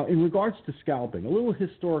 Now, in regards to scalping, a little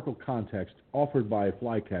historical context offered by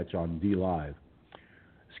Flycatch on DLive.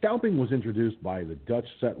 Scalping was introduced by the Dutch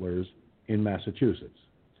settlers in Massachusetts.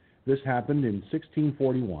 This happened in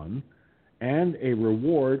 1641, and a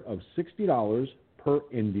reward of $60 per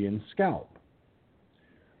Indian scalp.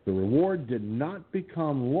 The reward did not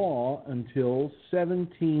become law until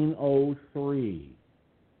 1703.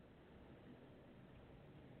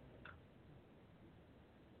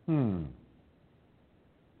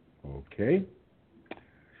 Okay.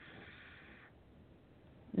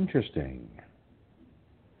 Interesting.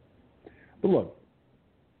 But look,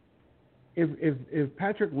 if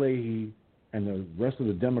Patrick Leahy and the rest of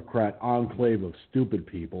the Democrat enclave of stupid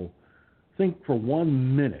people think for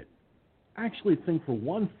 1 minute, actually think for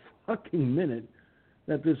one fucking minute,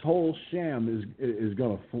 that this whole sham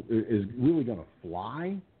is really gonna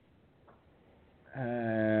fly,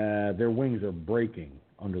 their wings are breaking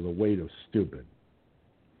under the weight of stupid.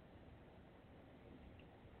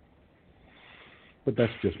 But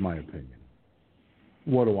that's just my opinion.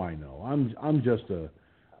 What do I know? I'm just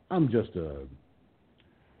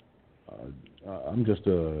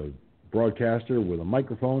a broadcaster with a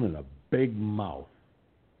microphone and a big mouth.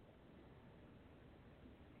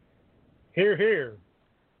 Hear, hear.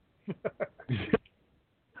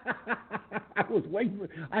 I was waiting.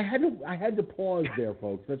 I had to pause there,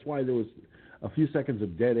 folks. That's why there was a few seconds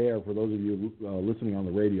of dead air for those of you listening on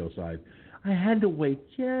the radio side. I had to wait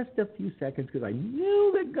just a few seconds because I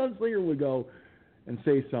knew that Gunslinger would go and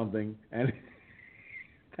say something. And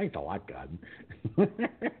thanks a lot, God.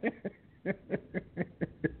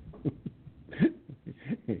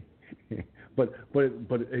 but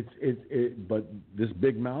this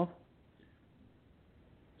big mouth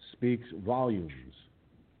speaks volumes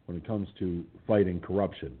when it comes to fighting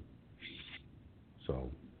corruption. So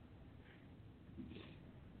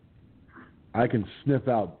I can sniff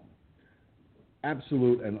out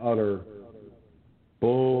absolute and utter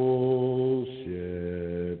bullshit.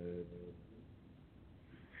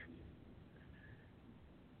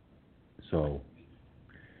 So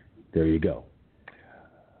there you go.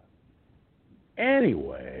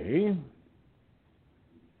 Anyway,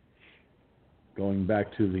 going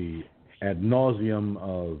back to the ad nauseum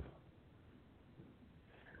of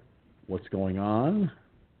what's going on.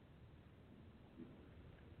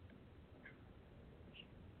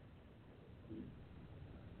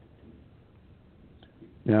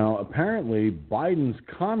 Now, apparently, Biden's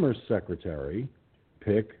Commerce Secretary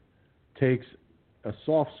pick takes a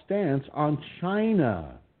soft stance on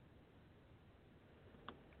China.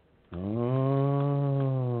 Oh.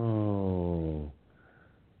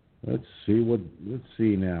 Let's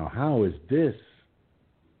see now. How is this?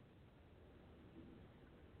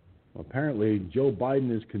 Apparently, Joe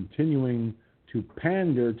Biden is continuing to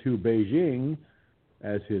pander to Beijing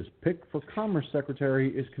as his pick for Commerce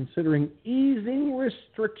Secretary is considering easing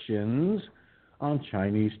restrictions on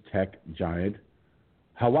Chinese tech giant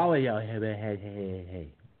Huawei. I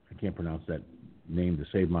can't pronounce that name to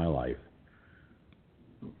save my life.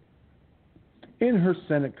 In her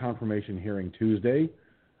Senate confirmation hearing Tuesday,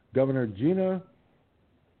 Governor Gina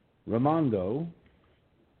Raimondo,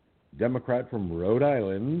 Democrat from Rhode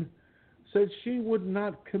Island, said she would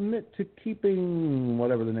not commit to keeping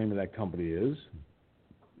whatever the name of that company is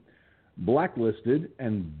blacklisted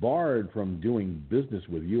and barred from doing business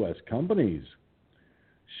with U.S. companies.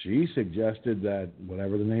 She suggested that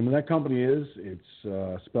whatever the name of that company is, it's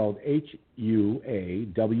spelled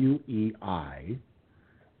Huawei.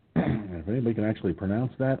 And if anybody can actually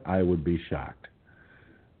pronounce that, I would be shocked,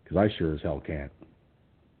 because I sure as hell can't.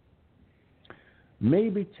 May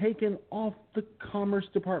be taken off the Commerce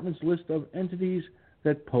Department's list of entities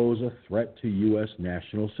that pose a threat to U.S.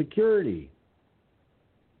 national security.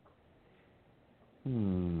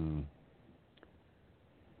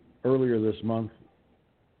 Earlier this month,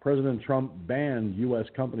 President Trump banned U.S.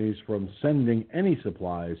 companies from sending any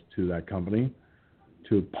supplies to that company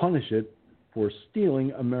to punish it for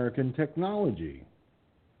stealing American technology.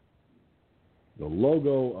 The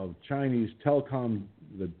logo of Chinese telecom,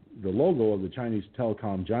 the logo of the Chinese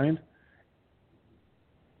telecom giant.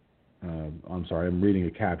 I'm sorry, I'm reading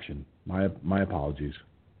a caption. My apologies.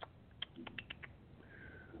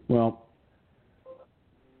 Well,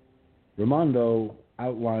 Raimondo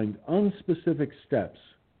outlined unspecific steps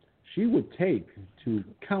she would take to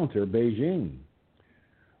counter Beijing.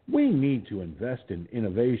 We need to invest in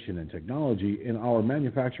innovation and technology in our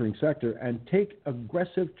manufacturing sector and take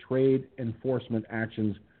aggressive trade enforcement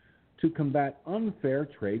actions to combat unfair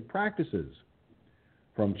trade practices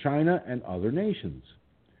from China and other nations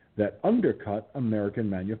that undercut American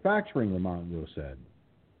manufacturing, Raimondo said.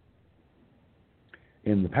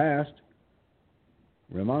 In the past,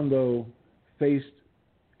 Raimondo faced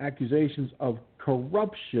accusations of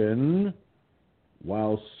corruption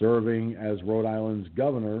while serving as Rhode Island's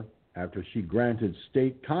governor after she granted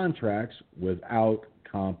state contracts without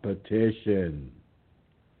competition.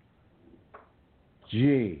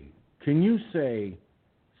 Gee, can you say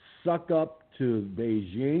suck up to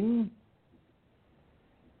Beijing?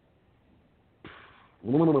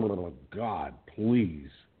 God, please.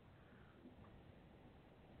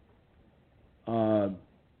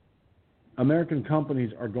 American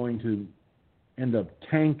companies are going to end up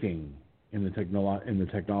tanking in the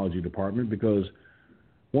technology department because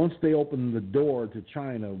once they open the door to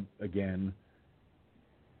China again,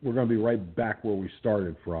 we're going to be right back where we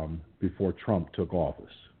started from before Trump took office.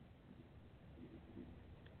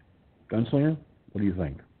 Gunslinger, what do you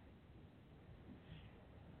think?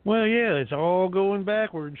 Well, yeah, it's all going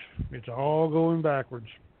backwards. It's all going backwards.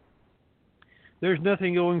 There's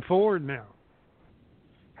nothing going forward now.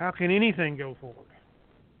 How can anything go forward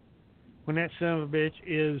when that son of a bitch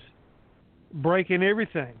is breaking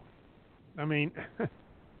everything? I mean,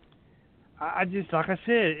 I just, like I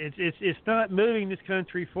said, it's not moving this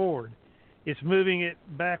country forward. It's moving it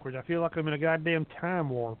backwards. I feel like I'm in a goddamn time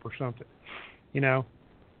warp or something, you know,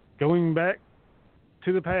 going back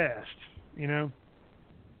to the past, you know,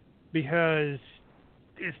 because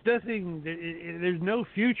it's nothing, there's no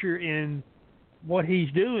future in what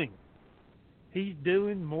he's doing. He's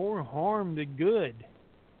doing more harm than good.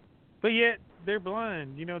 But yet, they're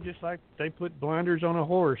blind, you know, just like they put blinders on a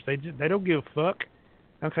horse. They don't give a fuck.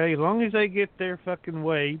 Okay, as long as they get their fucking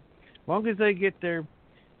way, as long as they get their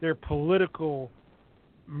political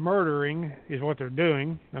murdering is what they're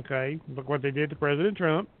doing, okay? Look what they did to President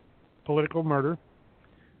Trump, political murder.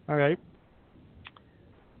 Okay.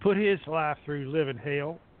 Put his life through living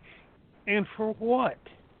hell. And for what?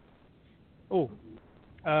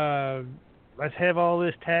 Let's have all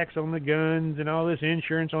this tax on the guns and all this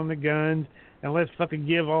insurance on the guns, and let's fucking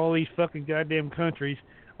give all these fucking goddamn countries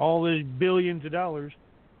all these billions of dollars,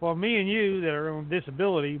 while me and you that are on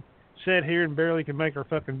disability sit here and barely can make our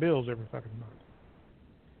fucking bills every fucking month.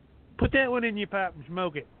 Put that one in your pipe and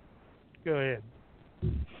smoke it. Go ahead.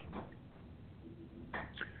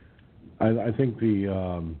 I think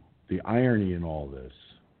the irony in all this,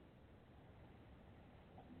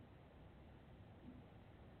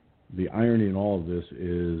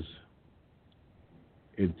 is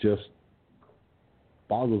it just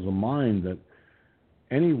boggles the mind that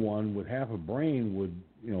anyone with half a brain would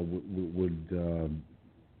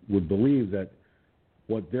believe that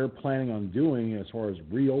what they're planning on doing as far as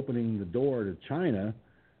reopening the door to China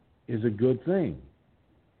is a good thing.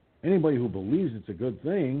 Anybody who believes it's a good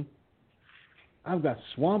thing, I've got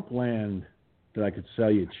swampland that I could sell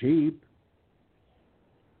you cheap.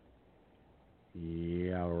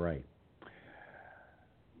 Yeah, right.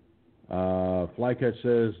 Flycat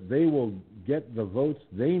says they will get the votes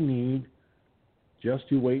they need. Just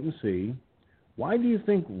you wait and see. Why do you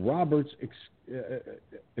think Roberts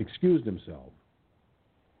excused himself?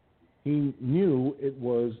 He knew it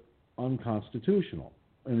was unconstitutional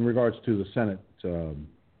in regards to the Senate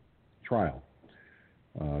trial.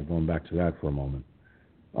 Going back to that for a moment.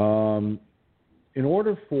 In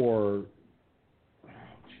order for...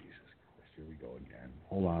 Jesus Christ, here we go again.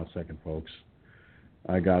 Hold on a second, folks.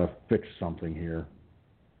 I got to fix something here.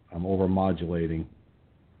 I'm overmodulating,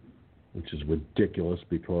 which is ridiculous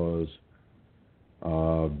because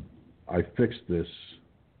I fixed this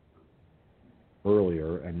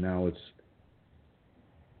earlier, and now it's...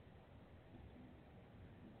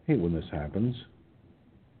 I hate when this happens.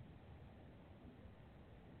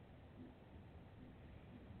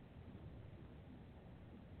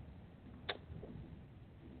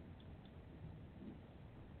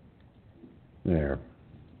 There.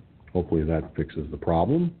 Hopefully that fixes the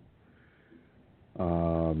problem.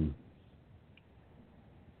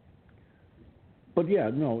 But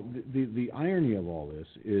yeah, no, the irony of all this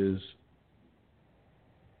is,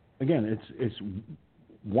 again, it's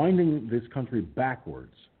winding this country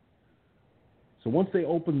backwards. So once they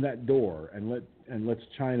open that door and lets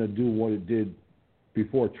China do what it did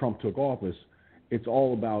before Trump took office, it's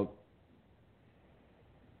all about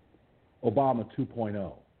Obama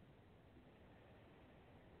 2.0.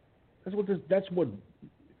 That's what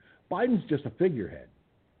Biden's just a figurehead,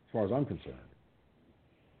 as far as I'm concerned.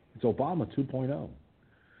 It's Obama 2.0.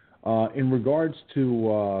 In regards to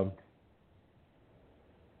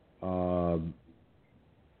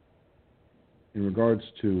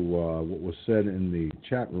what was said in the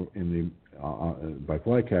chat room by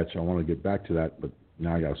Flycatch, I want to get back to that, but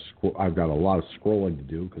now I've got a lot of scrolling to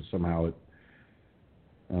do because somehow it.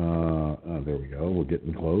 There we go. We're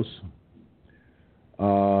getting close.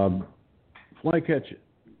 Flycatch.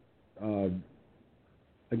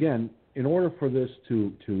 Again, in order for this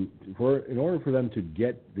in order for them to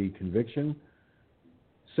get the conviction,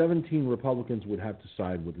 17 Republicans would have to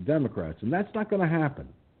side with the Democrats, and that's not going to happen.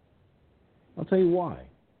 I'll tell you why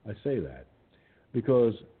I say that.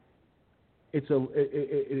 Because it's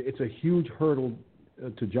a huge hurdle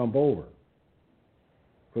to jump over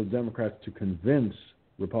for the Democrats to convince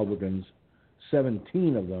Republicans,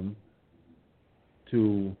 17 of them,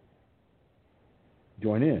 to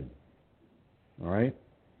join in. All right?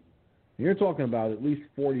 You're talking about at least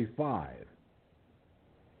 45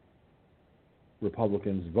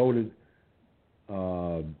 Republicans voted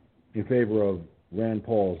in favor of Rand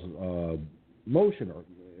Paul's motion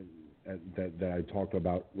that I talked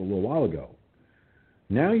about a little while ago.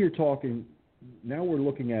 Now we're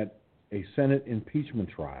looking at a Senate impeachment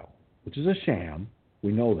trial, which is a sham.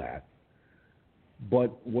 We know that.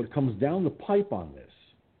 But what comes down the pipe on this,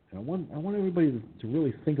 and I want everybody to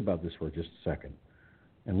really think about this for just a second,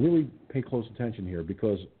 and really pay close attention here,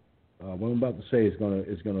 because what I'm about to say is going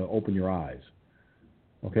to open your eyes.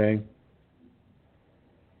 Okay?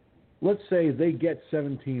 Let's say they get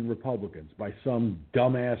 17 Republicans by some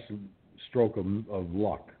dumbass stroke of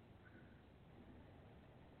luck.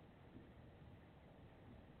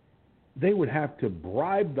 They would have to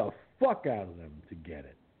bribe the fuck out of them to get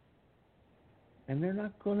it. And they're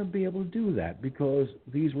not going to be able to do that because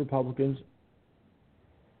the Republicans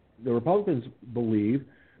believe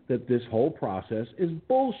that this whole process is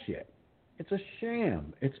bullshit. It's a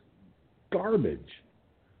sham. It's garbage.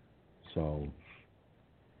 So,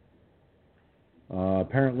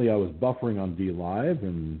 apparently I was buffering on DLive,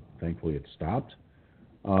 and thankfully it stopped.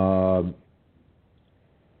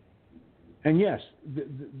 And yes,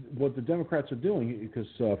 what the Democrats are doing, because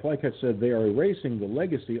Flycatch said they are erasing the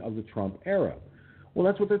legacy of the Trump era. Well,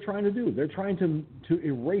 that's what they're trying to do. They're trying to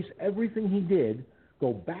erase everything he did,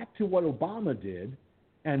 go back to what Obama did,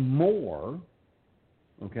 and more,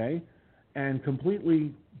 okay, and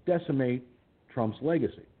completely decimate Trump's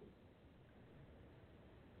legacy.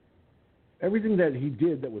 Everything that he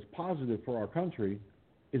did that was positive for our country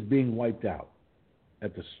is being wiped out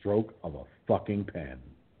at the stroke of a fucking pen.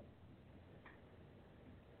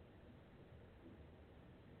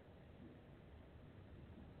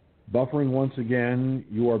 Buffering once again,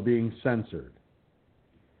 you are being censored.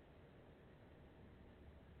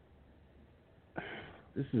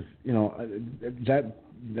 This is,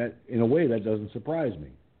 that in a way that doesn't surprise me.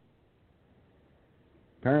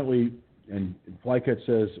 Apparently, and Flycatch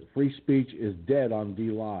says free speech is dead on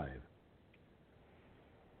DLive.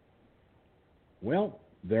 Well,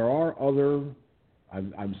 there are other.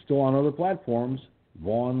 I'm still on other platforms: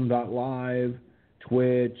 Vaughn.live,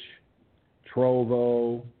 Twitch,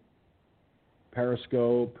 Trovo,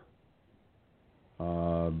 Periscope.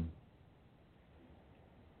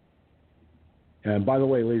 And by the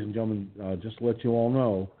way, ladies and gentlemen, just to let you all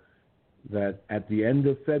know that at the end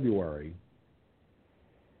of February,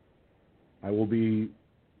 I will be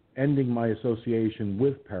ending my association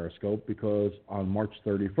with Periscope because on March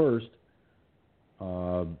 31st,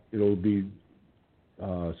 it'll be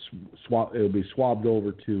swapped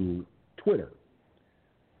over to Twitter,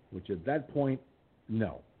 which at that point,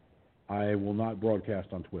 no, I will not broadcast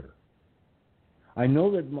on Twitter. I know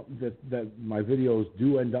that my videos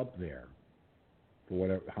do end up there, for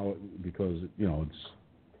whatever because it's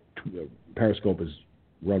Periscope is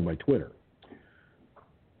run by Twitter.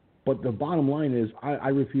 But the bottom line is, I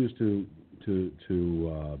refuse to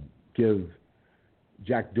give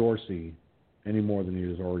Jack Dorsey any more than he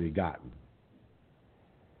has already gotten.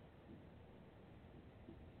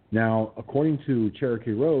 Now, according to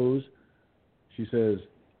Cherokee Rose, she says,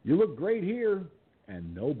 "You look great here,"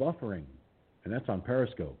 and no buffering, and that's on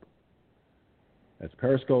Periscope. That's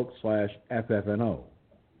Periscope/FFNO.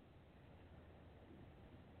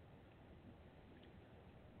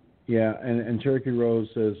 Yeah, and Cherokee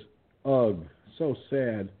Rose says, "Ugh, so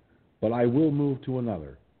sad, but I will move to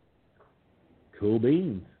another." Cool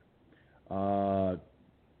beans.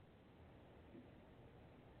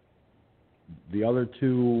 The other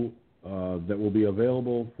two that will be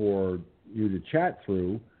available for you to chat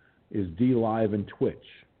through is DLive and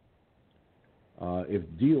Twitch. If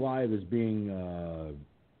DLive is being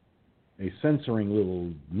a censoring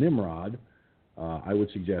little Nimrod, I would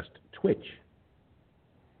suggest Twitch,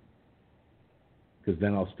 because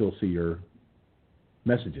then I'll still see your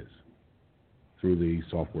messages through the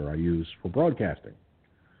software I use for broadcasting.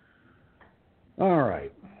 All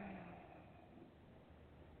right.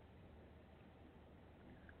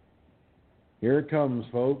 Here it comes,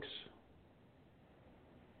 folks.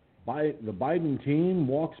 The Biden team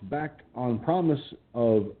walks back on promise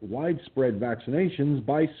of widespread vaccinations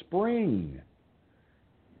by spring.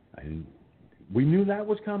 We knew that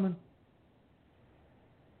was coming.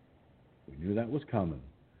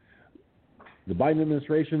 The Biden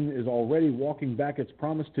administration is already walking back its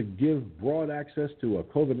promise to give broad access to a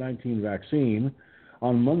COVID-19 vaccine.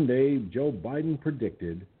 On Monday, Joe Biden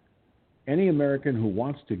predicted any American who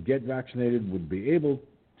wants to get vaccinated would be able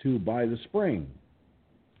to by the spring.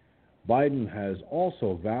 Biden has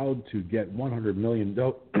also vowed to get 100 million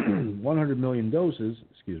doses,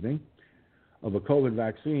 of a COVID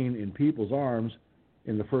vaccine in people's arms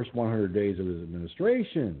in the first 100 days of his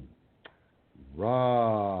administration.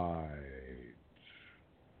 Right.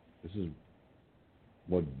 This is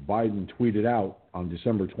what Biden tweeted out on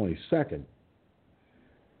December 22nd.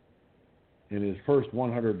 In his first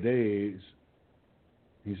 100 days,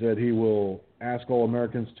 he said he will ask all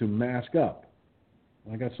Americans to mask up.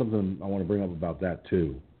 I got something I want to bring up about that,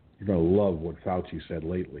 too. You're going to love what Fauci said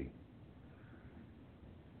lately.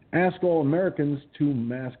 Ask all Americans to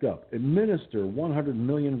mask up. Administer 100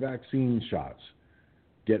 million vaccine shots.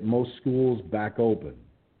 Get most schools back open.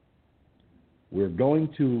 We're going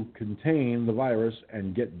to contain the virus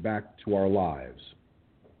and get back to our lives.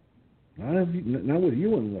 Not with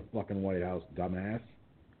you in the fucking White House, dumbass.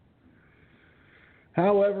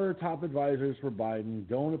 However, top advisors for Biden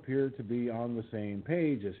don't appear to be on the same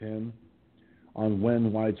page as him on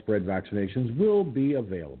when widespread vaccinations will be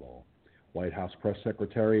available. White House Press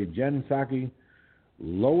Secretary Jen Psaki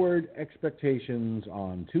lowered expectations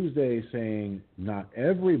on Tuesday, saying not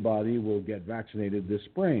everybody will get vaccinated this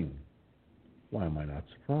spring. Why am I not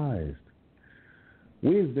surprised?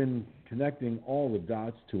 We've been connecting all the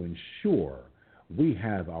dots to ensure we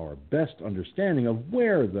have our best understanding of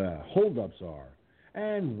where the holdups are.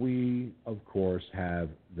 And we, of course, have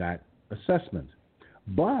that assessment.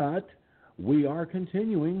 But we are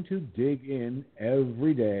continuing to dig in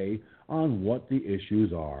every day on what the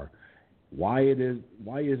issues are. Why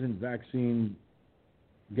isn't vaccine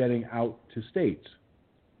getting out to states?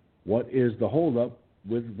 What is the holdup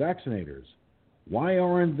with vaccinators? Why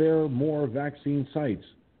aren't there more vaccine sites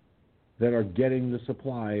that are getting the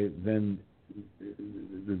supply they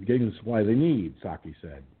need, Psaki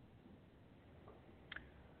said.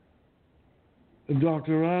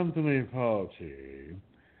 Dr. Anthony Fauci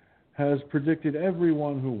has predicted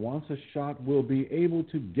everyone who wants a shot will be able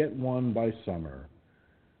to get one by summer,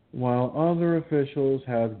 while other officials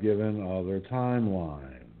have given other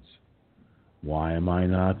timelines. Why am I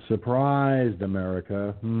not surprised,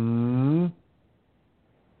 America?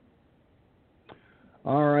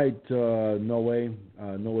 All right, No Way.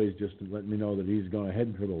 No Way's just letting me know that he's going to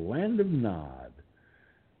head for the land of Nod.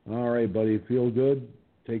 All right, buddy, feel good.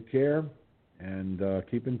 Take care. And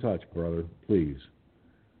keep in touch, brother, please.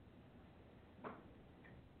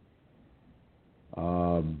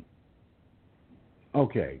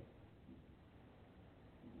 Okay.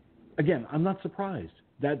 Again, I'm not surprised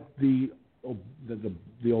that Joe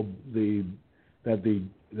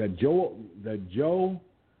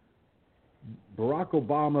Barack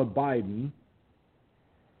Obama Biden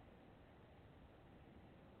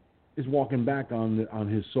is walking back on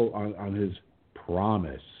his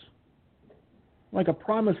promise. Like a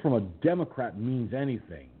promise from a Democrat means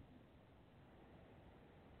anything.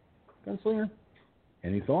 Gunslinger,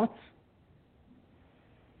 any thoughts?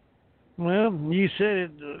 Well, you said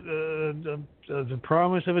it. The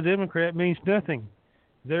promise of a Democrat means nothing.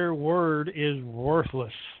 Their word is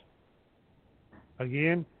worthless.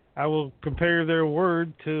 Again, I will compare their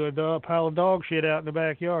word to a pile of dog shit out in the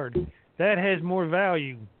backyard. That has more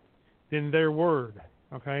value than their word,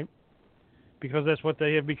 okay? Because that's what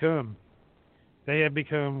they have become. They have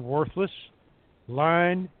become worthless,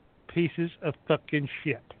 lying pieces of fucking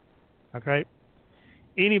shit, okay?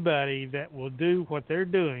 Anybody that will do what they're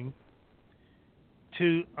doing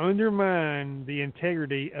to undermine the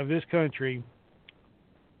integrity of this country,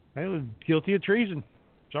 they were guilty of treason.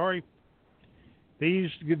 Sorry. These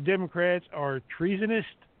Democrats are treasonous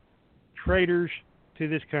traitors to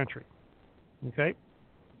this country, okay?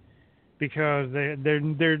 Because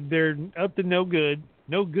they're up to no good.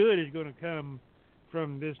 No good is going to come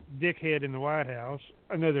from this dickhead in the White House,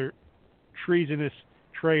 another treasonous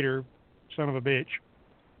traitor Son of a bitch.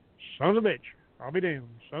 Son of a bitch. I'll be damned.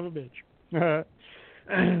 Son of a bitch.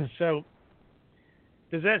 So,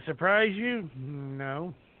 does that surprise you?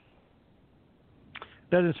 No.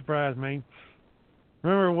 Doesn't surprise me.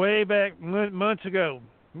 Remember way back months ago,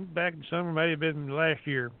 back in summer, maybe have been last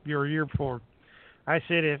year or a year before, I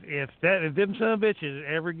said if them son of bitches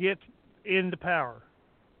ever get into power,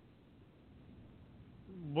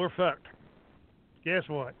 we're fucked. Guess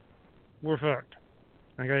what? We're fucked.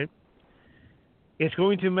 Okay? It's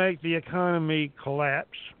going to make the economy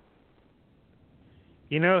collapse.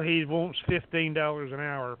 You know, he wants $15 an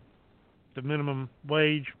hour, the minimum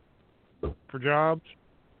wage for jobs.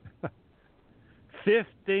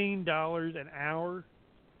 $15 an hour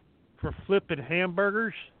for flipping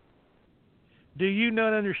hamburgers? Do you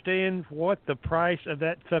not understand what the price of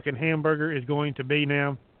that fucking hamburger is going to be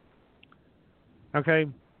now? Okay?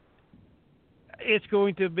 It's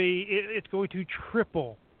going to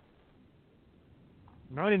triple.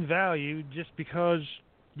 Not in value, just because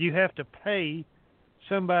you have to pay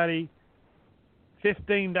somebody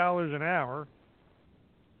 $15 an hour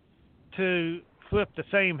to flip the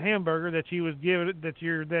same hamburger that you was given that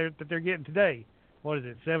they're getting today. What is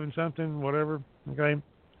it, 7 something, whatever? Okay.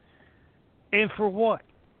 And for what?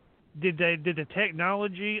 Did the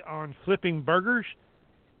technology on flipping burgers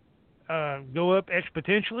go up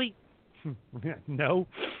exponentially? No.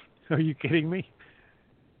 Are you kidding me?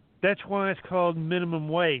 That's why it's called minimum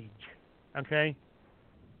wage. Okay.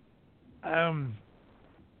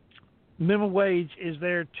 Minimum wage is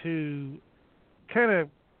there to kind of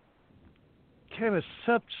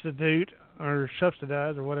substitute or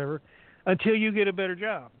subsidize or whatever until you get a better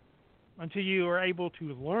job, until you are able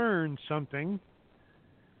to learn something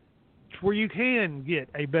where you can get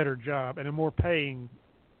a better job and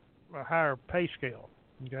a higher pay scale.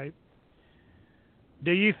 Okay.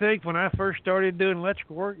 Do you think when I first started doing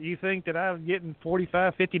electrical work, you think that I was getting $45,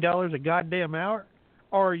 $50 a goddamn hour?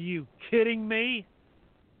 Are you kidding me?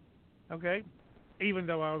 Okay. Even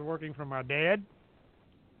though I was working for my dad.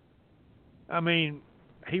 I mean,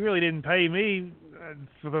 he really didn't pay me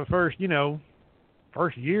for the first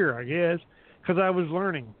year, I guess, because I was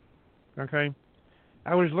learning. Okay.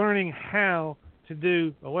 I was learning how to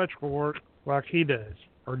do electrical work like he does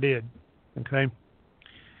or did. Okay.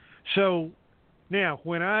 So, now,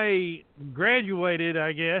 when I graduated,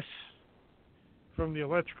 I guess, from the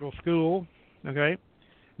electrical school, okay,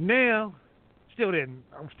 now,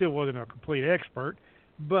 I still wasn't a complete expert,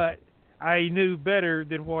 but I knew better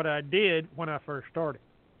than what I did when I first started.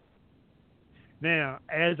 Now,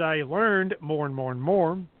 as I learned more and more and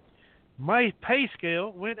more, my pay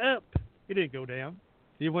scale went up. It didn't go down.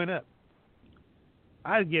 It went up.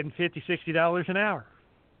 I was getting $50, $60 an hour.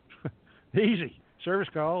 Easy. Service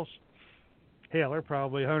calls. Hell, they're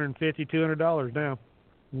probably $150, $200 now.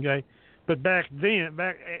 Okay, but back then,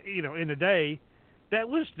 in the day, that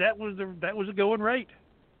was the going rate.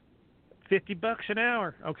 $50 an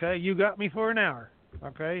hour. Okay, you got me for an hour.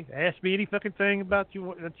 Okay, ask me any fucking thing that you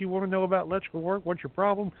want to know about electrical work. What's your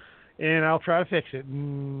problem? And I'll try to fix it.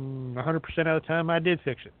 100% of the time, I did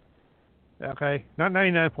fix it. Okay, not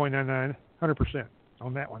 99.99, 100%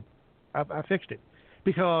 on that one. I fixed it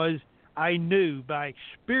because I knew by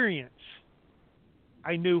experience.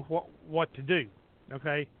 I knew what to do,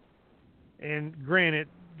 okay? And granted,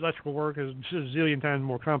 electrical work is just a zillion times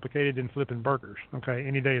more complicated than flipping burgers, okay,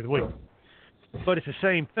 any day of the week. But it's the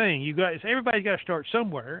same thing. Everybody's got to start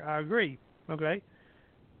somewhere. I agree, okay?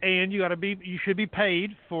 And you should be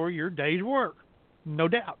paid for your day's work, no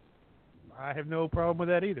doubt. I have no problem with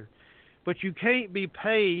that either. But you can't be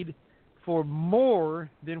paid for more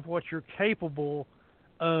than what you're capable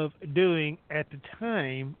of doing at the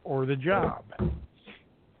time or the job.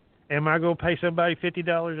 Am I going to pay somebody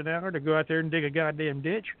 $50 an hour to go out there and dig a goddamn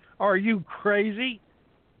ditch? Are you crazy?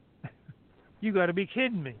 You got to be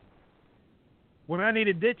kidding me. When I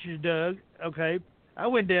needed ditches dug, okay, I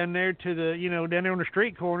went down there to the, down there on the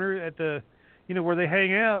street corner at the, where they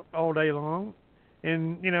hang out all day long,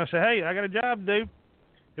 and say, hey, I got a job to do.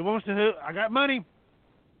 Who wants to? I got money.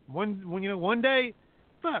 One day,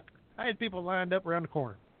 fuck, I had people lined up around the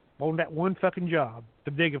corner on that one fucking job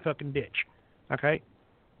to dig a fucking ditch. Okay.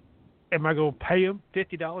 Am I going to pay them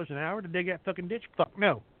 $50 an hour to dig that fucking ditch? Fuck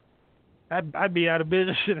no. I'd be out of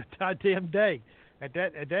business in a goddamn day. At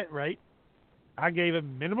that rate, I gave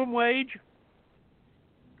them minimum wage.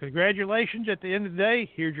 Congratulations. At the end of the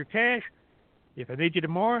day, here's your cash. If I need you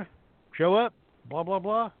tomorrow, show up. Blah blah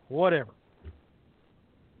blah. Whatever.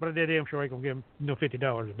 But I damn sure I ain't gonna give them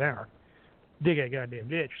 $50 an hour. Dig that goddamn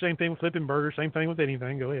ditch. Same thing with flipping burgers. Same thing with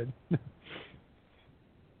anything. Go ahead.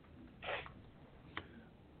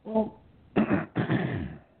 Well,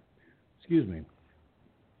 excuse me.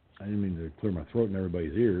 I didn't mean to clear my throat in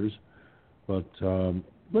everybody's ears, but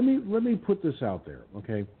let me put this out there,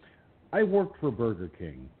 okay? I worked for Burger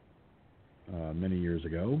King many years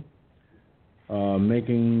ago,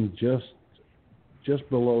 making just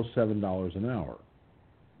below $7 an hour.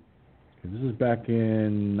 Okay, this is back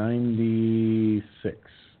in '96.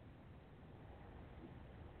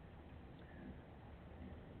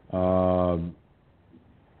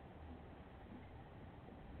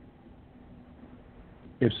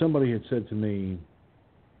 If somebody had said to me,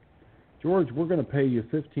 George, we're going to pay you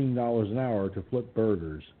 $15 an hour to flip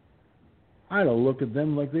burgers, I'd have looked at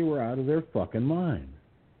them like they were out of their fucking mind.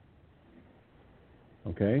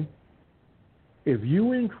 Okay? If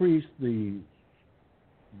you increase the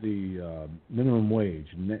minimum wage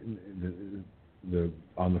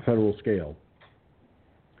on the federal scale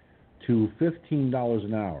to $15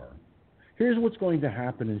 an hour, here's what's going to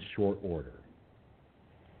happen in short order.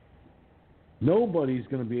 Nobody's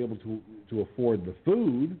going to be able to afford the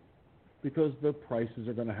food because the prices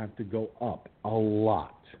are going to have to go up a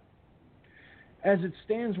lot. As it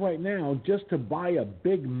stands right now, just to buy a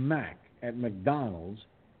Big Mac at McDonald's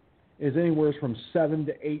is anywhere from $7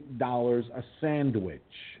 to $8 a sandwich.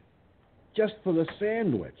 Just for the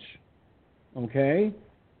sandwich. Okay?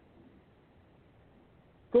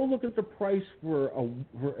 Go look at the price for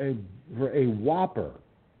a Whopper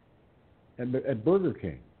at Burger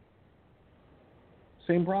King.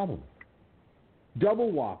 Same problem.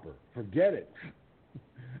 Double Whopper, forget it.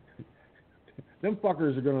 Them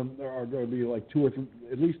fuckers are gonna be like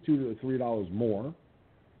at least $2 to $3 more,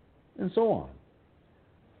 and so on.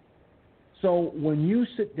 So when you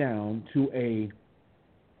sit down to a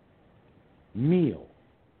meal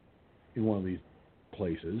in one of these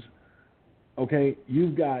places, okay,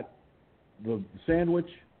 you've got the sandwich,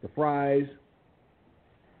 the fries,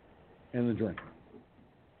 and the drink.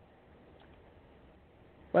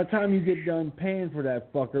 By the time you get done paying for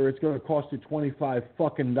that fucker, it's going to cost you $25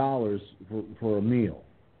 fucking dollars for a meal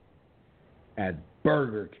at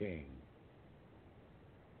Burger King.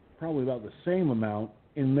 Probably about the same amount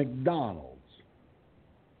in McDonald's.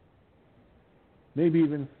 Maybe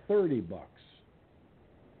even $30.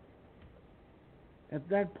 At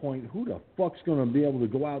that point, who the fuck's going to be able to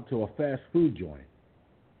go out to a fast food joint?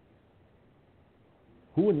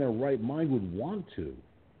 Who in their right mind would want to?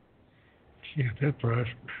 Yeah, that price.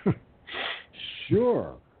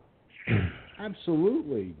 Sure.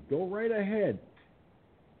 Absolutely. Go right ahead.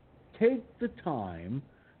 Take the time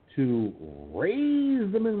to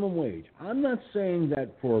raise the minimum wage. I'm not saying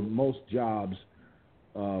that for most jobs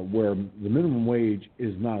where the minimum wage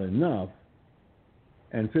is not enough,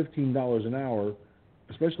 and $15 an hour,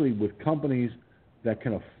 especially with companies that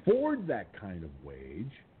can afford that kind of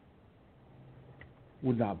wage,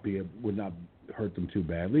 would not hurt them too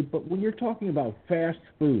badly. But when you're talking about fast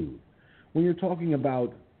food, when you're talking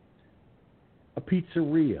about a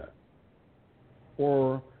pizzeria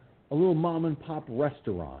or a little mom and pop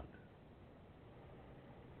restaurant,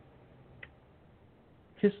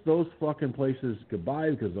 kiss those fucking places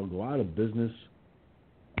goodbye because they'll go out of business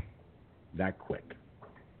that quick.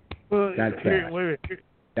 Well, that fast.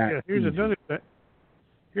 Here's another thing.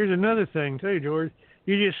 Here's another thing too, George.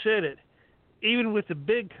 You just said it. Even with the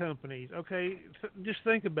big companies, okay, just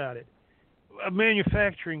think about it. A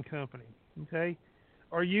manufacturing company, okay,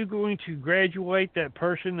 are you going to graduate that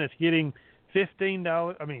person that's getting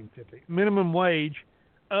minimum wage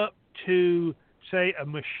up to, say, a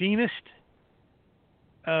machinist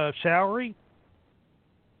salary?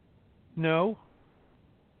 No,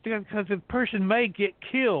 because the person may get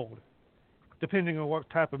killed depending on what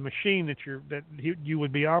type of machine that you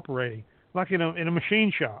would be operating, like in a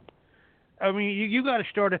machine shop. I mean, you got to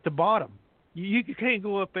start at the bottom. You can't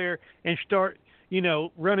go up there and start,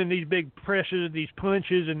 running these big presses, these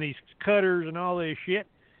punches, and these cutters and all this shit.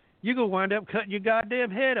 You're going to wind up cutting your goddamn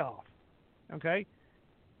head off, okay?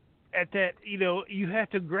 At that, you have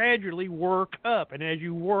to gradually work up. And as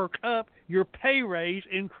you work up, your pay raise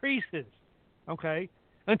increases, okay,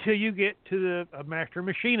 until you get to a master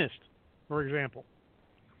machinist, for example,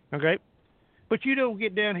 okay? But you don't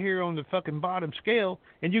get down here on the fucking bottom scale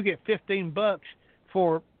and you get $15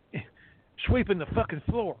 for sweeping the fucking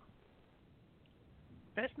floor.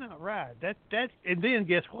 That's not right. And then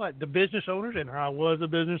guess what? The business owners, and I was a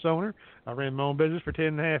business owner. I ran my own business for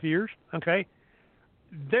 10.5 years. Okay,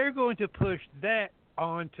 they're going to push that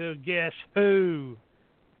on to guess who?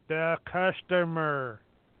 The customer,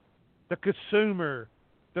 the consumer,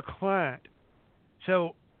 the client.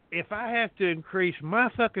 So if I have to increase my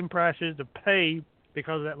fucking prices to pay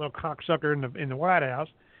because of that little cocksucker in the White House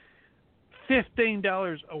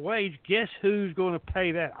 $15 a wage, guess who's going to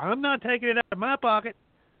pay that? I'm not taking it out of my pocket.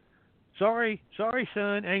 Sorry,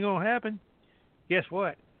 son, ain't going to happen. Guess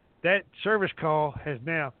what? That service call has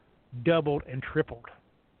now doubled and tripled.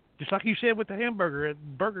 Just like you said with the hamburger at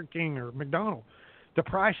Burger King or McDonald's. The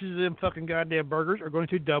prices of them fucking goddamn burgers are going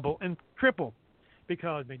to double and triple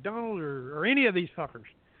because McDonald's or any of these fuckers,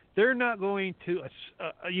 they're not going to,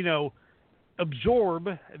 absorb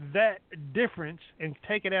that difference and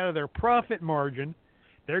take it out of their profit margin.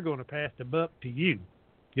 They're going to pass the buck to you.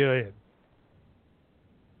 Go ahead.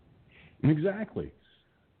 Exactly.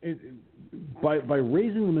 By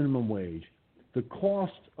raising the minimum wage, the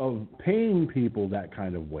cost of paying people that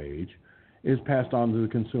kind of wage is passed on to the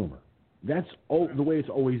consumer. That's the way it's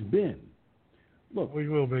always been. Look, we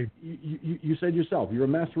will be. You said yourself, you're a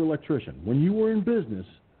master electrician. When you were in business,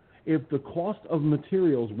 if the cost of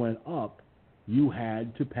materials went up, you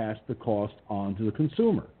had to pass the cost on to the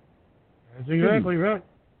consumer. That's exactly right.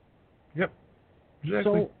 Yep. Exactly.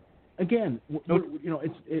 So, again,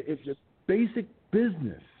 it's just basic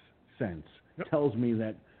business sense tells me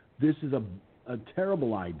that this is a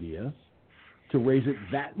terrible idea to raise it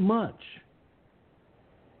that much.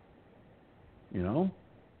 You know?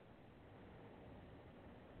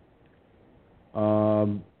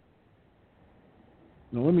 Now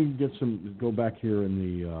let me go back here in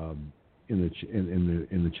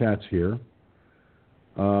the chats here.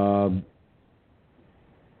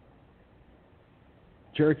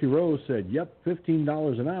 Cherokee Rose said, "Yep,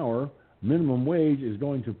 $15 an hour minimum wage is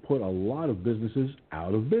going to put a lot of businesses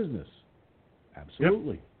out of business."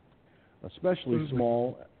 Absolutely, especially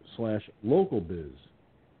small/local biz.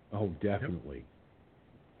 Oh, definitely.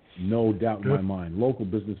 No doubt in my mind. Local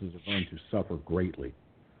businesses are going to suffer greatly.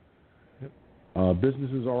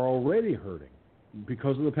 Businesses are already hurting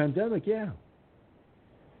because of the pandemic, yeah.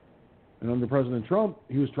 And under President Trump,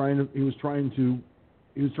 he was trying to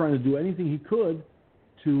do anything he could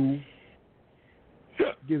to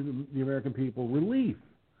give the American people relief,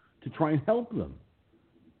 to try and help them.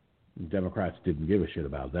 And Democrats didn't give a shit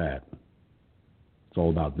about that. It's all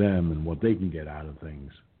about them and what they can get out of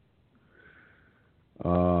things.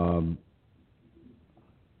 And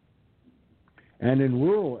in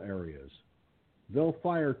rural areas, they'll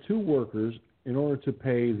fire 2 workers in order to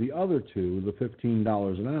pay the other 2 the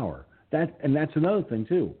 $15 an hour. That's another thing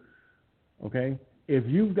too. Okay, if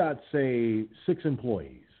you've got, say, 6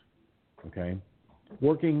 employees, okay,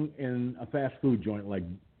 working in a fast food joint like,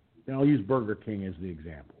 I'll use Burger King as the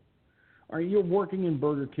example. You're working in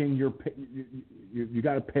Burger King. You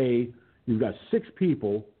got to pay. You've got 6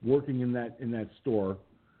 people working in that store.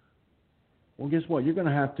 Well, guess what? You're going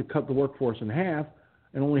to have to cut the workforce in half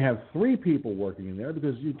and only have 3 people working in there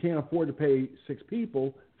because you can't afford to pay 6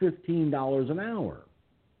 people $15 an hour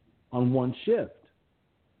on one shift.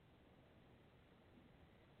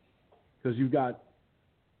 Because you've got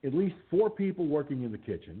at least 4 people working in the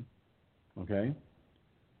kitchen, okay?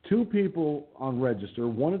 2 people on register,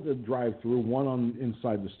 1 at the drive-thru, 1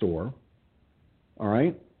 inside the store. All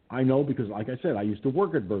right? I know because, like I said, I used to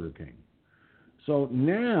work at Burger King. So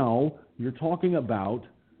now you're talking about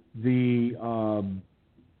the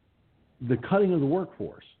cutting of the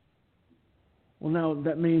workforce. Well, now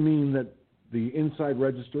that may mean that the inside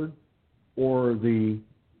register or the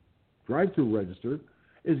drive-thru register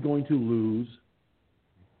is going to lose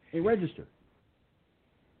a register.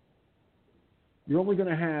 You're only going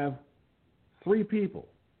to have 3 people.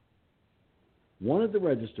 1 at the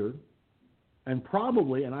register, and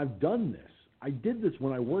probably, and I've done this, I did this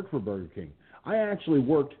when I worked for Burger King. I actually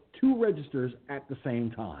worked 2 registers at the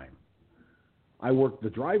same time. I worked the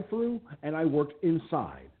drive-thru, and I worked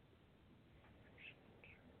inside.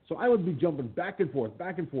 So I would be jumping back and forth,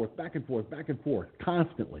 back and forth, back and forth, back and forth,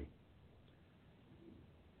 constantly.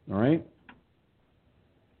 All right?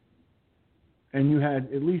 And you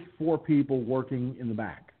had at least 4 people working in the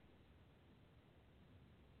back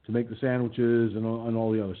to make the sandwiches and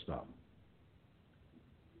all the other stuff,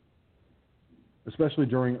 especially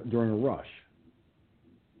during a rush.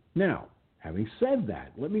 Now, having said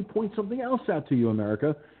that, let me point something else out to you,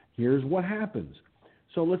 America. Here's what happens.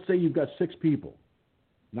 So let's say you've got 6 people,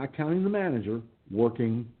 not counting the manager,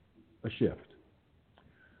 working a shift.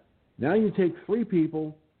 Now you take 3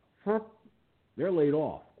 people, they're laid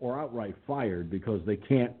off or outright fired because they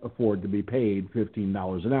can't afford to be paid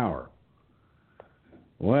 $15 an hour.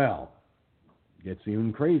 Well, it gets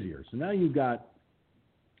even crazier. So now you've got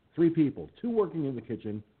 3 people, 2 working in the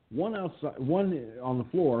kitchen, 1 outside, 1 on the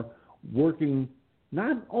floor, working,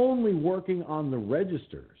 not only working on the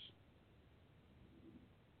registers,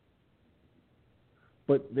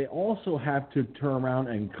 but they also have to turn around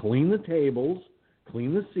and clean the tables,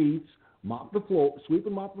 clean the seats, mop the floor, sweep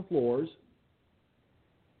and mop the floors,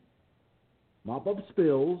 mop up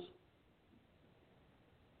spills,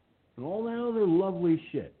 and all that other lovely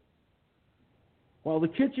shit. While the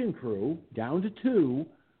kitchen crew, down to 2,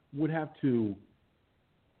 would have to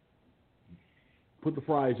put the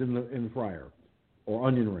fries in the fryer, or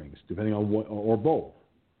onion rings, depending on what, or both.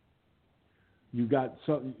 You've got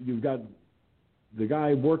the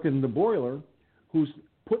guy working the broiler who's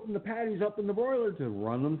putting the patties up in the broiler to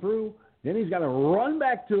run them through. Then he's got to run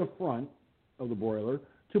back to the front of the broiler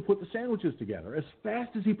to put the sandwiches together as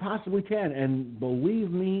fast as he possibly can. And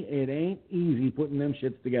believe me, it ain't easy putting them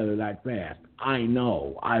shits together that fast. I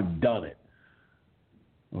know. I've done it.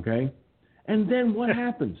 Okay? And then what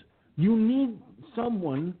happens? You need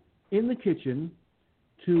someone in the kitchen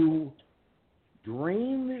to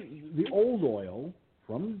drain the old oil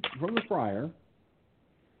from the fryer,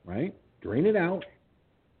 right? Drain it out,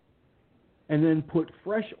 and then put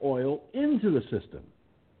fresh oil into the system.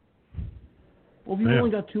 Well, if you've only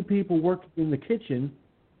got 2 people working in the kitchen,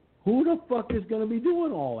 who the fuck is going to be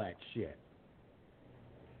doing all that shit?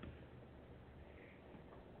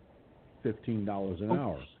 $15 an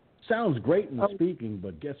hour. Sounds great in the speaking,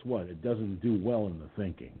 but guess what? It doesn't do well in the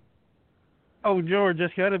thinking. Oh, George,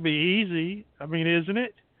 that's got to be easy. I mean, isn't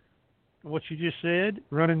it? What you just said,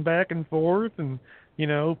 running back and forth and,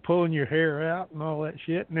 pulling your hair out and all that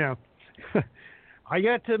shit. Now, I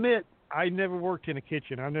got to admit, I never worked in a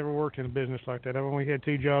kitchen. I never worked in a business like that. I've only had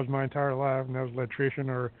 2 jobs my entire life, and that was electrician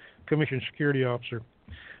or commissioned security officer.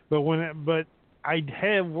 But I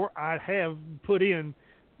have put in,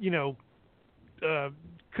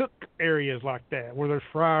 cook areas like that where there's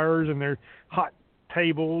fryers and there's hot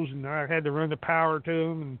tables, and I had to run the power to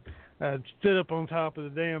them and stood up on top of the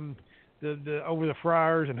damn over the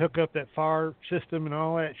fryers and hook up that fire system and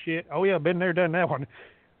all that shit. Oh yeah, I've been there, done that one.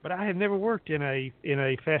 But I have never worked in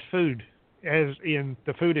a fast food, as in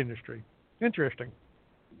the food industry. Interesting.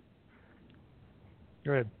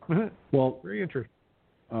 Go ahead. Well, very interesting.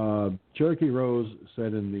 Cherokee Rose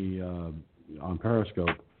said in the on Periscope,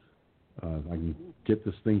 I can get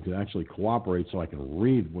this thing to actually cooperate so I can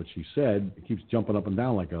read what she said. It keeps jumping up and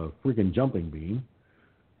down like a freaking jumping bean.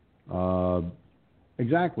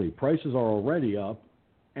 Exactly. Prices are already up,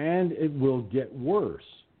 and it will get worse.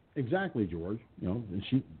 Exactly, George. And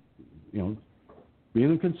she,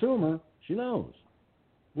 being a consumer, she knows.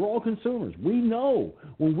 We're all consumers. We know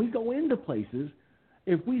when we go into places,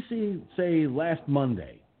 if we see, say, last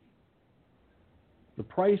Monday, the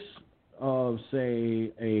price of,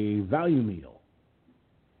 say, a value meal,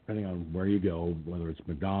 depending on where you go, whether it's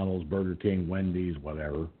McDonald's, Burger King, Wendy's,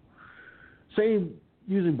 whatever. Say,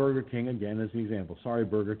 using Burger King again as an example. Sorry,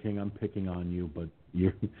 Burger King, I'm picking on you, but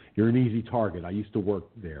you're an easy target. I used to work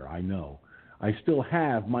there. I know. I still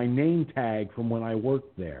have my name tag from when I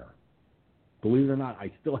worked there. Believe it or not, I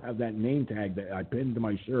still have that name tag that I pinned to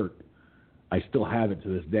my shirt. I still have it to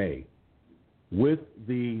this day, with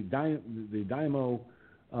the Dynamo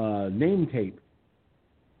name tape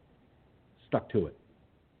stuck to it.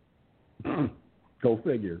 Go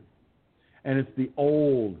figure. And it's the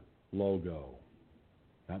old logo,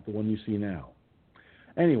 not the one you see now.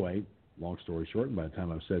 Anyway, long story short, and by the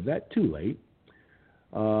time I've said that, too late.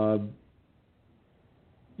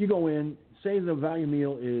 You go in, say the value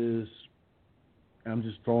meal is, I'm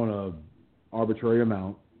just throwing a arbitrary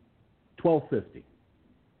amount, $12.50.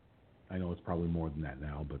 I know it's probably more than that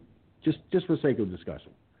now, but just for sake of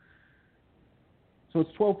discussion. So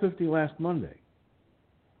it's $12.50 last Monday.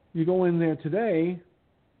 You go in there today,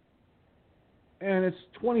 and it's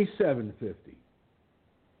 $27.50.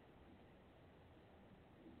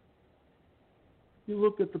 You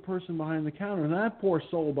look at the person behind the counter, and that poor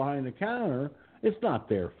soul behind the counter, it's not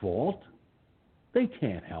their fault. They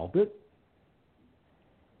can't help it.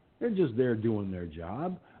 They're just there doing their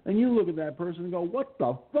job. And you look at that person and go, what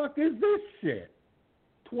the fuck is this shit?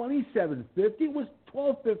 $27.50 was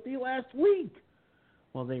 $12.50 last week.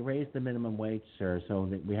 Well, they raised the minimum wage, sir, so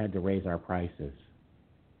that we had to raise our prices.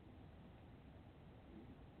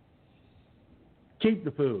 Keep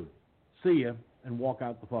the food. See ya, and walk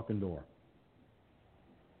out the fucking door.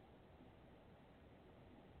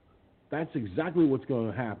 That's exactly what's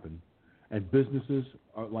going to happen, and businesses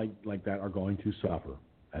are like that are going to suffer,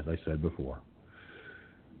 as I said before.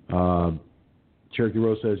 Cherokee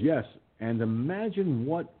Rose says, yes, and imagine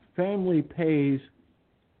what family pays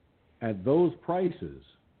at those prices.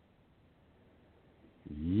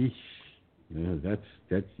 Yeesh. Yeah,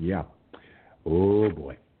 that's yeah. Oh,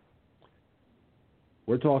 boy.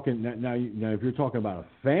 We're talking, now if you're talking about a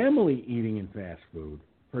family eating in fast food,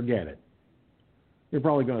 forget it. You're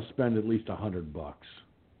probably going to spend at least $100,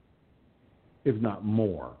 if not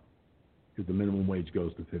more. if the minimum wage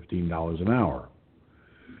goes to $15 an hour.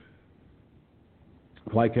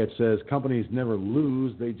 Flycatch says companies never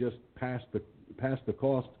lose; they just pass the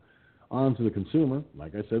cost on to the consumer.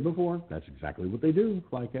 Like I said before, that's exactly what they do.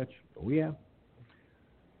 Flycatch. Oh yeah.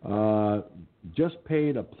 Just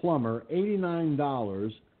paid a plumber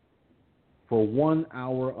 $89 for 1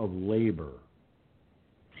 hour of labor.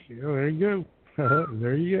 Yeah, there you go.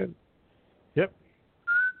 There you go. Yep.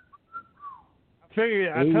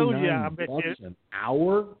 I told you. I bet you an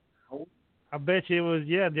hour. I bet you it was.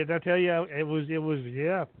 Yeah, did I tell you it was?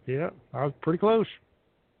 Yeah. I was pretty close.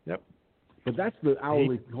 Yep. But that's the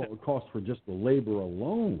hourly cost for just the labor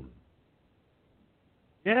alone.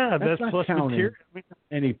 Yeah, that's not plus counting material.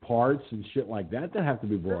 any parts and shit like that have to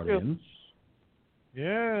be brought in.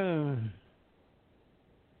 Yeah.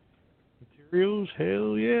 Materials,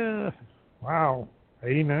 hell yeah. Wow.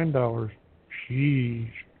 $89.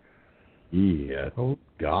 Jeez. Yeah. Oh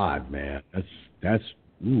God, man. That's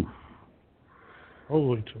oof.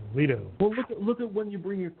 Holy Toledo. Well, look at when you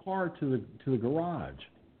bring your car to the garage.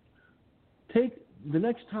 Take the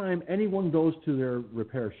next time anyone goes to their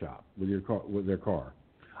repair shop with their car.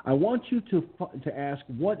 I want you to ask,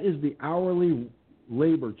 what is the hourly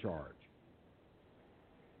labor charge?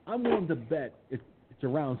 I'm willing to bet it's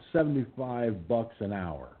around $75 an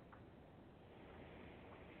hour.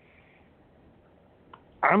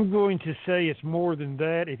 I'm going to say it's more than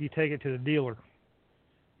that if you take it to the dealer.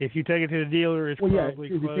 If you take it to the dealer, it's probably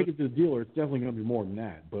if close. you take it to the dealer, it's definitely going to be more than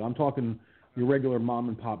that. But I'm talking your regular mom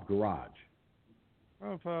and pop garage.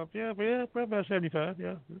 Oh, pop, yeah, probably about 75,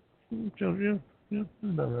 yeah. Yeah,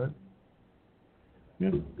 about right. Yeah.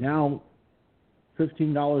 Now,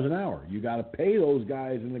 $15 an hour. You got to pay those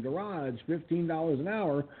guys in the garage $15 an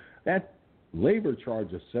hour. That labor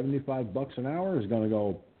charge of $75 an hour is going to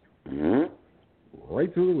go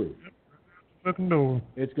right through the roof. Fucking door.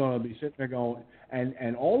 It's going to be sitting there going,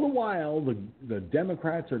 and all the while the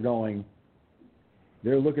Democrats are going.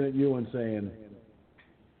 They're looking at you and saying,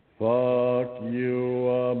 "Fuck you,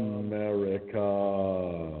 America."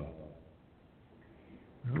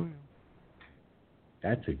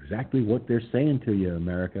 That's exactly what they're saying to you,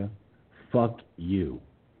 America. Fuck you.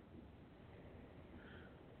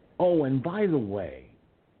 Oh, and by the way,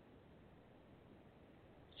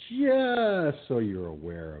 just so you're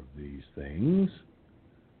aware of these things,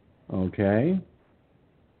 okay?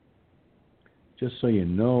 Just so you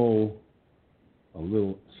know a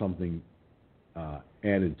little something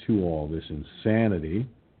added to all this insanity.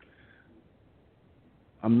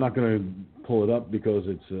 I'm not going to pull it up because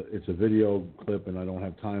it's a video clip and I don't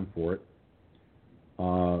have time for it.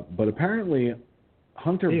 But apparently,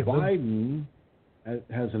 Hunter Biden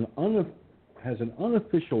has an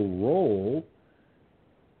unofficial role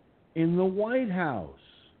in the White House.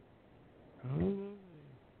 Oh.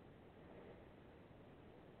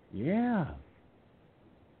 Yeah.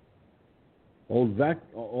 Old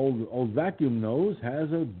Vacuum Nose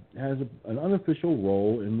has an unofficial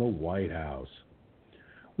role in the White House.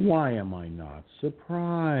 Why am I not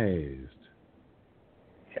surprised?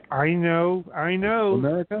 I know.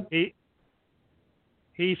 America?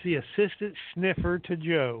 He's the assistant sniffer to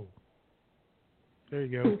Joe. There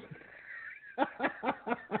you go.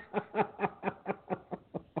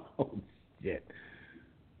 Oh shit!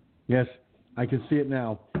 Yes, I can see it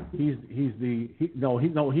now. He is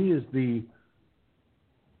the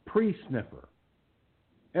pre-sniffer.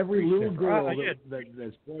 Every little girl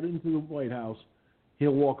that's brought into the White House,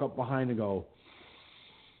 he'll walk up behind and go,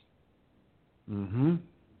 mm-hmm.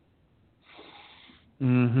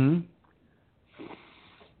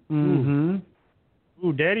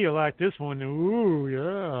 Ooh, Daddy will like this one. Ooh,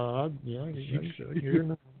 yeah.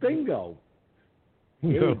 Bingo.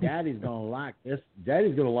 Hey, Daddy's gonna like this.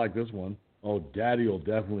 Daddy's gonna like this one. Oh, Daddy will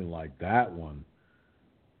definitely like that one.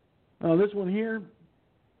 Oh, this one here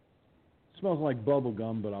smells like bubble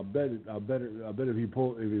gum, but I bet if he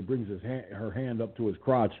brings her hand up to his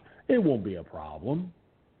crotch, it won't be a problem.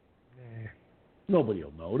 Nah. Nobody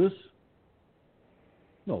will notice.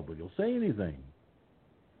 Nobody will say anything.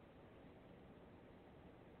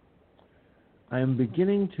 I am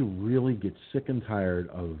beginning to really get sick and tired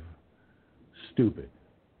of stupid.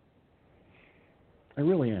 I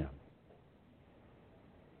really am.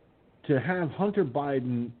 To have Hunter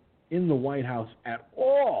Biden in the White House at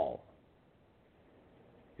all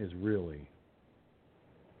is really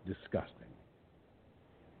disgusting.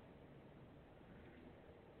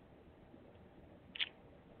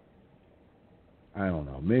 I don't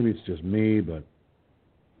know. Maybe it's just me, but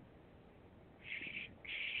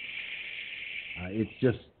it's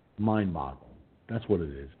just mind-boggling. That's what it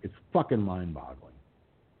is. It's fucking mind-boggling.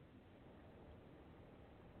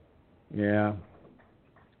 Yeah.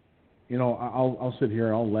 You know, I'll sit here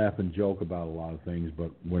and I'll laugh and joke about a lot of things,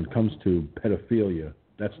 but when it comes to pedophilia,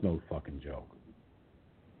 that's no fucking joke.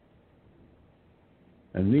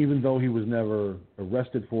 And even though he was never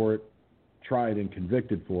arrested for it, tried and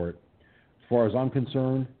convicted for it, as far as I'm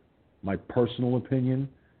concerned, my personal opinion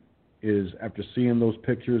is after seeing those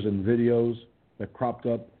pictures and videos that cropped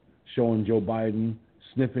up showing Joe Biden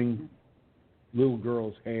sniffing little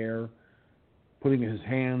girls' hair, putting his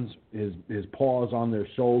hands, his paws on their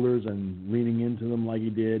shoulders and leaning into them like he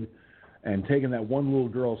did, and taking that one little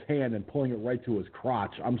girl's hand and pulling it right to his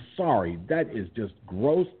crotch. I'm sorry, that is just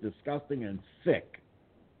gross, disgusting, and sick.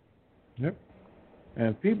 Yep.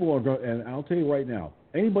 And people are going, and I'll tell you right now,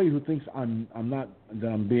 anybody who thinks I'm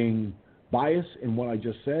being biased in what I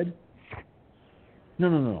just said,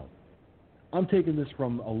 no. I'm taking this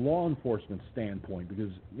from a law enforcement standpoint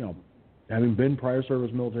because, you know, having been prior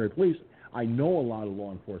service military police, I know a lot of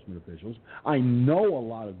law enforcement officials. I know a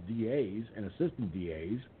lot of DAs and assistant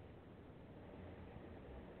DAs.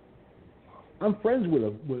 I'm friends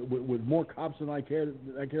with more cops than I care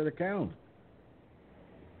to count.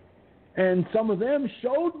 And some of them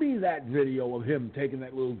showed me that video of him taking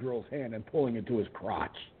that little girl's hand and pulling it to his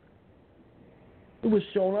crotch. It was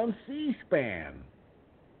shown on C-SPAN.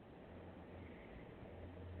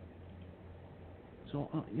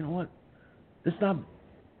 So, you know what? It's not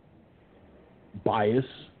bias.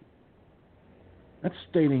 That's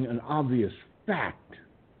stating an obvious fact.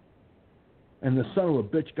 And the son of a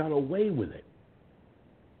bitch got away with it.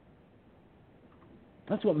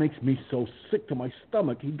 That's what makes me so sick to my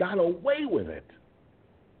stomach. He got away with it.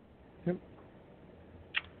 Yep.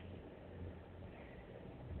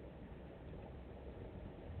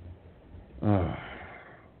 I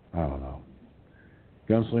don't know.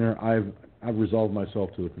 Gunslinger, I've resolved myself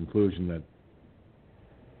to the conclusion that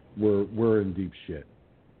we're in deep shit.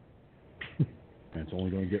 And it's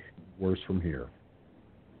only going to get worse from here.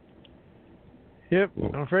 Yep.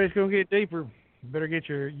 I'm afraid it's going to get deeper. You better get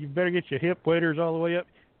your hip waders all the way up,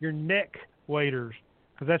 your neck waders,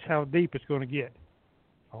 because that's how deep it's going to get,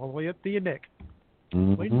 all the way up to your neck.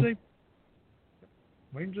 Mm-hmm. Wait and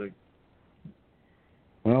see.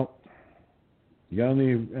 Well, you got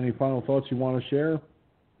any final thoughts you want to share?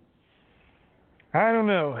 I don't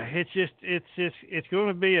know. It's going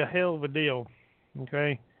to be a hell of a deal,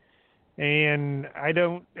 okay? And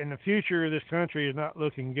the future of this country is not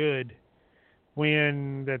looking good.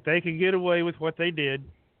 When that they can get away with what they did,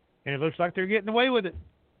 and it looks like they're getting away with it.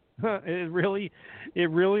 It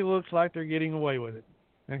really looks like they're getting away with it.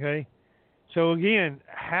 Okay, so again,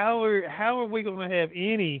 how are we going to have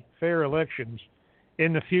any fair elections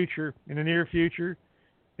in the future, in the near future,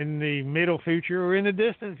 in the middle future, or in the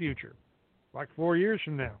distant future, like 4 years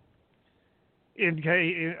from now?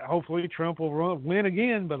 Hopefully Trump will win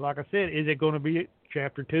again, but like I said, is it going to be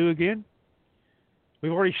Chapter 2 again?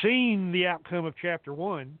 We've already seen the outcome of Chapter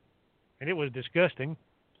 1, and it was disgusting.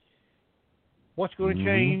 What's going to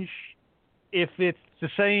change if it's the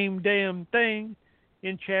same damn thing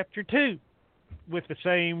in Chapter 2 with the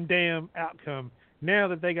same damn outcome? Now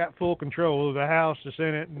that they got full control of the House, the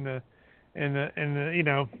Senate, and the you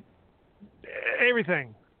know,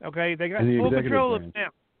 everything. Okay, they got full control of it now.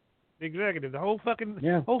 The executive, the whole fucking 9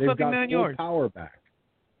 yards. They've got full power back.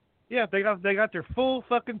 Yeah, they got their full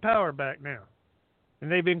fucking power back now.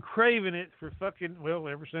 And they've been craving it for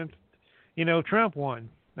ever since, Trump won.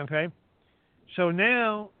 Okay? So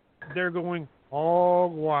now they're going all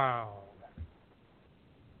wild.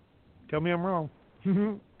 Tell me I'm wrong.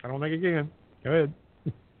 I don't think again. Go ahead.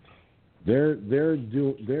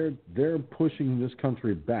 They're pushing this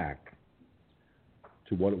country back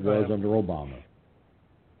to what it was under Obama.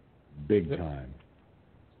 Big time.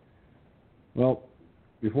 Well,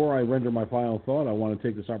 before I render my final thought, I want to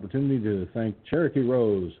take this opportunity to thank Cherokee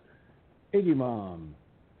Rose, Iggy Mom,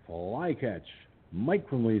 Flycatch, Mike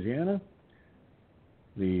from Louisiana,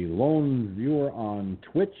 the lone viewer on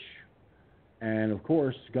Twitch, and of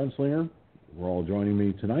course, Gunslinger. We're all joining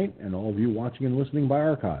me tonight, and all of you watching and listening by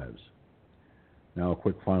archives. Now, a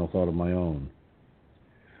quick final thought of my own.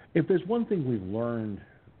 If there's one thing we've learned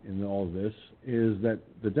in all of this, is that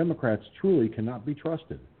the Democrats truly cannot be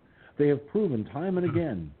trusted. They have proven time and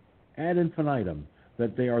again, ad infinitum,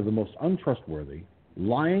 that they are the most untrustworthy,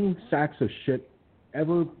 lying sacks of shit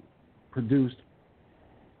ever produced.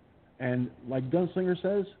 And like Gunslinger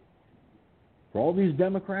says, for all these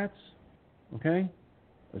Democrats, okay,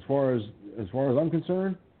 as far as I'm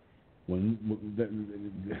concerned, when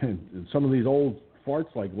some of these old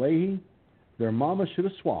farts like Leahy, their mama should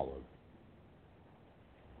have swallowed.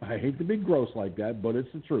 I hate to be gross like that, but it's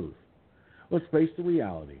the truth. Let's face the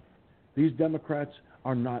reality. These Democrats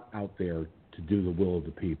are not out there to do the will of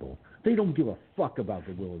the people. They don't give a fuck about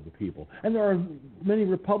the will of the people. And there are many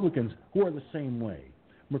Republicans who are the same way.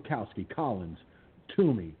 Murkowski, Collins,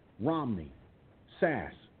 Toomey, Romney,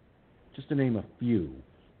 Sass, just to name a few.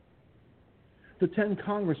 The 10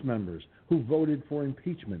 Congress members who voted for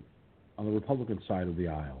impeachment on the Republican side of the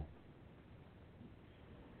aisle.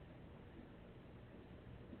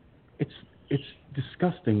 It's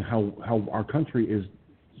disgusting how our country is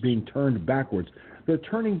being turned backwards. They're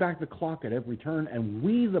turning back the clock at every turn, and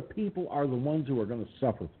we, the people, are the ones who are going to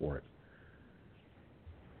suffer for it.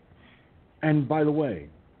 And by the way,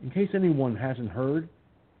 in case anyone hasn't heard,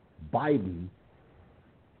 Biden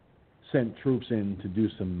sent troops in to do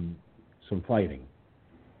some fighting.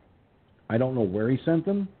 I don't know where he sent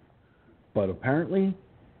them, but apparently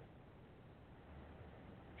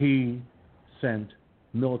he sent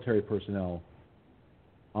military personnel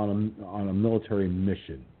on a military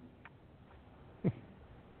mission.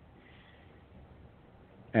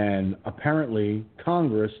 And apparently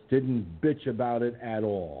Congress didn't bitch about it at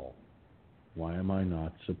all. Why am I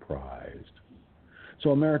not surprised?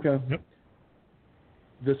 So America,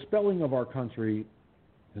 the spelling of our country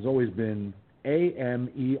has always been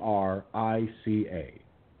America.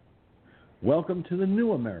 Welcome to the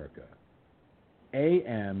new America.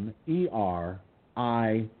 Amerika.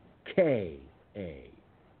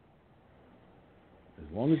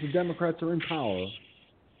 As long as the Democrats are in power,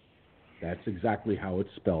 that's exactly how it's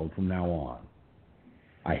spelled from now on.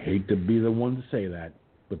 I hate to be the one to say that,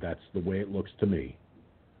 but that's the way it looks to me.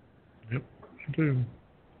 Yep, I do.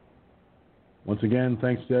 Once again,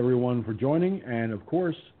 thanks to everyone for joining. And, of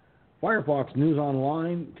course, Firefox News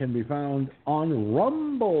Online can be found on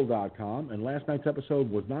Rumble.com. And last night's episode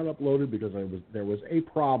was not uploaded because there was a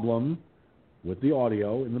problem with the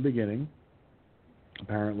audio in the beginning,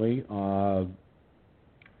 apparently.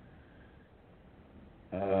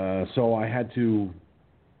 So I had to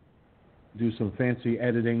do some fancy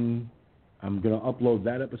editing. I'm going to upload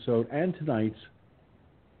that episode and tonight's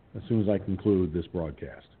as soon as I conclude this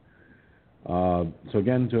broadcast. So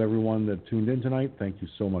again, to everyone that tuned in tonight, thank you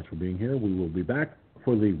so much for being here. We will be back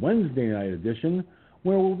for the Wednesday night edition,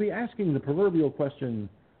 where we'll be asking the proverbial question,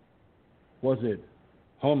 was it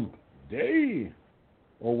hump day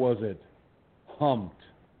or was it humped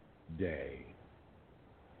day?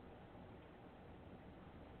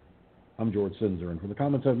 I'm George Sinzer, and for the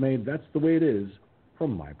comments I've made, that's the way it is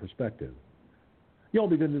from my perspective. Y'all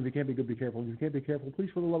be good, and if you can't be good, be careful. If you can't be careful,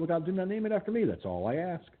 please, for the love of God, do not name it after me. That's all I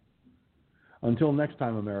ask. Until next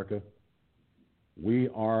time, America, we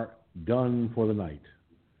are done for the night.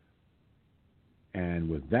 And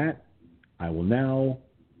with that, I will now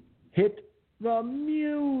hit the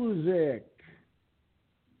music.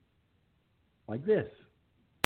 Like this.